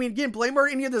screaming, getting blamed,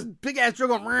 and you have this big-ass drill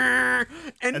going, and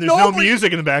there's no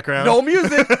music in the background. No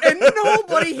music, and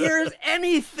nobody hears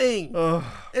anything.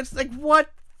 It's like,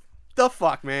 what the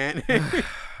fuck, man?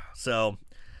 So,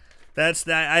 that's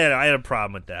that. I had a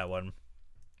problem with that one.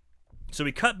 So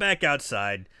we cut back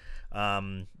outside.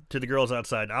 to the girls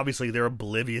outside. Obviously, they're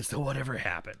oblivious to whatever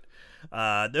happened.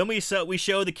 Then we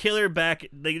show the killer back.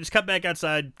 They just cut back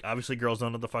outside. Obviously, girls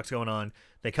don't know what the fuck's going on.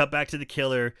 They cut back to the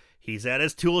killer. He's at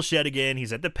his tool shed again.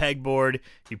 He's at the pegboard.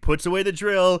 He puts away the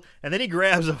drill, and then he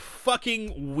grabs a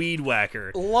fucking weed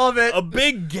whacker. Love it. A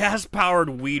big gas-powered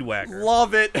weed whacker.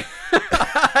 Love it.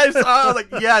 I was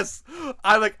like, yes.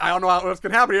 I don't know what's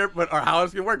gonna happen here, or how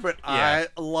it's gonna work, but Yeah.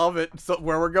 I love it. So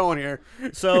where we're going here.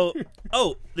 So,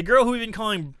 the girl who we've been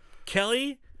calling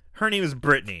Kelly, her name is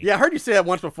Brittany. Yeah, I heard you say that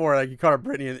once before. Like you called her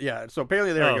Brittany. Yeah. So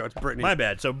apparently there we go. It's Brittany. My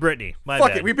bad. So Brittany. My Fuck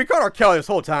bad. it. We've been calling her Kelly this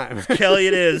whole time. Kelly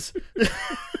it is.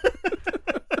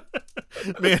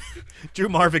 Man, Drew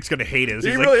Marvick's gonna hate us.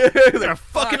 He's He really is. they're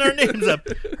fucking our names up.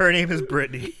 Her name is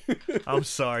Brittany. I'm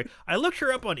sorry. I looked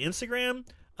her up on Instagram.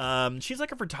 She's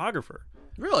like a photographer.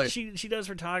 Really? She does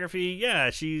photography. Yeah,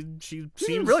 she She's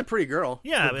seems a really pretty girl.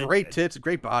 Yeah, With great tits,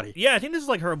 great body. Yeah, I think this is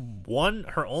like her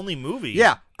only movie.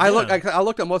 Yeah, I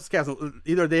looked at most of the cast.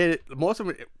 Either most of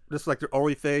them, this is like their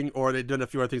only thing, or they've done a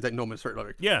few other things that no one's heard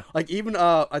of. Yeah. Like even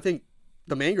I think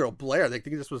the main girl Blair. They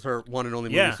think this was her one and only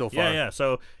movie so far. Yeah.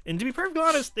 So, and to be perfectly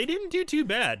honest, they didn't do too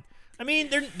bad. I mean,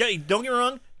 don't get me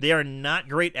wrong. They are not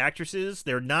great actresses.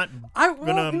 They're not. You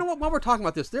know what? While we're talking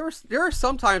about this, there are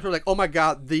some times where like, oh my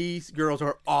god, these girls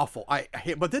are awful. I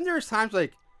hate. But then there's times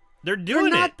like they're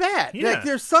not bad. Yeah. Like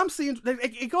there's some scenes.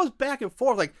 It goes back and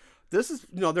forth. Like this is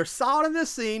they're solid in this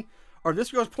scene, or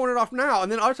this girl's pointed off now,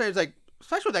 and then other times like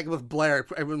especially like with Blair,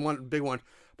 one big one.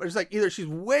 But it's like either she's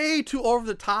way too over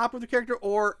the top with the character,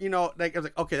 or like I was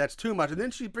like, okay, that's too much, and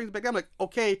then she brings it back up. I'm like,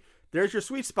 okay, there's your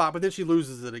sweet spot, but then she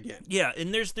loses it again. Yeah,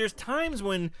 and there's times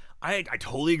when I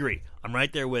totally agree. I'm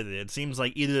right there with it. It seems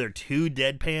like either they're too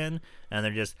deadpan and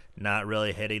they're just not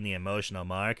really hitting the emotional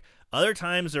mark. Other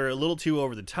times they're a little too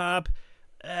over the top.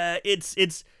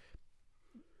 It's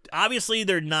obviously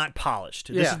they're not polished.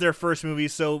 Yeah. This is their first movie,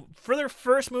 so for their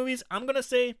first movies, I'm gonna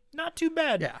say not too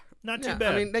bad. Yeah. Not too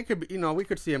bad. I mean, they could be, we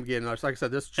could see them again. Like I said,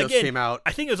 this just Again, came out.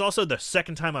 I think it was also the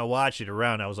second time I watched it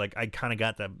around. I was like, I kind of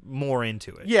got more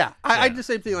into it. Yeah, I did the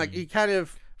same thing. Like, you kind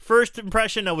of. First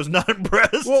impression, I was not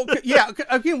impressed. Well, yeah,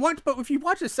 again, but if you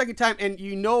watch it the second time and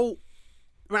I'm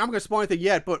not going to spoil anything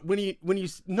yet, but when you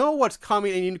know what's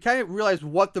coming and you kind of realize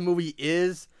what the movie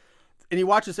is, and you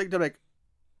watch it the second time, like,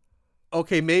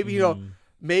 okay, maybe,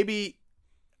 maybe,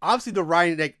 obviously the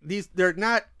writing, like, they're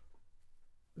not.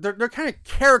 They're kind of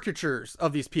caricatures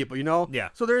of these people, Yeah.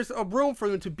 So there's a room for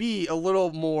them to be a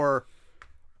little more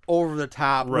over the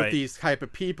top with these type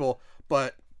of people,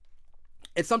 but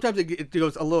sometimes it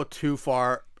goes a little too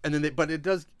far, and then it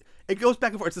goes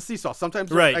back and forth. It's a seesaw.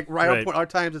 Sometimes like right on point. Other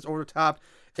times it's over the top.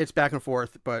 It's back and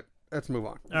forth. But let's move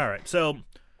on. All right. So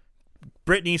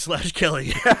Brittany /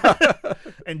 Kelly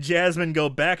and Jasmine go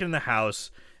back in the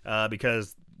house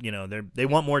because they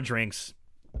want more drinks.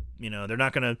 They're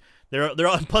not gonna. They're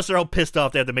all, plus they're all pissed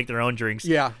off. They have to make their own drinks.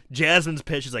 Yeah. Jasmine's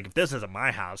pitch is like, if this isn't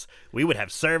my house, we would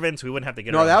have servants. We wouldn't have to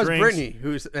get. No, our own that was drinks. Brittany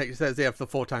who says they have the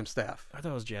full-time staff. I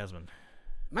thought it was Jasmine.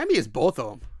 Maybe it's both of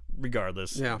them.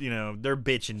 Regardless, yeah. They're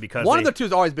bitching because one of the two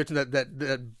is always bitching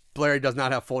that Blair does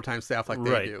not have full-time staff like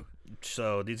they do.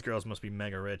 So these girls must be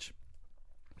mega rich.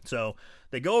 So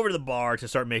they go over to the bar to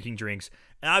start making drinks.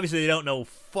 And obviously they don't know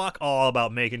fuck all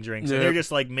about making drinks. Yep. And they're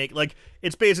just like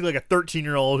it's basically like a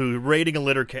 13-year-old who's raiding a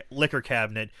liquor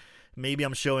cabinet. Maybe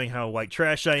I'm showing how white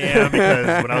trash I am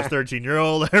because when I was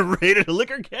 13-year-old, I raided a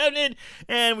liquor cabinet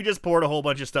and we just poured a whole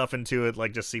bunch of stuff into it,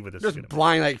 like just see what this is going to be.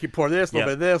 Blind, like you pour this, a little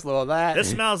bit of this, a little of that. This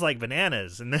smells like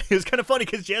bananas. And it was kind of funny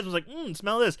because Jazz was like,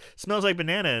 smell this. Smells like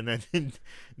banana. And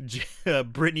then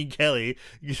Brittany Kelly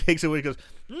takes it away and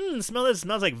goes, smell this.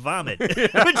 Smells like vomit. Which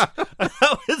I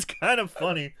thought was kind of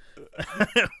funny.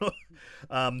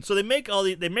 So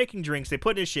they're making drinks. They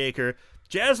put in a shaker.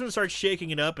 Jasmine starts shaking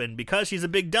it up, and because she's a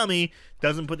big dummy,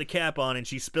 doesn't put the cap on, and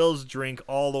she spills drink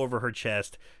all over her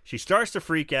chest. She starts to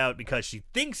freak out because she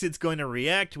thinks it's going to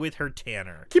react with her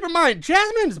tanner. Keep in mind,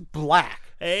 Jasmine's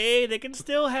black. Hey, they can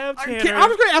still have tanner. I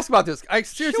was going to ask about this. I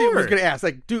seriously Sure. was going to ask,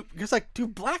 do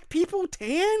black people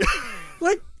tan?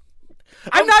 Like,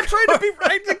 I'm not trying to be.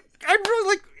 I'm really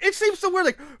like. It seems so weird.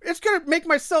 Like, it's going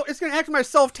to act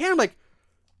myself tan. I'm like,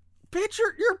 bitch,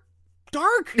 you're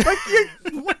dark. Like,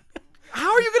 what? How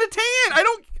are you gonna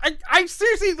tan? I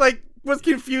seriously was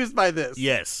confused by this.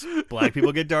 Yes, black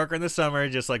people get darker in the summer,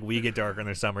 just like we get darker in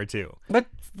the summer too. But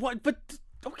what? But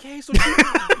okay, so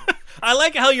I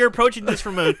like how you're approaching this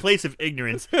from a place of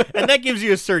ignorance, and that gives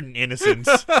you a certain innocence.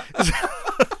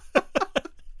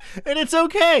 And it's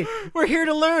okay. We're here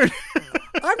to learn.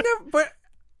 But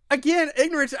again,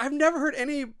 ignorance. I've never heard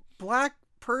any black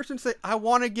person say, "I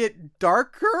want to get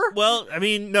darker." Well, I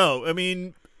mean, no, I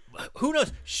mean. who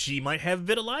knows? She might have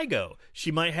vitiligo.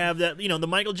 She might have that, the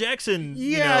Michael Jackson.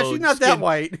 Yeah, she's not skin, that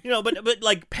white. But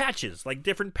like patches, like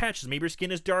different patches. Maybe her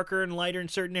skin is darker and lighter in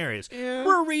certain areas. Yeah.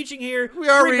 We're reaching here. We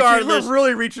are regardless, reaching. We're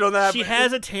really reaching on that. She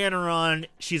has a tanner on.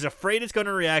 She's afraid it's going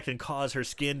to react and cause her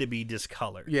skin to be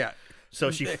discolored. Yeah. So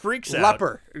she freaks out.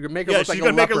 Leper. Make her look like she's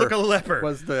gonna a make her leper. look a leper.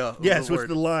 Was the yes, the was word.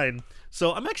 the line.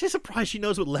 So I'm actually surprised she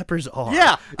knows what lepers are.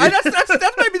 Yeah,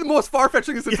 that might be the most far fetched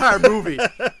thing in this entire movie.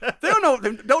 They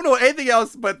don't know anything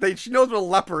else, but she knows what a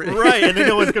leper is. Right, and they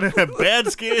know it's gonna have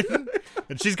bad skin,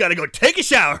 and she's got to go take a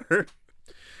shower.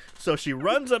 So she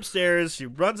runs upstairs. She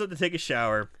runs up to take a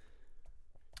shower.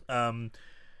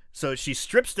 So she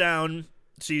strips down.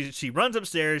 She runs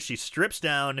upstairs. She strips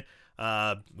down.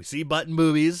 We see button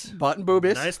boobies. Button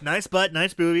boobies. Nice butt,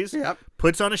 nice boobies. Yep.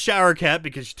 Puts on a shower cap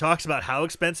because she talks about how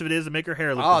expensive it is to make her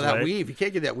hair look Oh, this that way. weave. You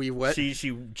can't get that weave wet.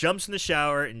 She jumps in the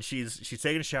shower and she's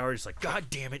taking a shower. She's like,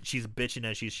 God damn it. She's bitching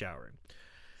as she's showering.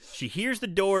 She hears the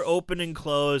door open and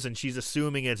close and she's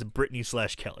assuming it's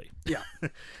Brittany/Kelly. Yeah.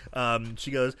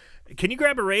 She goes, can you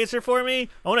grab a razor for me?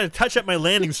 I want to touch up my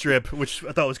landing strip, which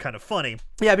I thought was kind of funny.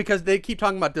 Yeah, because they keep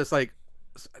talking about this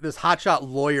hotshot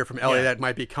lawyer from LA Yeah. that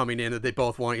might be coming in that they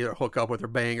both want to either hook up with or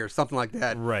bang or something like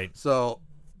that. Right. So,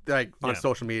 like on Yeah.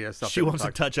 social media and stuff. She wants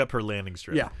to touch up her landing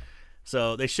strip. Yeah.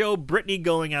 So they show Brittany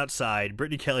going outside,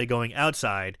 Brittany Kelly going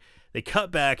outside. They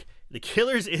cut back. The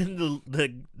killer's in the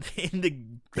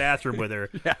bathroom with her,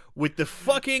 Yeah. with the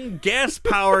fucking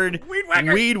gas-powered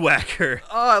weed whacker.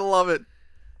 Oh, I love it.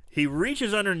 He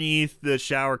reaches underneath the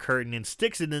shower curtain and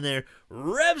sticks it in there,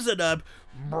 revs it up.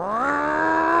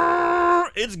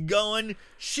 It's going.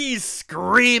 She's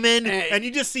screaming, and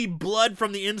you just see blood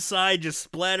from the inside just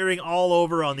splattering all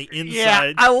over on the inside.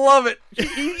 Yeah, I love it.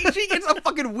 She gets a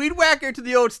fucking weed whacker to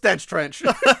the old stench trench.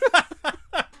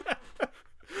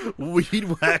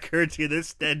 Weed whacker to the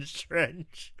stench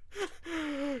trench.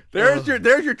 There's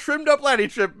your trimmed up landing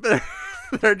strip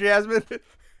there, Jasmine.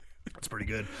 That's pretty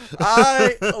good.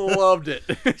 I loved it.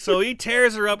 So he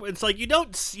tears her up. It's like you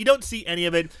don't see any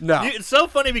of it. No. It's so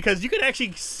funny because you can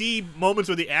actually see moments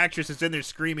where the actress is in there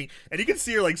screaming, and you can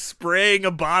see her like spraying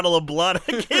a bottle of blood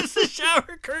against the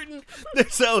shower curtain.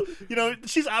 So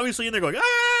she's obviously in there going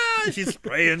ah. She's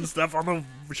spraying stuff on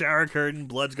the shower curtain.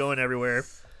 Blood's going everywhere.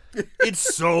 It's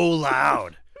so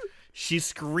loud. She's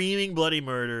screaming bloody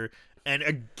murder, and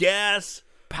a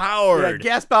gas-powered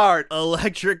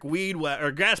electric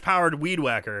gas-powered weed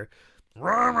whacker.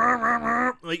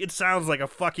 Like it sounds like a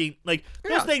fucking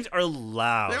those things are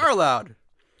loud. They are loud.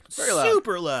 Very loud.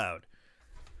 Super loud.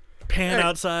 Pan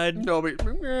outside. Nobody.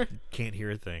 Can't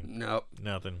hear a thing. Nope.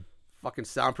 Nothing. Fucking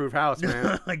soundproof house,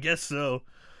 man. I guess so.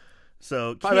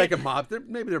 So Probably like a mob.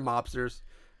 Maybe they're mobsters.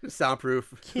 It's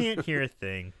soundproof. Can't hear a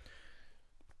thing.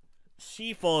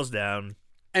 She falls down.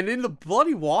 And in the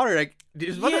bloody water,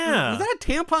 was that a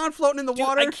tampon floating in the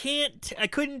water? I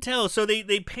couldn't tell. So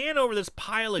they pan over this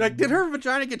pile of did her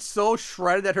vagina get so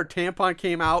shredded that her tampon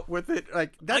came out with it?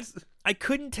 I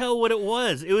couldn't tell what it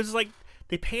was. It was like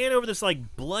they pan over this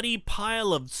bloody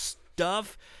pile of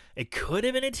stuff. It could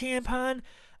have been a tampon.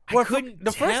 I couldn't tell.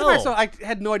 The first time I saw it, I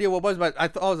had no idea what it was, but I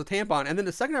thought it was a tampon. And then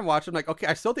the second time I watched it, I'm like, okay,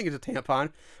 I still think it's a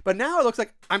tampon. But now it looks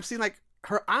like I'm seeing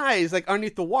her eyes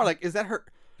underneath the water. Is that her?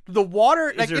 The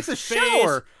water, it's a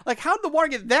shower. How did the water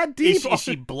get that deep? Is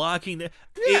she blocking the?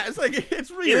 Yeah, it's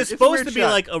weird. It was supposed to be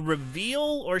like a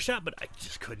reveal or shot, but I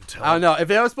just couldn't tell. I don't know if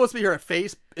that was supposed to be her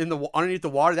face underneath the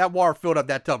water. That water filled up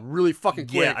that tub really fucking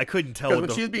quick. Yeah, I couldn't tell. Because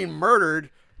when she was being murdered,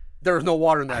 there was no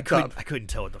water in that tub. I couldn't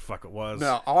tell what the fuck it was.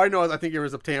 No, all I know is I think it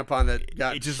was a tampon that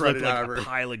got it just shredded looked out like of a her.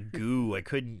 pile of goo. I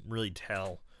couldn't really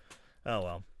tell. Oh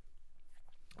well.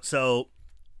 So,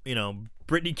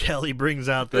 Brittany Kelly brings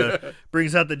out the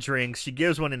drinks. She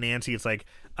gives one to Nancy. It's like,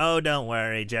 oh, don't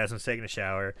worry, Jasmine's taking a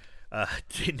shower.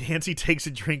 Nancy takes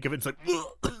a drink of it. It's like,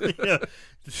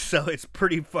 so it's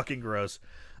pretty fucking gross.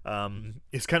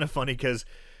 It's kind of funny because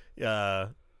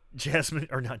Brittany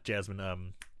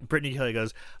Kelly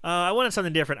goes, I wanted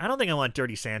something different. I don't think I want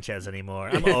Dirty Sanchez anymore.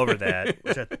 I'm over that,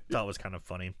 which I thought was kind of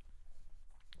funny.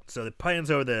 So the pans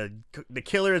over the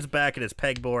killer is back at his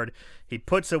pegboard. He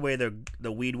puts away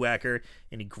the weed whacker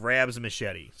and he grabs a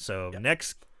machete. So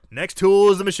next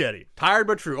tool is the machete. Tired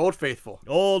but true. Old Faithful.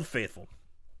 Old Faithful.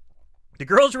 The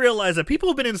girls realize that people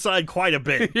have been inside quite a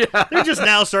bit. Yeah. They're just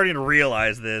now starting to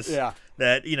realize this. Yeah.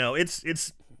 That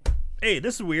it's hey,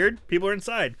 this is weird. People are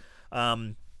inside.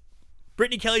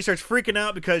 Brittany Kelly starts freaking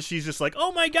out because she's just like,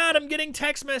 oh my God, I'm getting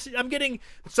text message. I'm getting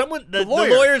someone. The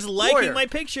lawyer's liking my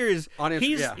pictures.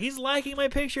 He's liking my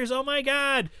pictures. Oh my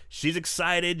God. She's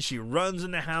excited. She runs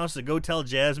in the house to go tell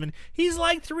Jasmine, he's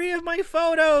liked 3 of my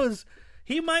photos.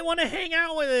 He might want to hang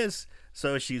out with us.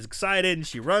 So she's excited and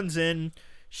she runs in.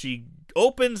 She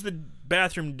opens the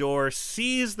bathroom door,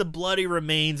 sees the bloody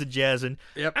remains of Jasmine.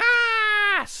 Yep.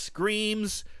 Ah!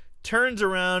 Screams, turns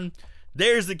around.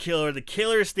 There's the killer. The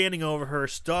killer is standing over her,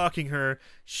 stalking her.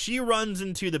 She runs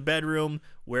into the bedroom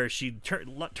where she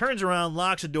turns around,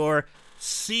 locks the door,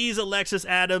 sees Alexis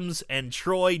Adams and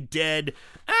Troy dead.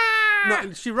 Ah!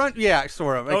 No, she runs. Yeah,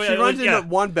 sort of. Like, Oh, yeah, she runs yeah. into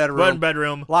one bedroom. One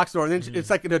bedroom. Locks the door, and then it's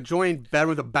like an adjoined bedroom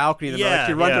with a balcony in the middle. Yeah, Like,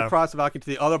 she runs yeah. across the balcony to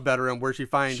the other bedroom where she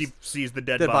finds. She sees the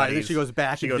dead Dead body, bodies. and then she goes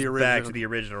back She into goes the back original. to the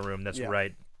original room. That's Yeah.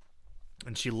 right.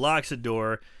 And she locks the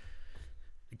door.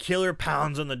 The killer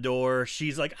pounds on the door.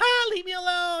 She's like, leave me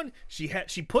alone. She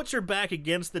puts her back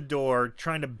against the door,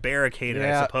 trying to barricade it, I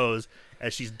Yeah. suppose,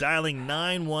 as she's dialing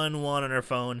 911 on her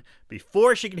phone.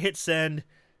 Before she can hit send,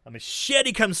 a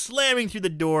machete comes slamming through the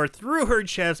door, through her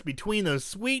chest, between those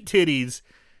sweet titties,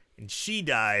 and she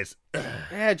dies.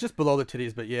 Yeah, just below the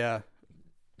titties, but yeah.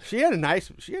 She had a nice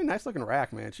looking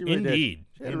rack, man. She really Indeed.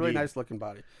 did. She had a really Indeed. nice looking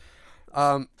body.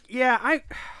 Yeah,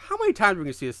 how many times are we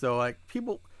gonna see this though? Like,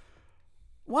 people,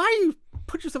 why you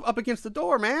put yourself up against the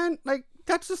door, man? Like,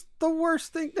 that's just the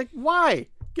worst thing. Like, why?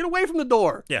 Get away from the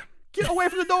door. Yeah. Get away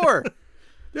from the door.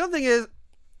 The other thing is,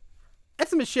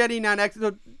 that's a machete, not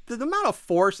the amount of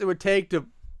force it would take to,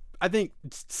 I think,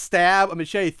 stab a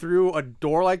machete through a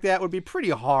door like that would be pretty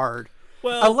hard.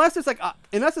 Well, Unless it's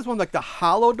unless it's one of like the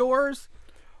hollow doors,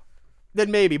 then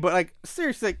maybe. But like,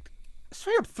 seriously, like,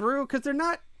 straight up through, because they're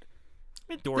not.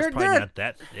 the door's they're- probably they're- not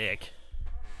that thick.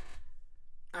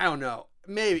 I don't know.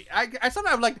 Maybe I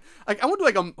sometimes like I want to do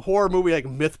like a horror movie like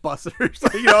MythBusters.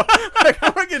 Like, you know, like I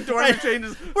want to get door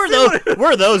changes.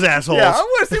 We're those assholes. Yeah, I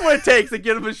want to see what it takes to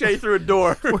get a machete through a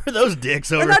door. We're those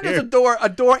dicks over And not here. just a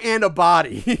door and a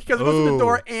body. Because it goes to the Ooh.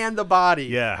 door and the body.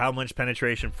 Yeah, how much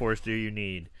penetration force do you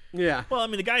need? Yeah. Well, I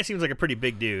mean, the guy seems like a pretty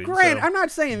big dude. Great. so- I'm not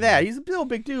saying that. He's a little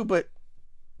big dude, but.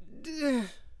 Eh.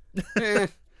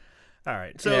 All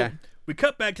right, so Yeah. we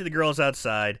cut back to the girls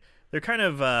outside. They're kind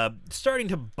of starting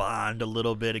to bond a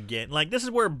little bit again. Like, this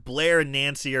is where Blair and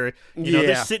Nancy are, they're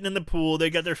Yeah. sitting in the pool. They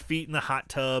got their feet in the hot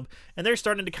tub, and they're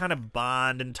starting to kind of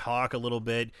bond and talk a little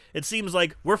bit. It seems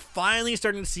like we're finally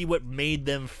starting to see what made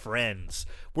them friends.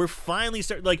 We're finally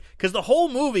starting, like, because the whole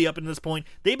movie up to this point,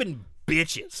 they've been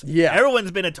bitches. Yeah.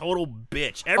 Everyone's been a total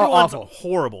bitch. Everyone's awful.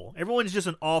 horrible. Everyone's just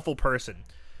an awful person.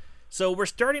 So we're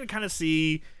starting to kind of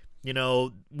see,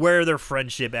 where their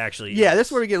friendship actually is. Yeah, this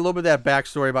is where we get a little bit of that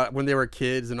backstory about when they were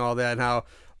kids and all that, and how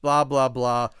blah blah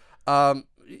blah.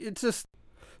 It's just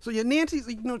so yeah. Nancy's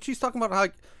she's talking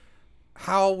about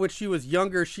how when she was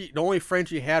younger, the only friend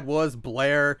she had was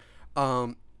Blair,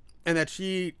 and that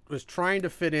she was trying to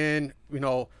fit in.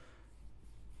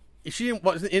 She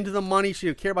wasn't into the money. She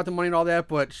didn't care about the money and all that,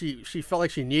 but she felt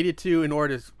like she needed to in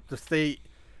order to stay,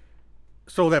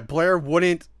 so that Blair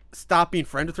wouldn't stop being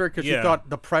friends with her, because she Yeah. thought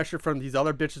the pressure from these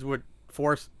other bitches would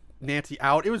force Nancy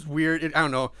out. It was weird. I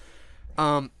don't know.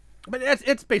 But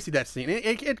it's basically that scene.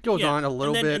 It goes on a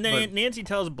little bit. And then but Nancy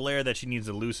tells Blair that she needs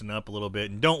to loosen up a little bit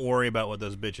and don't worry about what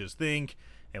those bitches think.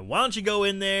 And why don't you go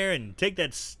in there and take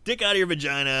that stick out of your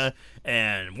vagina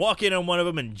and walk in on one of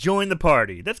them and join the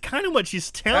party? That's kind of what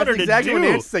she's telling her that's exactly to what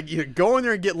do. Nancy's like. You go in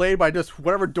there and get laid by just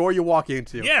whatever door you walk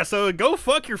into. Yeah, so go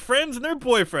fuck your friends and their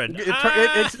boyfriend.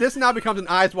 This now becomes an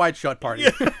eyes wide shut party.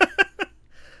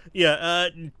 Yeah,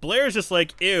 Blair's just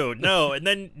like, ew, no. And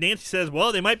then Nancy says,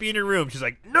 well, they might be in your room. She's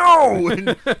like, no!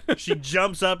 And she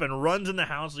jumps up and runs in the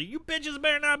house. Like, you bitches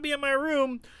better not be in my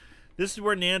room. This is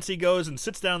where Nancy goes and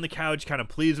sits down on the couch, kind of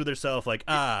pleased with herself, like,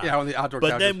 Yeah, on the outdoor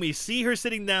But couches. then we see her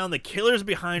sitting down. The killer's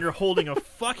behind her holding a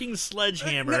fucking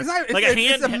sledgehammer. It's not- like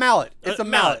it's a mallet. It's a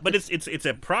mallet. But it's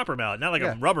a proper mallet, not like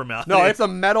Yeah. a rubber mallet. No, it's a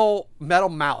metal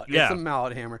mallet. Yeah. It's a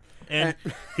mallet hammer. And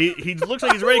he looks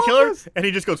like he's ready to kill her, Yes. and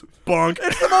he just goes, bonk.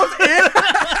 It's the most.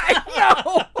 I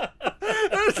know.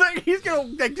 It's like he's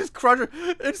gonna just crush her.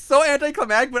 It's so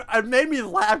anticlimactic, but it made me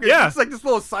laugh. Yeah. It's like this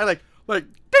little sign, like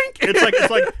dink.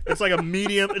 It's like a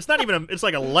medium. It's not even it's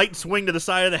like a light swing to the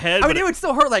side of the head. I but mean, it would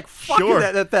still hurt like fucking Sure.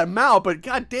 that mouth, but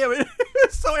god damn it,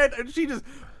 it's so she just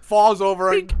falls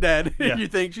over and dead. Yeah. You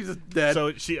think she's just dead.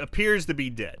 So she appears to be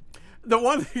dead. The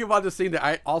one thing about the scene that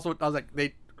I was like,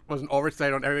 they was an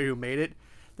oversight on everybody who made it.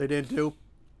 They didn't do.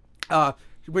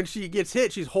 When she gets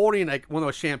hit, she's holding like one of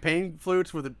those champagne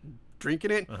flutes with a drink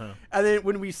in it, and then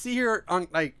when we see her on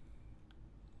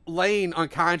laying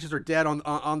unconscious or dead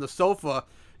on the sofa,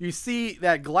 you see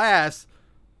that glass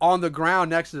on the ground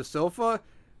next to the sofa.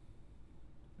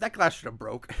 That glass should have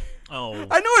broke. Oh,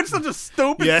 I know it's such a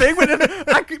stupid Yeah. thing,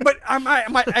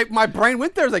 but my brain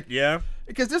went there. It's like, yeah.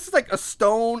 because this is like a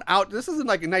stone out. This isn't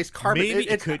like a nice carpet. Maybe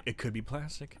It's it could be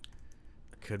plastic.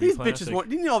 could These be plastic. bitches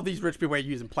want. You know, these rich people are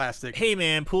using plastic. Hey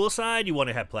man, poolside, you want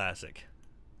to have plastic.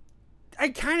 I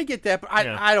kind of get that, but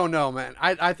I don't know, man.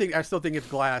 I still think it's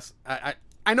glass.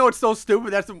 I know it's so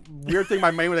stupid. That's the weird thing.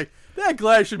 My mind was like, that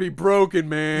glass should be broken,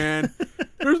 man.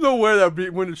 There's no way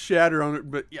that wouldn't shatter on it.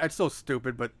 But yeah, it's so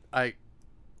stupid. But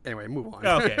anyway, move on.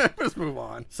 Okay, let's move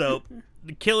on. So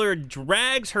the killer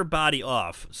drags her body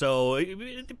off. So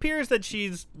it appears that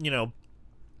she's,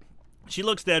 she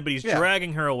looks dead, but he's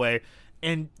dragging her away.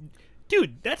 And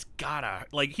dude, that's gotta,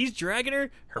 like, he's dragging her.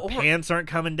 Her pants aren't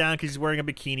coming down because she's wearing a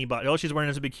bikini. But all she's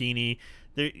wearing is a bikini.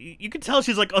 You can tell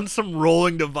she's like on some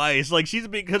rolling device, like she's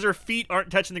because her feet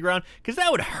aren't touching the ground, because that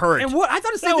would hurt. And what I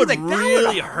thought the same thing, like really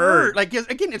that would hurt. Like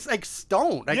again, it's like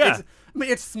stone. Like, yeah,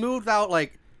 it's smoothed out,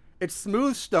 like it's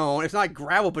smooth stone. It's not like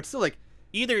gravel, but still like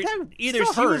either she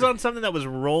was on something that was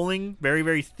rolling, very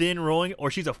very thin rolling,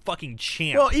 or she's a fucking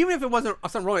champ. Well, even if it wasn't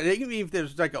something rolling, even if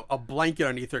there's like a blanket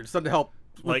underneath her, something to help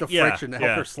with the friction to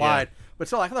help her slide. Yeah. But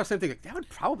still, I thought the same thing. Like, that would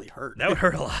probably hurt. That would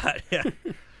hurt a lot. Yeah.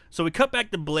 So we cut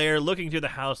back to Blair looking through the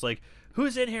house like,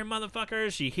 who's in here,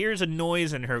 motherfuckers? She hears a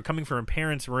noise coming from her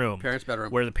parents' room. Parents' bedroom.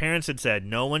 Where the parents had said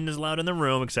no one is allowed in the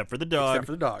room except for the dog. Except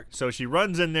for the dog. So she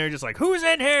runs in there just like, who's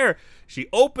in here? She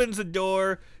opens the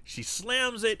door, she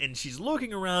slams it, and she's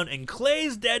looking around, and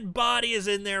Clay's dead body is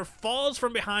in there, falls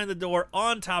from behind the door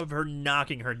on top of her,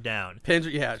 knocking her down. Pins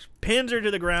her to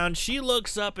the ground. She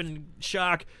looks up in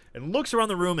shock and looks around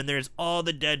the room, and there's all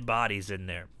the dead bodies in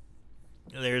there.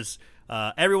 There's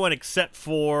everyone except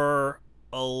for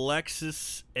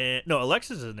Alexis.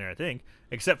 Alexis is in there, I think,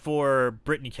 except for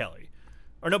Brittany Kelly.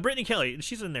 Or no, Brittany Kelly,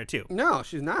 she's in there too. No,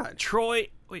 she's not. Troy,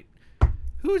 wait,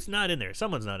 who's not in there?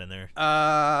 Someone's not in there.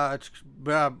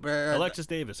 Alexis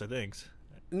Davis, I think.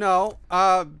 No,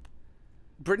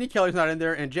 Brittany Kelly's not in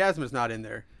there, and Jasmine's not in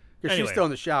there because she's still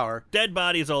in the shower. Dead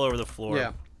bodies all over the floor.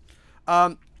 Yeah.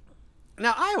 Now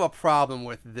I have a problem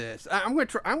with this. I'm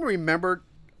gonna remember.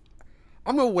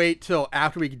 I'm going to wait till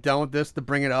after we get done with this to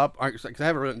bring it up, because I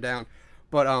have it written down.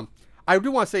 But I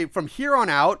do want to say, from here on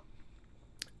out,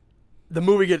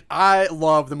 I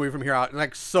love the movie from here out,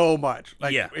 like, so much.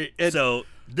 Like, yeah. So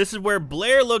this is where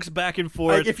Blair looks back and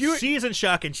forth. Like, she's in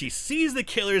shock, and she sees the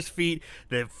killer's feet.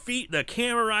 The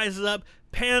camera rises up,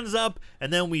 pans up,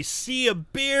 and then we see a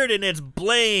beard, and it's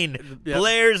Blaine,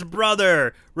 Blair's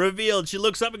brother, revealed. She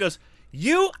looks up and goes,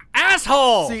 "You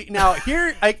asshole!" See, now,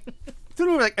 here, I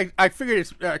figured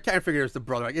it's. I kind of figured it's the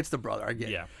brother. Like, it's the brother. I get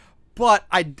it. Yeah. But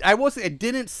I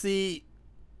didn't see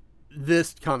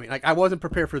this coming. Like, I wasn't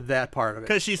prepared for that part of it.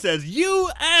 Because she says, "You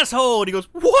asshole," and he goes,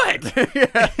 "What?"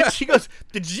 And she goes,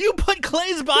 "Did you put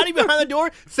Clay's body behind the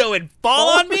door so it'd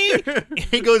fall on me?" And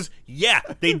he goes, "Yeah,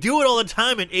 they do it all the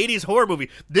time in 80s horror movie.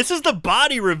 This is the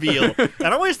body reveal." And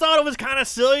I always thought it was kind of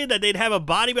silly that they'd have a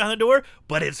body behind the door,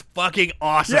 but it's fucking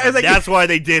awesome. Yeah, like, that's why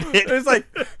they did it. It's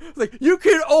like you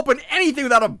could open anything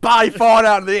without a body falling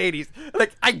out in the 80s.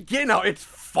 Like, I get now, it's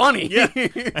funny. Yeah.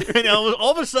 And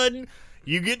all of a sudden,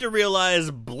 you get to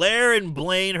realize Blair and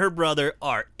Blaine, her brother,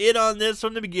 are in on this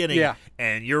from the beginning. Yeah.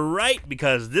 And you're right,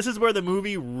 because this is where the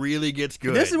movie really gets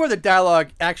good. This is where the dialogue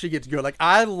actually gets good. Like,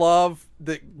 I love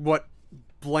what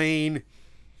Blaine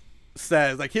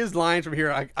says. Like, his lines from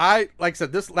here, like I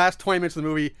said, this last 20 minutes of the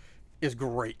movie is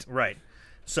great. Right.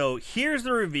 So here's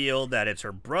the reveal that it's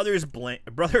her brother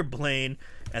Blaine,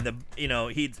 and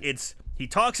he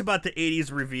talks about the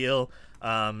 80s reveal.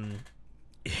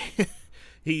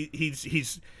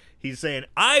 He's saying,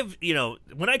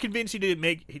 when I convinced you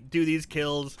to do these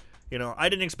kills, I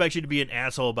didn't expect you to be an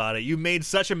asshole about it. You made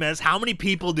such a mess. How many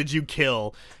people did you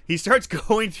kill? He starts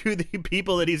going through the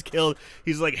people that he's killed.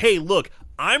 He's like, "Hey, look,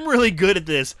 I'm really good at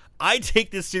this. I take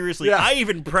this seriously. Yeah. I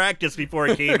even practiced before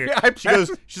I came here."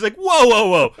 She's like,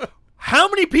 whoa. How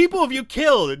many people have you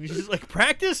killed? And she's like,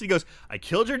 "Practice?" He goes, "I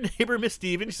killed your neighbor, Miss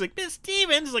Stevens." She's like, "Miss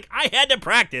Stevens?" He's like, "I had to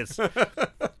practice."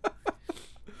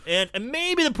 And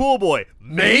maybe the pool boy.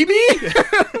 Maybe?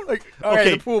 Like,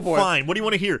 okay, the pool boy. Fine. What do you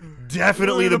want to hear?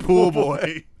 Definitely the pool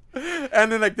boy.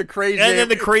 And then, like, the crazy... And then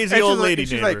the crazy old lady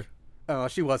she's neighbor. Like, oh,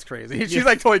 she was crazy. She's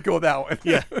like totally cool with that one.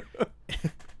 Yeah.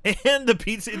 And the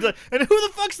pizza... And who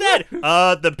the fuck's that?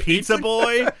 The pizza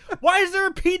boy? Why is there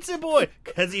a pizza boy?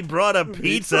 Because he brought a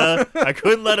pizza. I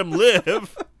couldn't let him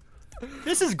live.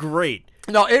 This is great.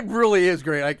 No, it really is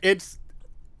great. Like,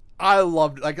 I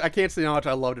loved it. Like, I can't say how much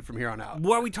I loved it from here on out.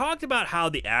 Well, we talked about how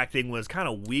the acting was kind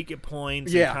of weak at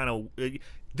points. Yeah. And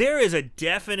there is a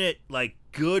definite, like,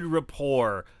 good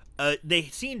rapport. They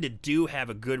seem to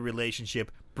have a good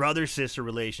relationship, brother-sister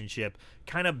relationship,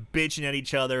 kind of bitching at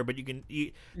each other, but you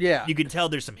can tell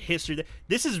there's some history.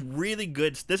 This is really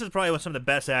good. This is probably some of the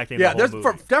best acting in the whole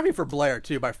movie. Definitely for Blair,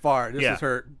 too, by far. This is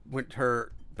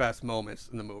her best moments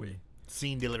in the movie.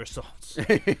 Scene de la response.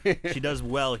 She does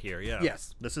well here. Yeah.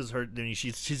 Yes. This is her. I mean,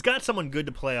 she's got someone good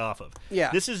to play off of.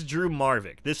 Yeah. This is Drew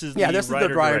Marvick. This is this the is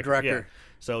the writer-director. Yeah.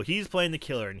 So he's playing the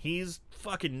killer, and he's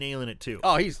fucking nailing it too.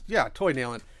 Oh, he's totally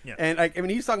nailing it. Yeah. And like, I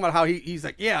mean, he's talking about how he's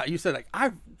like, yeah, you said like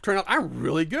I've turned out I'm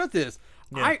really good at this.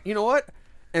 Yeah. You know what?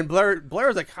 And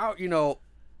Blair's like, how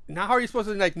now how are you supposed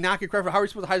to like not get credit for how are you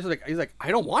supposed to hide this? Like he's like, I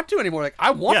don't want to anymore. Like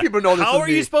I want people to know this. How are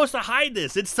me. you supposed to hide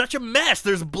this? It's such a mess.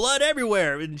 There's blood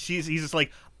everywhere, and he's just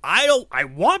like, I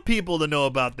want people to know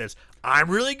about this. I'm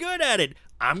really good at it.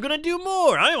 I'm gonna do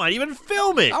more. I might even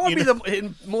film it. I want to be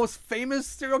the most famous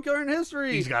serial killer in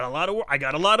history. He's got a lot of work. I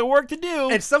got a lot of work to do.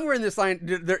 And somewhere in this line,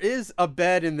 there is a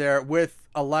bed in there with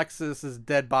Alexis's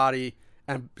dead body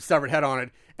and severed head on it.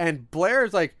 And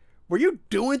Blair's like, "Were you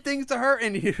doing things to her?"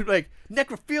 And he's like,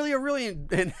 "Necrophilia, really?"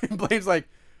 And Blaine's like,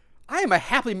 I am a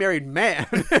happily married man.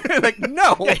 Like,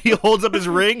 no. Yeah, he holds up his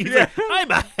ring. He's like,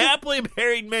 I'm a happily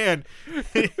married man.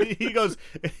 He goes,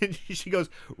 and she goes,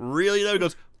 really though? He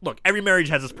goes, look, every marriage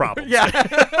has its problems. Yeah.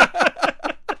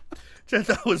 Which I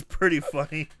thought was pretty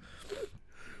funny.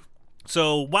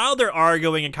 So while they're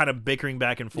arguing and kind of bickering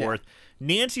back and forth,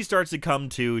 Nancy starts to come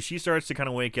to. She starts to kind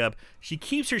of wake up. She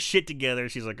keeps her shit together.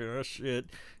 She's like, oh, shit.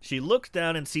 She looks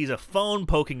down and sees a phone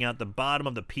poking out the bottom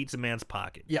of the pizza man's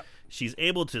pocket. Yep. She's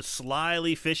able to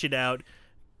slyly fish it out,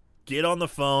 get on the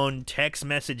phone, text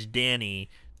message Danny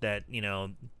that, you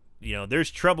know,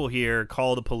 there's trouble here.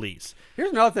 Call the police.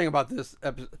 Here's another thing about this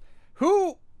episode.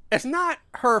 It's not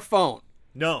her phone.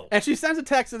 No. And she sends a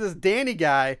text to this Danny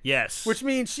guy. Yes. Which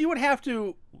means she would have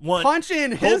to punch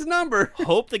in his number.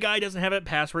 Hope the guy doesn't have it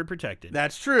password protected.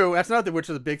 That's true. That's another thing, which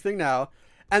is a big thing now.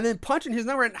 And then punching his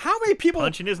number. And how many people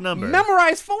punching his number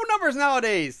memorize phone numbers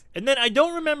nowadays? And then I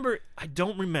don't remember.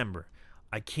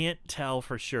 I can't tell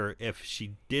for sure if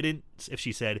she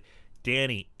said,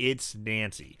 Danny, it's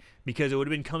Nancy. Because it would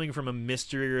have been coming from a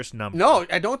mysterious number. No,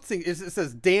 I don't think. It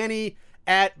says Danny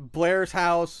at Blair's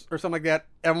house or something like that.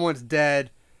 Everyone's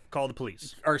dead. Call the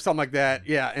police. Or something like that.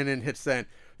 Yeah, and then hit send.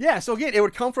 Yeah, so again, it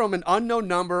would come from an unknown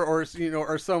number or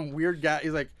some weird guy.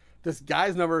 He's like, this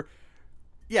guy's number.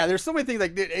 Yeah, there's so many things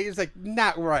like it's like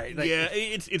not right. Like, yeah,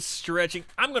 it's stretching.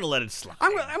 I'm gonna let it slide.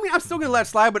 I'm still gonna let it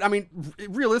slide, but I mean,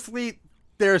 realistically,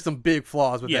 there are some big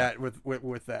flaws with that.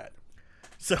 With that.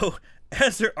 So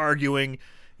as they're arguing,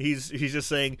 he's just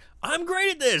saying, "I'm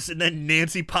great at this," and then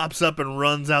Nancy pops up and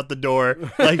runs out the door,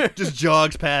 like just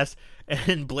jogs past.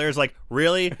 And Blair's like,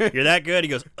 "Really? You're that good?" He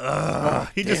goes, "Ugh."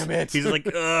 He's like,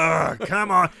 "Ugh,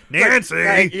 come on, Nancy."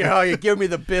 Like, you give me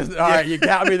the business. All right, you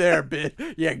got me there,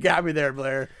 You got me there,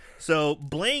 Blair. So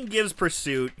Blaine gives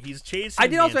pursuit. He's chasing. I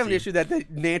did also have an issue that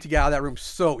Nancy got out of that room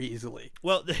so easily.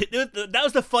 Well, that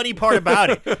was the funny part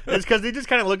about it. It's because they just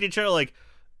kind of looked at each other like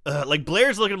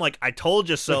Blair's looking at him like, "I told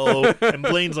you so," and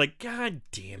Blaine's like, "God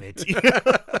damn it."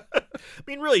 I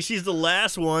mean, really, she's the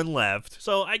last one left,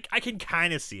 so I can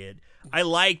kind of see it. I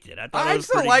liked it. I thought it was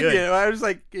pretty good. I still liked it. I was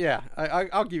like, yeah,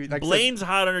 I'll give you. Like Blaine's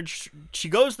hot on her. She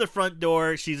goes to the front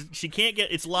door. She can't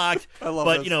get. It's locked. I love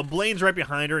but this. Blaine's right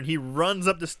behind her, and he runs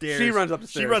up the stairs. She runs up the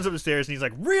stairs, and he's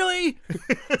like, "Really?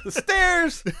 The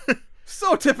stairs."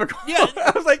 So typical. Yeah.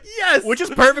 I was like, yes. Which is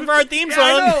perfect for our theme song.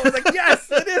 I know. I was like, yes,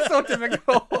 it is so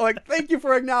typical. Like, thank you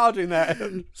for acknowledging that.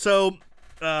 So,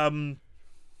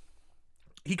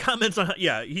 he comments on,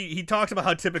 he talks about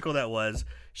how typical that was.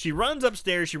 She runs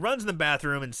upstairs, she runs in the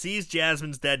bathroom and sees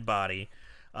Jasmine's dead body.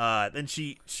 Then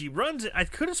she runs, I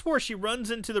could have swore she runs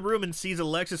into the room and sees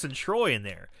Alexis and Troy in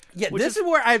there. Yeah,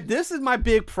 this is my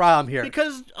big problem here.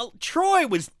 Because Troy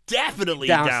was definitely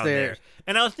down there.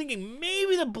 And I was thinking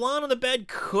maybe the blonde on the bed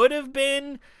could have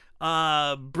been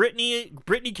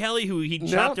Brittany Kelly, who he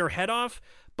chopped her head off.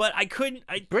 But I couldn't.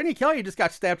 Brittany Kelly just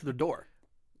got stabbed to the door.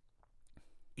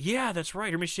 Yeah, that's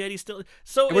right. Her machete's still.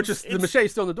 The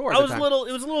machete's still in the door. It was a little.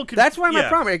 That's why my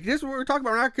problem. This is what we're talking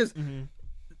about now, because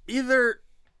either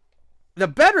the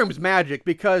bedroom's magic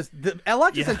because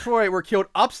Alexis and Troy were killed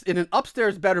in an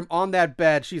upstairs bedroom on that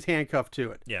bed. She's handcuffed to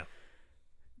it. Yeah.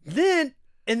 Then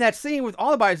in that scene with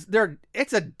all the bodies,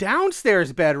 it's a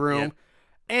downstairs bedroom,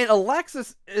 and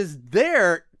Alexis is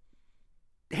there,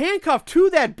 handcuffed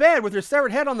to that bed with her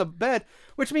severed head on the bed,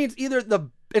 which means either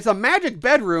it's a magic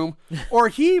bedroom or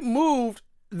he moved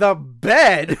the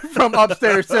bed from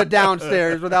upstairs to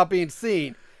downstairs without being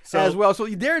seen as well. So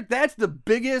that's the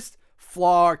biggest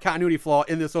continuity flaw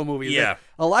in this whole movie. Yeah.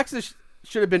 Alexis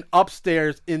should have been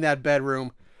upstairs in that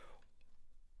bedroom.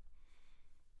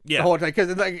 Yeah. The whole time.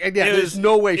 Because there's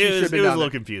no way she should have been down there. It was a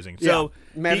little confusing. So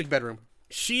magic bedroom.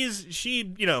 She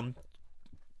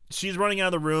she's running out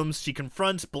of the room. She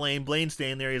confronts Blaine. Blaine's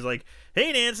standing there. He's like,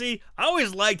 "Hey, Nancy, I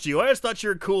always liked you. I always thought you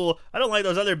were cool. I don't like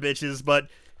those other bitches, but,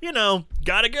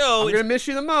 gotta go. I'm going to miss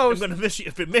you the most. I'm going to miss you.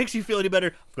 If it makes you feel any better,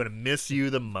 I'm going to miss you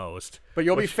the most." But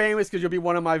you'll be famous because you'll be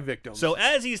one of my victims. So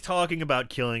as he's talking about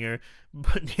killing her,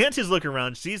 Nancy's looking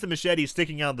around, sees the machete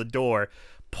sticking out the door,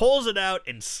 pulls it out,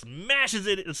 and smashes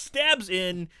it, stabs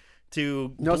in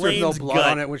to Notice Blaine's there's no blood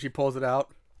gut. on it when she pulls it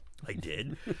out. I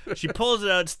did. She pulls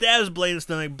it out, stabs Blaine in the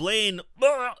stomach. Blaine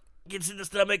gets in the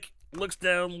stomach, looks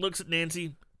down, looks at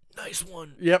Nancy. Nice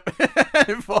one. Yep.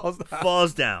 It falls down.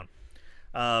 Falls down.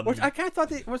 Which I kind of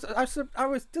thought I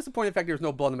was disappointed in the fact there was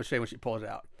no blood in the machete when she pulled it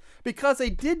out, because they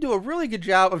did do a really good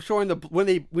job of showing when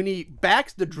he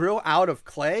backs the drill out of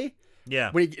Clay.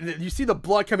 Yeah. When you see the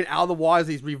blood coming out of the wall as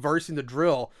he's reversing the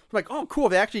drill, I'm like, oh, cool.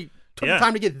 They actually took the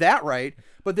time to get that right.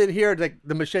 But then here,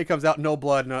 the machete comes out, no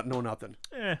blood, no nothing.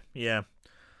 Yeah.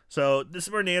 So this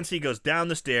is where Nancy goes down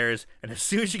the stairs, and as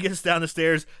soon as she gets down the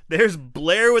stairs, there's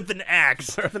Blair with an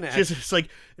axe. She's just like,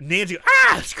 Nancy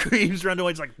screams around the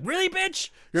way. It's like, really,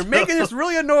 bitch? You're making this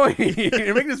really annoying.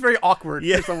 You're making this very awkward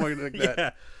for someone like that. Yeah.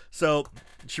 So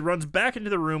she runs back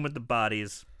into the room with the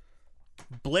bodies.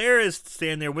 Blair is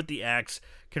standing there with the axe,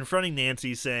 confronting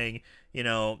Nancy, saying,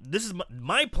 this is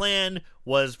my plan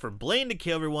was for Blaine to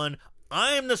kill everyone.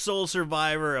 I'm the sole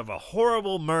survivor of a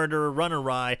horrible murder run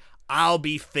awry. I'll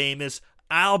be famous.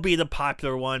 I'll be the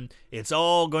popular one. It's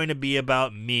all going to be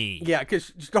about me. Yeah,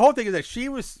 because the whole thing is that she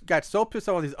got so pissed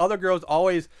off with these other girls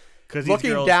always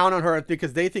looking down on her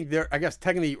because they think they're, I guess,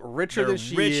 technically richer than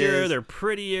she is. They're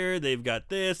prettier. They've got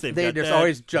this. They're just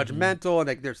always judgmental,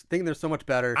 and they're thinking they're so much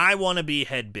better. I want to be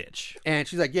head bitch. And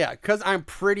she's like, yeah, because I'm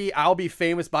pretty, I'll be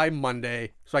famous by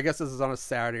Monday. So I guess this is on a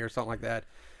Saturday or something like that.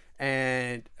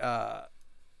 And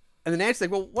then Nancy's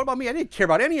like, well, what about me? I didn't care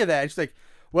about any of that. And she's like,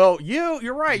 well,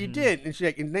 you're right, you did. And she's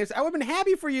like, and Nancy's like, I would have been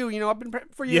happy for you. I've been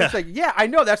for you. Yeah. It's like, yeah, I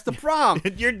know, that's the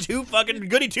problem. You're too fucking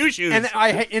goody two shoes. And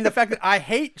the fact that I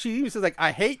hate, she even says, like,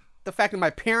 I hate the fact that my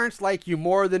parents like you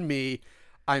more than me.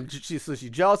 She's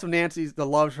jealous of Nancy's, the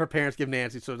love her parents give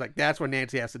Nancy. So it's like, that's when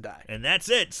Nancy has to die. And that's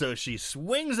it. So she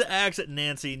swings the axe at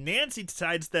Nancy. Nancy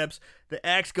sidesteps. The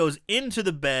axe goes into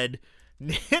the bed.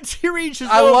 Nancy reaches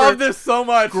over. I love this so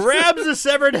much. Grabs the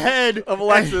severed head of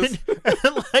Alexis.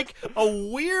 And like a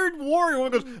weird warrior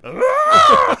one goes,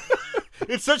 Aah!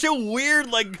 It's such a weird,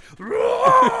 like,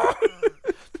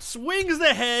 swings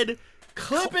the head,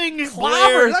 clipping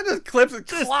Blair. Not just clips, it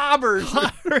clobbers.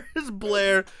 Clobbers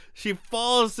Blair. She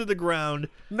falls to the ground.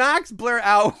 Knocks Blair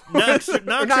out. Knocks her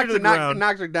to the ground.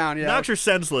 Knocks her down, yeah. Knocks her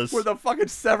senseless. With a fucking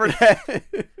severed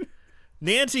head.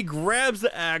 Nancy grabs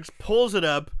the axe, pulls it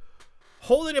up,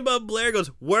 holding above Blair,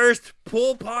 goes, worst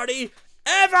pool party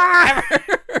ever!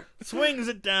 Swings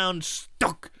it down,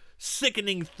 stuck,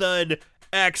 sickening thud.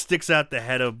 Axe sticks out the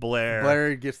head of Blair.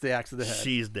 Blair gets the axe to the head.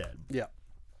 She's dead. Yeah.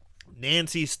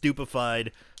 Nancy,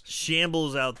 stupefied,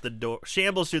 shambles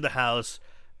through the house,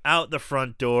 out the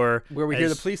front door. Where we hear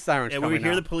the police sirens coming. Where we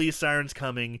hear the police sirens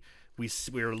coming. We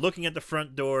were looking at the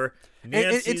front door.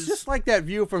 It's just like that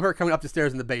view from her coming up the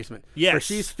stairs in the basement. Yes. Where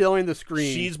she's filling the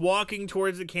screen. She's walking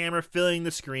towards the camera, filling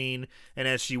the screen, and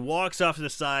as she walks off to the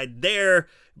side,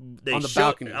 on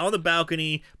the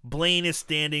balcony, Blaine is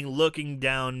standing, looking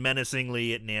down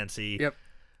menacingly at Nancy. Yep.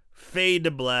 Fade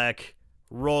to black.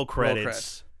 Roll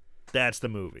credits. That's the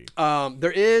movie.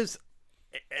 There is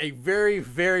a very,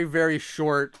 very, very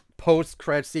short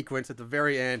post-credit sequence at the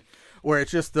very end, where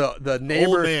it's just the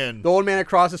neighbor, the old man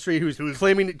across the street who's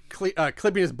clipping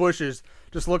his bushes,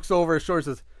 just looks over his shoulder and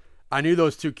says, I knew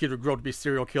those two kids would grow up to be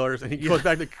serial killers. And he goes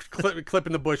back to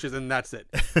clipping the bushes, and that's it.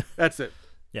 That's it.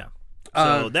 Yeah.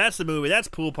 So that's the movie. That's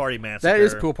Pool Party Massacre. That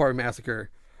is Pool Party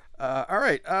Massacre. All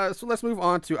right. So let's move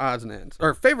on to odds and ends.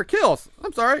 Or favorite kills.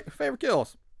 I'm sorry. Favorite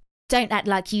kills. Don't act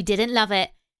like you didn't love it.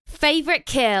 Favorite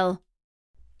kill.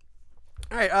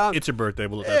 All right. It's your birthday.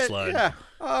 We'll let that slide.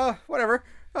 Yeah. Whatever.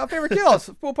 Favorite kills.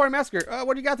 Pool Party Massacre.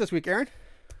 What do you got this week, Aaron?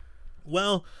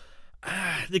 Well,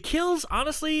 the kills,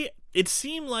 honestly, it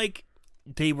seemed like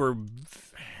they were...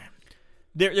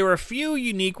 There were a few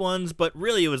unique ones, but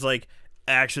really it was like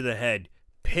axe to the head,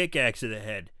 pickaxe to the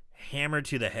head, hammer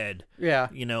to the head. Yeah.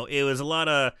 It was a lot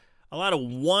of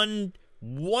one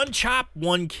chop,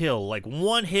 one kill, like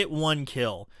one hit, one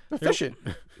kill. Efficient.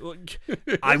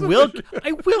 I will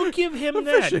give him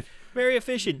that. Very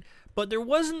efficient. But there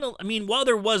wasn't, while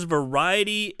there was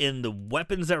variety in the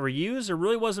weapons that were used, there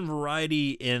really wasn't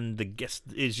variety in the guess.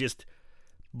 It's just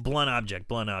blunt object,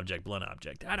 blunt object, blunt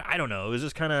object. I don't know. It was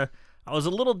just kind of, I was a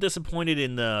little disappointed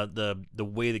in the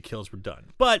way the kills were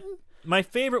done. But my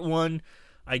favorite one,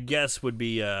 I guess, would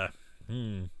be,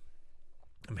 I'm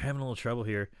having a little trouble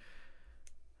here.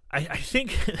 I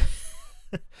think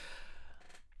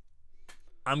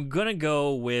I'm gonna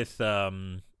go with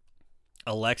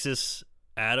Alexis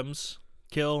Adams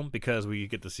kill because we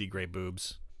get to see great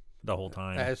boobs the whole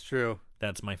time. That's true.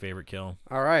 That's my favorite kill.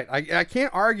 All right. I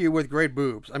can't argue with great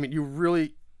boobs. I mean, you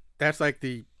really, that's like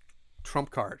the trump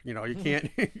card. You know, you can't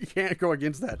you can't go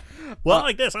against that. Well, I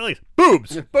like this. I like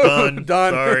boobs. Boom.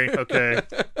 Done. Sorry. Okay.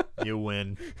 You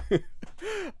win.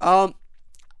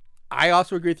 I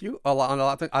also agree with you on a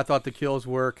lot of things. I thought the kills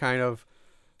were kind of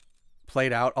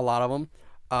played out, a lot of them.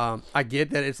 I get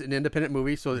that it's an independent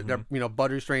movie, so that their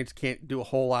budget restraints can't do a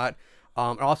whole lot.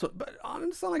 Also, but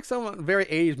it's not like some very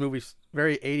 80s movies,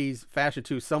 very 80s fashion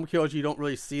too. Some kills you don't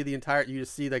really see the entire. You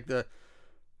just see like the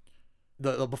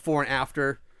before and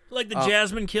after. Like the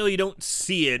Jasmine kill, you don't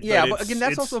see it. Yeah, but again,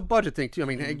 that's also a budget thing too. I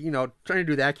mean, trying to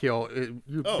do that kill,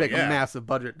 you pick a massive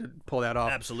budget to pull that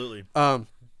off. Absolutely.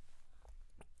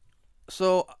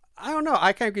 So I don't know.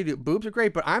 I can't agree with you. Boobs are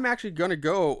great, but I'm actually gonna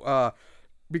go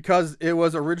because it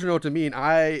was original to me and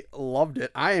I loved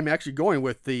it. I am actually going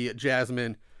with the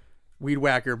Jasmine weed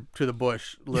whacker to the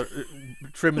bush,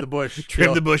 trim the bush,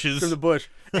 Trim the bushes. trim the bush.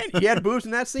 And he had boobs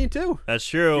in that scene too. That's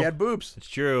true. He had boobs. It's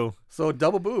true. So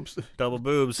double boobs. Double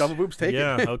boobs. Double boobs taken.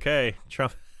 Yeah. Okay.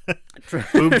 Trump.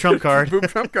 Boob trump card. Boob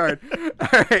trump card.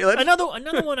 All right.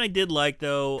 Another one I did like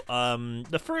though.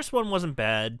 The first one wasn't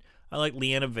bad. I like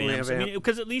Leanna Vance. I mean,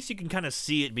 because at least you can kind of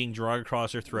see it being dragged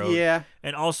across her throat. Yeah.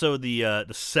 And also the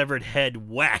severed head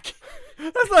whack.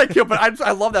 That's not cute, but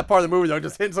I love that part of the movie though,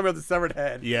 just hitting somebody with the severed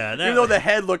head. Yeah. Even though the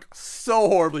head looked so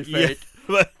horribly fake. Yeah,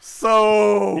 but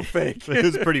so fake. it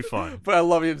was pretty fun. But I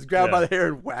love it. Just grab it by the hair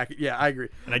and whack it. Yeah, I agree.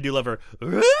 And I do love her. All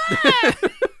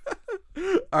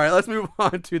right, let's move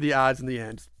on to the odds and the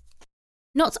ends.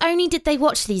 Not only did they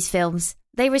watch these films,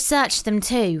 they researched them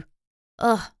too.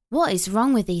 Ugh, what is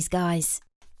wrong with these guys?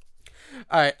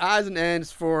 All right, odds and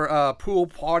ends for Pool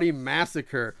Party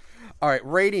Massacre. All right,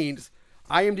 ratings.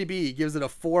 IMDb gives it a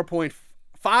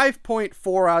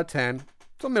 5.4 out of 10.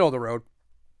 It's middle of the road.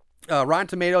 Rotten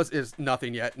Tomatoes is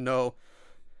nothing yet. No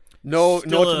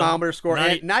thermometer score.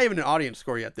 Not even an audience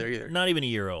score yet there either. Not even a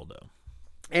year old though.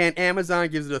 And Amazon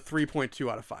gives it a 3.2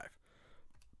 out of 5.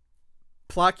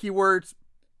 Plot keywords,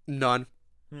 none.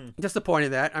 Disappointed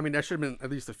that. I mean, there should have been at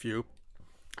least a few.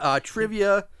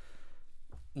 Trivia,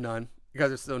 none,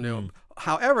 because it's so new.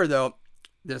 However, though,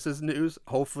 this is news.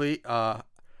 Hopefully,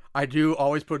 I do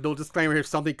always put a little disclaimer here.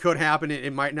 Something could happen.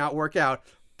 It might not work out.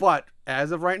 But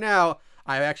as of right now,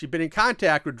 I've actually been in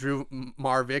contact with Drew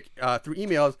Marvick through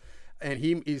emails, and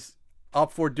he's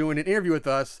up for doing an interview with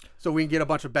us so we can get a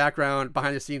bunch of background,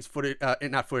 behind the scenes footage,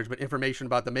 not footage, but information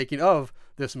about the making of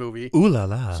this movie. Ooh la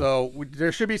la. So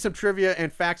there should be some trivia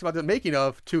and facts about the making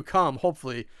of to come,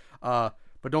 hopefully.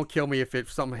 But don't kill me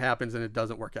if something happens and it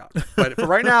doesn't work out. But for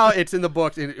right now, it's in the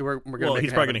books, and we're going to make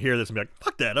he's it probably going to hear this and be like,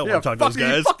 fuck that. I don't want to talk to those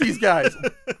guys. Fuck these guys.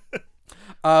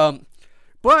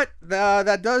 But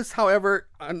that does, however,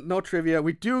 no trivia.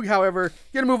 We do, however,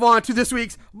 going to move on to this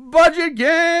week's budget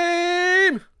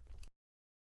game.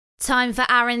 Time for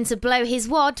Aaron to blow his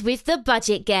wad with the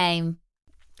budget game.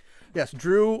 Yes,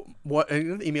 Drew,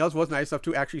 in the emails, was nice enough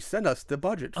to actually send us the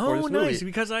budget for this movie. Oh, nice,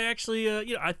 because I actually,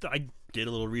 I did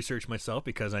a little research myself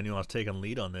because I knew I was taking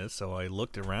lead on this, so I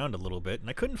looked around a little bit, and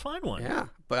I couldn't find one. Yeah,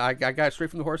 but I got it straight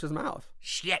from the horse's mouth.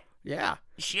 Shit. Yeah.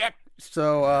 Shit.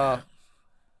 So,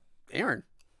 Aaron,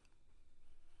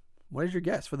 what is your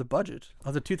guess for the budget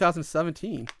of the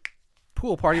 2017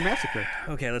 Pool Party Massacre?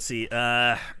 Okay, let's see.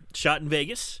 Shot in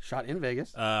Vegas. Shot in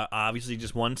Vegas. Obviously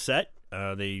just one set.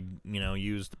 They,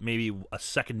 used maybe a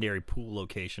secondary pool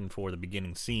location for the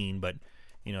beginning scene, but,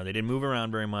 they didn't move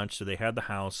around very much, so they had the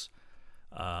house.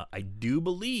 I do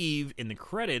believe in the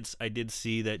credits, I did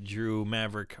see that Drew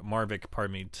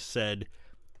Marvick, said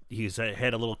he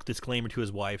had a little disclaimer to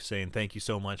his wife saying, "Thank you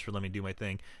so much for letting me do my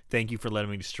thing. Thank you for letting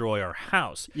me destroy our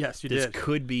house." Yes, this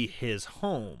could be his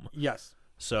home. Yes.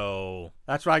 So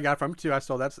that's what I got from him too. I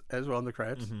saw that as well in the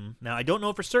credits. Now I don't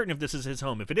know for certain if this is his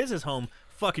home. If it is his home,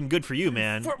 fucking good for you,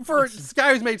 man. For this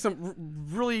guy who's made some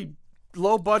really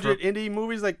low budget indie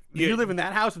movies, like you live in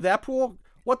that house with that pool.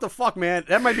 What the fuck, man?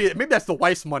 That might be maybe that's the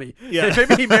wife's money. Yeah,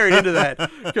 maybe he married into that.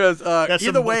 Because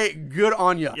either way, good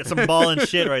on you. Yeah, some ball and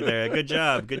shit right there. Good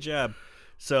job.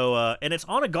 So, and it's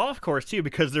on a golf course too,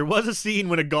 because there was a scene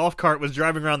when a golf cart was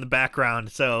driving around the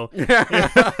background. So,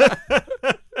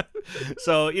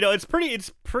 so it's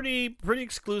pretty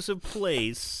exclusive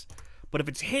place. But if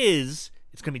it's his,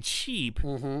 it's gonna be cheap.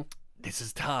 This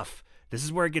is tough. This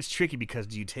is where it gets tricky because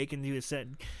do you take into a set?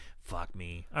 Fuck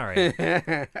me. All right.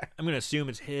 I'm gonna assume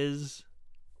it's his.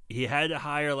 he had to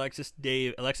hire Alexis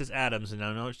Adams, and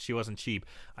I know she wasn't cheap.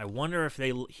 I wonder if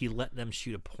he let them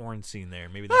shoot a porn scene there.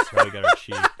 Maybe that's how he got her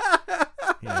cheap.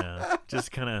 Yeah,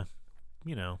 just kind of,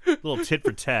 a little tit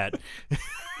for tat.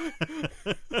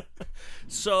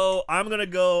 So I'm gonna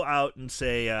go out and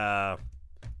say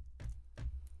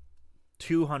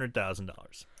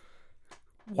 $200,000.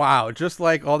 Wow, just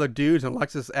like all the dudes in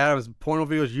Alexis Adams porno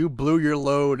videos, you blew your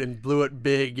load and blew it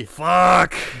big.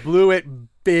 Fuck. Blew it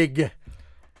big.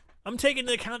 I'm taking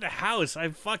into account the house. I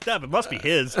fucked up. It must be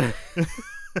his.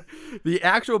 The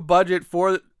actual budget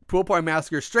for Pool Party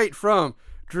Massacre, straight from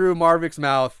Drew Marvick's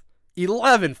mouth,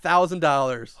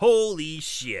 $11,000. Holy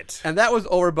shit. And that was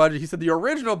over budget. He said the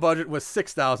original budget was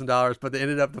 $6,000, but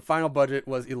the final budget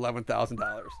was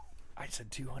 $11,000. I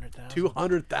said 200,000.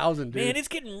 200,000, dude. Man, it's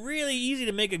getting really easy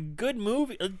to make a good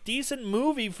movie, a decent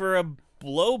movie for a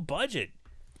low budget.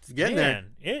 It's getting there.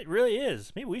 It really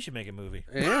is. Maybe we should make a movie.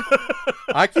 Yeah.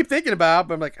 I keep thinking about it,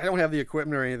 but I'm like, I don't have the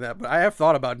equipment or any of that. But I have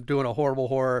thought about doing a horrible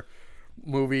horror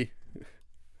movie.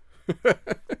 All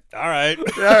right.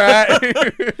 All right.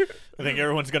 I think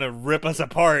everyone's going to rip us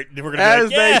apart. We're going to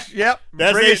be like, yep.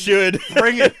 As they should.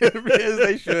 Bring it as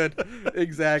they should.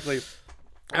 Exactly.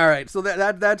 All right, so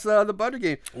that's the budget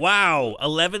game. Wow,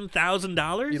 $11,000?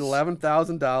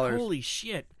 $11,000. Holy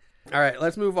shit! All right,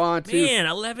 let's move on to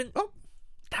 $11,000.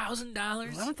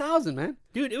 $11,000, man,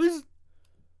 dude, it was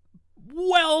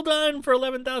well done for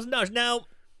 $11,000. Now,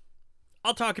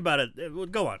 I'll talk about it.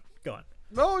 Go on.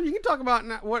 No, you can talk about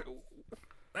what.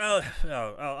 I'll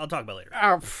talk about it later.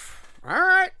 All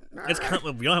right. We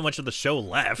don't have much of the show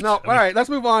left. No, all right. Let's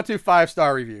move on to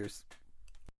 5-star reviews.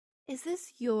 Is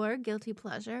this your guilty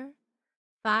pleasure?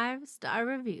 5-star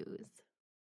reviews.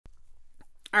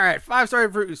 All right, 5-star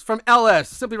reviews from LS.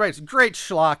 Simply writes, great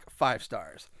schlock, 5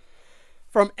 stars.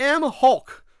 From M.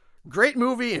 Hulk, great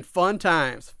movie and fun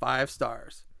times, 5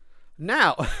 stars.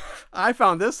 Now, I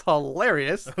found this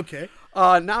hilarious. Okay.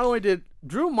 Not only did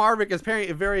Drew Marvick is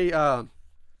apparently a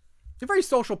very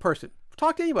social person.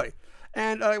 Talk to anybody.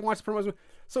 And wants to promote.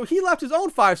 So he left his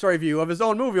own 5-star review of his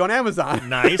own movie on Amazon.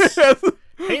 Nice.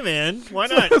 Hey, man, why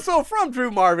not? So from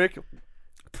Drew Marvick,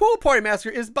 Pool Party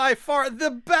Massacre is by far the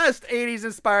best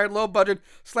 80s-inspired low-budget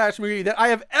slash movie that I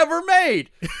have ever made.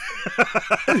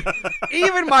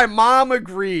 Even my mom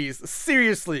agrees.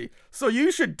 Seriously. So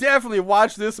you should definitely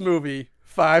watch this movie.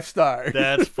 5 stars.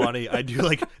 That's funny. I do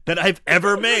like that I've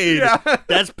ever made. Yeah.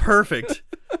 That's perfect.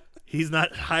 He's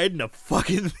not hiding a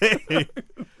fucking thing. I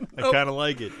kind of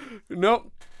like it.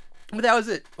 Nope. But that was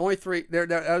it. Only 3.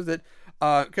 That was it.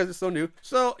 Because it's so new.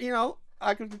 So,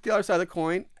 I could get the other side of the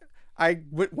coin. I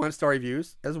went 1-star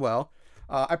reviews as well.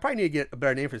 I probably need to get a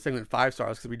better name for the segment than 5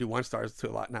 stars because we do 1 stars to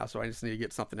a lot now. So I just need to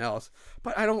get something else.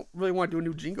 But I don't really want to do a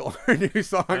new jingle or a new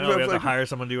song. I know, we have to hire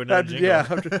someone to do another jingle. Yeah.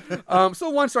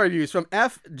 So 1-star reviews from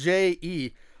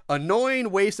FJE.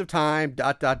 Annoying waste of time, ...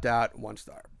 1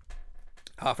 star.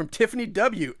 From Tiffany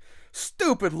W.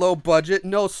 Stupid low budget,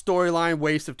 no storyline,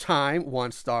 waste of time,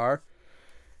 1 star.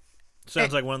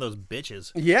 Sounds like one of those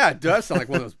bitches. Yeah, it does sound like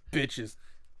one of those bitches.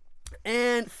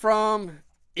 And from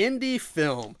Indie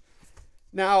Film.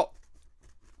 Now,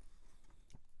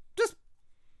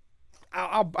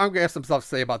 I'm going to have some stuff to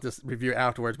say about this review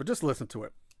afterwards, but just listen to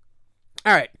it.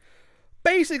 All right.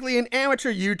 Basically, an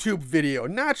amateur YouTube video.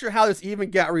 Not sure how this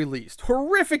even got released.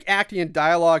 Horrific acting and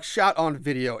dialogue shot on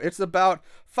video. It's about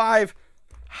 5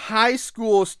 high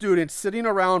school students sitting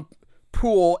around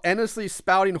pool endlessly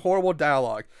spouting horrible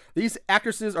dialogue. These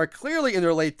actresses are clearly in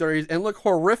their late 30s and look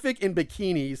horrific in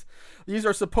bikinis. These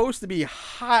are supposed to be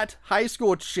hot high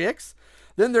school chicks.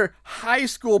 Then their high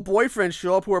school boyfriends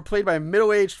show up who are played by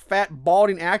middle-aged, fat,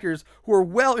 balding actors who are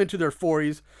well into their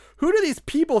 40s. Who do these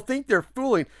people think they're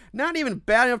fooling? Not even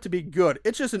bad enough to be good.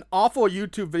 It's just an awful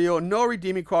YouTube video. No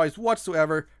redeeming qualities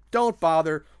whatsoever. Don't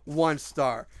bother. 1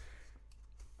 star.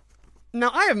 Now,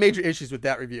 I have major issues with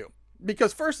that review.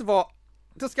 Because, first of all,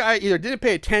 this guy either didn't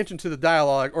pay attention to the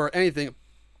dialogue or anything.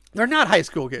 They're not high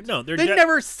school kids. No, they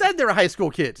never said they were high school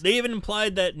kids. They even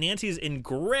implied that Nancy's in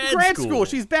grad school.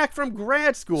 She's back from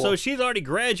grad school. So she's already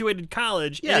graduated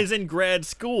college and is in grad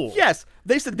school. Yes.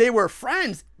 They said they were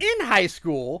friends in high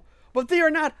school, but they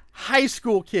are not high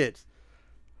school kids.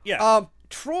 Yeah.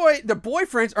 Troy, the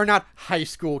boyfriends are not high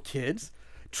school kids.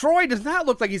 Troy does not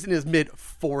look like he's in his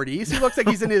mid-40s. He looks like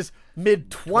he's in his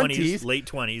mid-20s. Late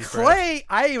 20s. Clay,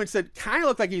 I even said, kind of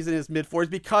looked like he's in his mid-40s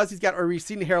because he's got a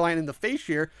receding hairline in the face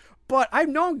here. But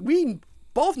we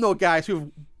both know guys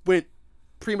who went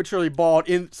prematurely bald,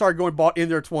 started going bald in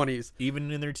their 20s.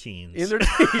 Even in their teens. In their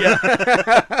teens,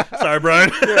 yeah. Sorry,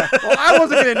 Brian. Yeah. Well, I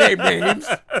wasn't going to name names.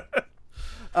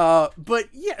 But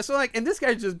yeah, so and this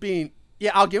guy's just being,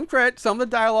 Yeah, I'll give him credit. Some of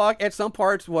the dialogue at some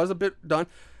parts was a bit done.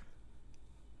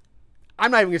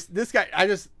 I'm not even gonna, this guy.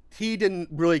 He didn't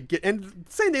really get. And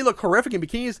saying they look horrific in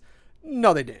bikinis,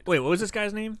 no, they didn't. Wait, what was this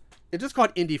guy's name? It's just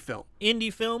called indie film.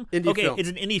 Indie film? Indie film. It's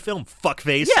an indie film,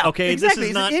 fuckface. Yeah, okay, exactly. This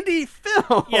is not an indie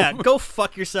film. Yeah, go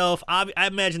fuck yourself. I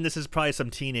imagine this is probably some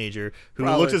teenager who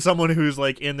Probably. looks at someone who's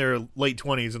like in their late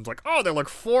 20s and is like, oh, they look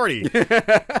 40.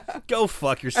 Go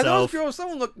fuck And those yourself. girls,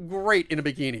 someone look great in a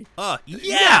bikini.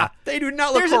 Yeah. They do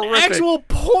not look There's horrific. an actual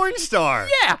porn star.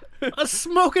 Yeah. A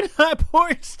smoking hot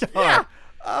porn star.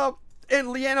 Yeah. And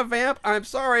Leanna Vamp, I'm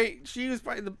sorry, she was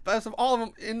probably the best of all of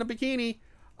them in the bikini.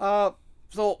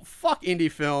 So fuck indie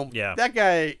film. Yeah. That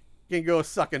guy can go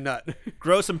suck a nut.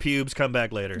 Grow some pubes, come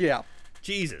back later. Yeah.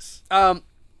 Jesus.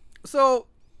 So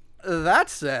that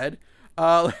said,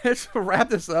 let's wrap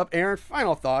this up. Aaron,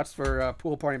 final thoughts for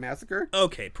Pool Party Massacre.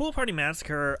 Okay, Pool Party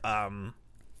Massacre.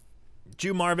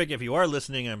 Drew Marvick, if you are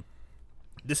listening,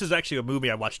 this is actually a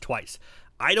movie I watched twice.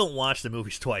 I don't watch the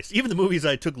movies twice. Even the movies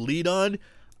I took lead on,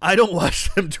 I don't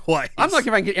watch them twice. I'm lucky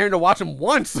if I can get Aaron to watch them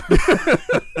once.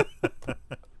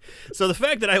 So the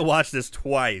fact that I watched this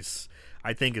twice,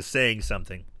 I think, is saying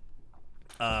something.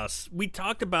 We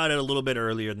talked about it a little bit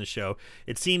earlier in the show.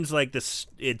 It seems like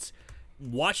it's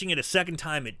watching it a second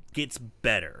time, it gets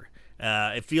better.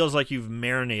 It feels like you've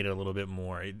marinated a little bit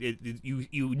more.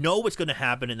 You know what's going to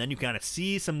happen, and then you kind of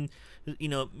see some,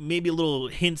 maybe a little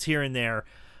hints here and there.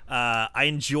 I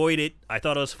enjoyed it. I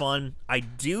thought it was fun. I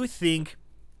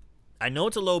know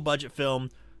it's a low budget film,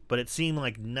 but it seemed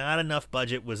like not enough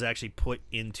budget was actually put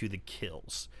into the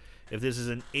kills. If this is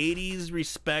an 80s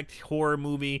respect horror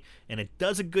movie and it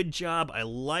does a good job, I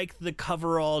like the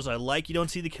coveralls. I like you don't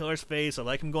see the killer's face. I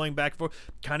like him going back and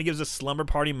forth. Kind of gives a Slumber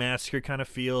Party Massacre kind of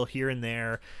feel here and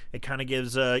there. It kind of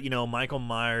gives Michael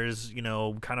Myers,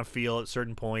 kind of feel at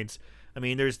certain points. I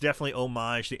mean, there's definitely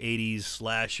homage to 80s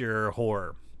slasher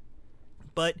horror.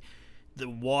 But the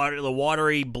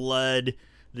watery blood,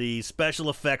 the special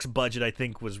effects budget, I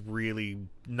think, was really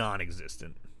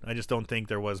non-existent. I just don't think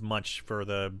there was much for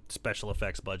the special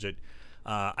effects budget.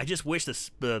 I just wish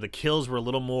the kills were a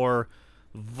little more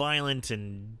violent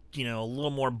and, a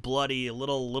little more bloody, a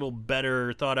little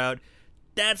better thought out.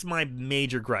 That's my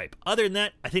major gripe. Other than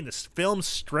that, I think the film's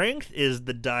strength is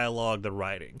the dialogue, the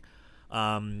writing.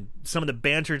 Some of the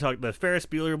banter talk, the Ferris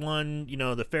Bueller one,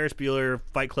 the Ferris Bueller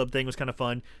Fight Club thing was kind of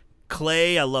fun.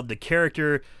 Clay, I love the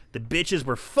character. The bitches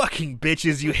were fucking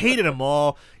bitches. You hated them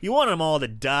all. You wanted them all to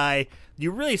die.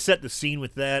 You really set the scene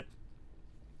with that.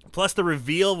 Plus the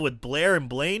reveal with Blair and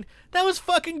Blaine, that was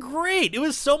fucking great. It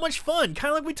was so much fun.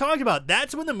 Kind of like we talked about.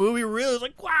 That's when the movie really was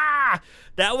like, wow,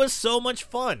 that was so much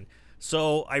fun.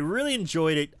 So I really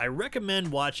enjoyed it. I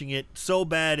recommend watching it. So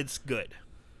bad it's good.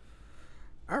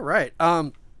 All right.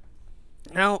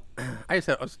 Now, I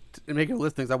was making a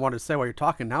list of things I wanted to say while you're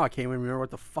talking. Now I can't even remember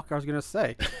what the fuck I was going to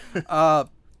say.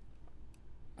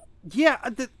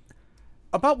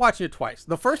 About watching it twice.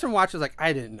 The first time I watched it, like,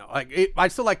 I didn't know. I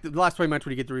still like the last 20 minutes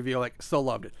when you get the reveal. Still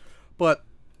loved it. But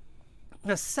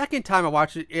the second time I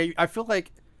watched it, I feel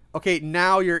like, okay,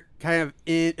 now you're kind of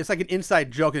in. It's like an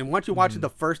inside joke. And once you watch it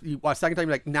second time, you're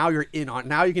like, now you're in on it.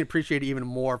 Now you can appreciate it even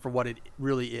more for what it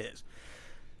really is.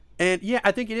 And yeah,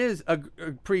 I think it is a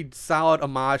pretty solid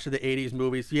homage to the 80s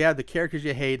movies. You have the characters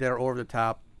you hate that are over the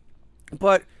top.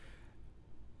 But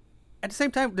at the same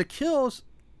time, the kills,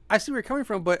 I see where you're coming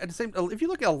from, but at the same time, if you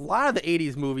look at a lot of the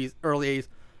 80s movies, early 80s,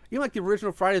 even like the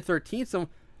original Friday the 13th, some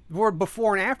were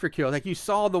before and after kills. Like you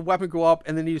saw the weapon go up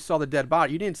and then you saw the dead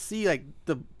body. You didn't see like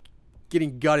the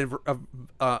getting gutted,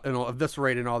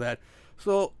 eviscerated and all that.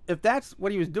 So if that's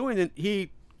what he was doing, then he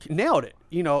nailed it.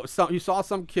 You saw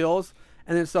some kills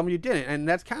and then some you didn't. And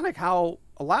that's kind of like how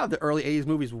a lot of the early 80s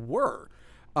movies were.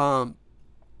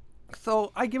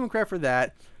 So I give him credit for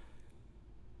that.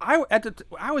 I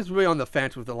was really on the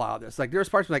fence with a lot of this. Like, there's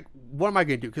parts like, what am I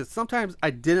going to do? Because sometimes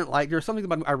I didn't like, there's something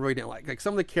about it I really didn't like. Like,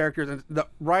 some of the characters and the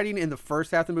writing in the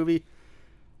first half of the movie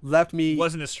left me...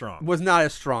 Wasn't as strong. Was not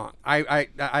as strong. I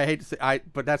hate to say,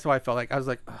 but that's how I felt. Like, I was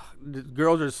like, the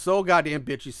girls are so goddamn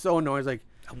bitchy, so annoying. I was like...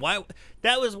 Why?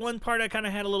 That was one part I kind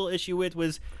of had a little issue with,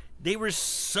 was they were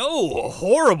so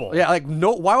horrible. Yeah, like,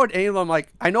 no, why would any of them,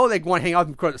 like, I know they want to hang out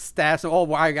with stats, and,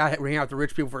 well, I got to hang out with the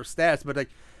rich people for stats, but, like,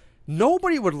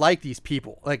 nobody would like these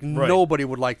people. Like, right. Nobody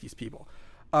would like these people.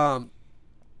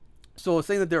 So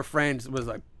saying that they're friends was,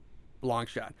 like, long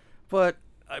shot. But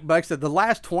like I said, the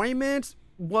last 20 minutes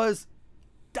was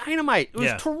dynamite. It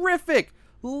was terrific.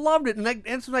 Loved it. And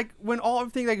it's like when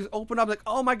everything like opened up, like,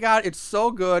 oh my God, it's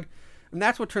so good. And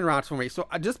that's what turned around for me. So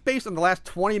just based on the last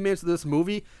 20 minutes of this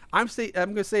movie, I'm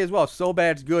going to say as well, so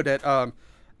bad it's good that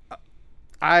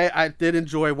I did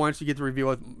enjoy once you get to reveal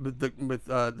with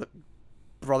the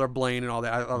brother Blaine and all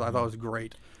that. I thought it was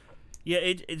great. Yeah,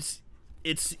 it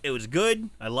was good.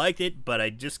 I liked it, but I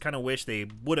just kind of wish they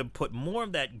would have put more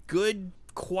of that good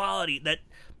quality,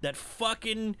 that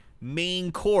fucking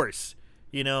main course.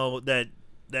 You know, that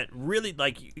really,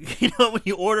 like, you know, when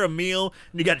you order a meal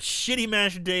and you got shitty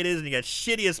mashed potatoes and you got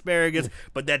shitty asparagus,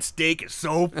 but that steak is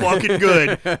so fucking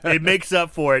good, it makes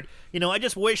up for it. You know, I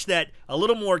just wish that a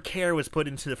little more care was put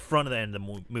into the front of the end of the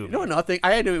movie. You know, nothing.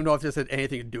 I don't even know if this had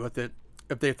anything to do with it,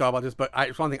 if they thought about this, but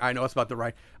it's one thing I noticed about the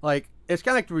ride. Like, it's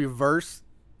kind of like the reverse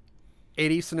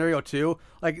 80s scenario too.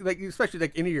 Like especially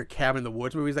like any of your cabin in the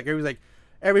woods movies. Like everybody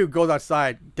who goes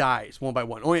outside dies one by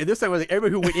one. Only this time it was like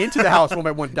everybody who went into the house one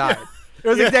by one died. It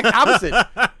was the exact opposite.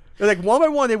 It was like one by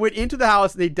one they went into the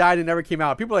house and they died and never came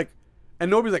out. People were like,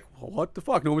 and nobody's like, well, what the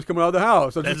fuck? Nobody's coming out of the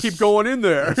house. So just keep going in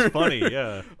there. That's funny,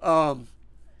 yeah.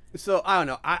 So I don't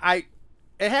know.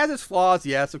 It has its flaws,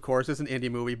 yes, of course. It's an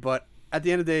indie movie, but at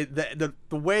the end of the day,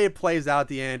 the way it plays out at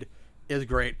the end is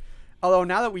great. Although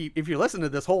now that if you listen to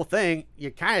this whole thing,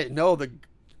 you kind of know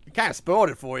you kind of spoiled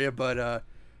it for you, but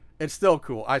it's still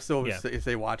cool. I still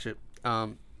say watch it.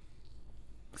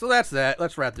 So that's that.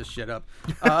 Let's wrap this shit up.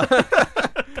 All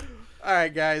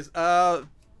right, guys.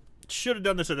 Should have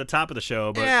done this at the top of the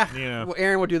show, but you know. Well,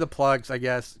 Aaron will do the plugs, I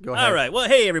guess. Go ahead. All right. Well,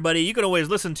 hey, everybody. You can always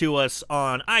listen to us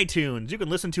on iTunes. You can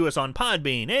listen to us on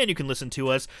Podbean. And you can listen to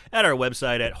us at our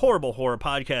website at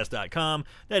horriblehorrorpodcast.com.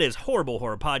 That is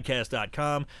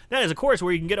horriblehorrorpodcast.com. That is, of course,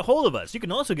 where you can get a hold of us. You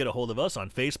can also get a hold of us on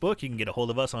Facebook. You can get a hold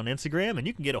of us on Instagram. And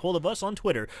you can get a hold of us on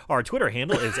Twitter. Our Twitter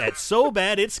handle is at So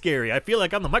Bad It's Scary. I feel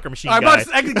like I'm the Micro Machine guy.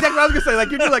 Exactly what I was going to say.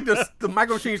 Like, you do like this, the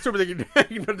Micro Machine super thing.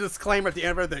 You know, disclaimer at the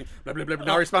end of everything. Blah, blah, blah, blah.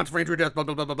 No response for injury, death, blah,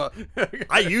 blah, blah, blah, blah.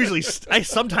 I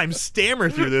sometimes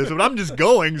stammer through this, but I'm just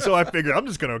going, so I figured I'm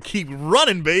just going to keep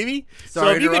running, baby. So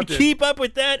if you could keep up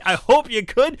with that, I hope you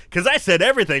could, because I said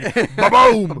everything.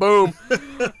 Ba-boom! Boom.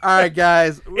 All right,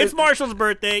 guys. It's Marshall's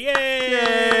birthday.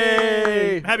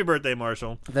 Yay! Happy birthday,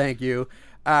 Marshall. Thank you.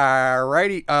 All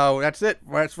righty. Oh, that's it.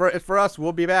 It's for us.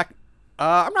 We'll be back.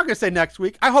 I'm not going to say next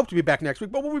week. I hope to be back next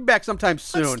week, but we'll be back sometime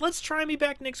soon. Let's try and be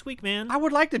back next week, man. I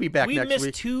would like to be back next week. We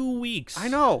missed 2 weeks. I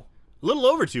know. A little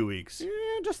over 2 weeks. Yeah,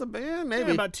 just maybe.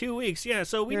 Yeah, about 2 weeks. Yeah,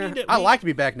 so we need to. I'd like to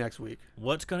be back next week.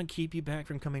 What's going to keep you back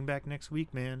from coming back next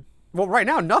week, man? Well, right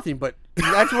now, nothing, but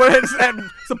that's what it's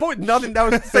nothing. That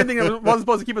was the same thing that wasn't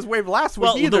supposed to keep us away last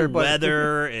week either. The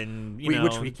weather and,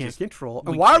 which we can't control.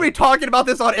 And why are we talking about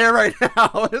this on air right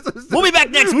now? We'll be back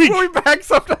next week. We'll be back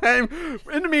sometime.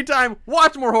 In the meantime,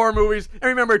 watch more horror movies, and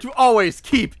remember to always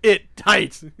keep it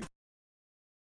tight.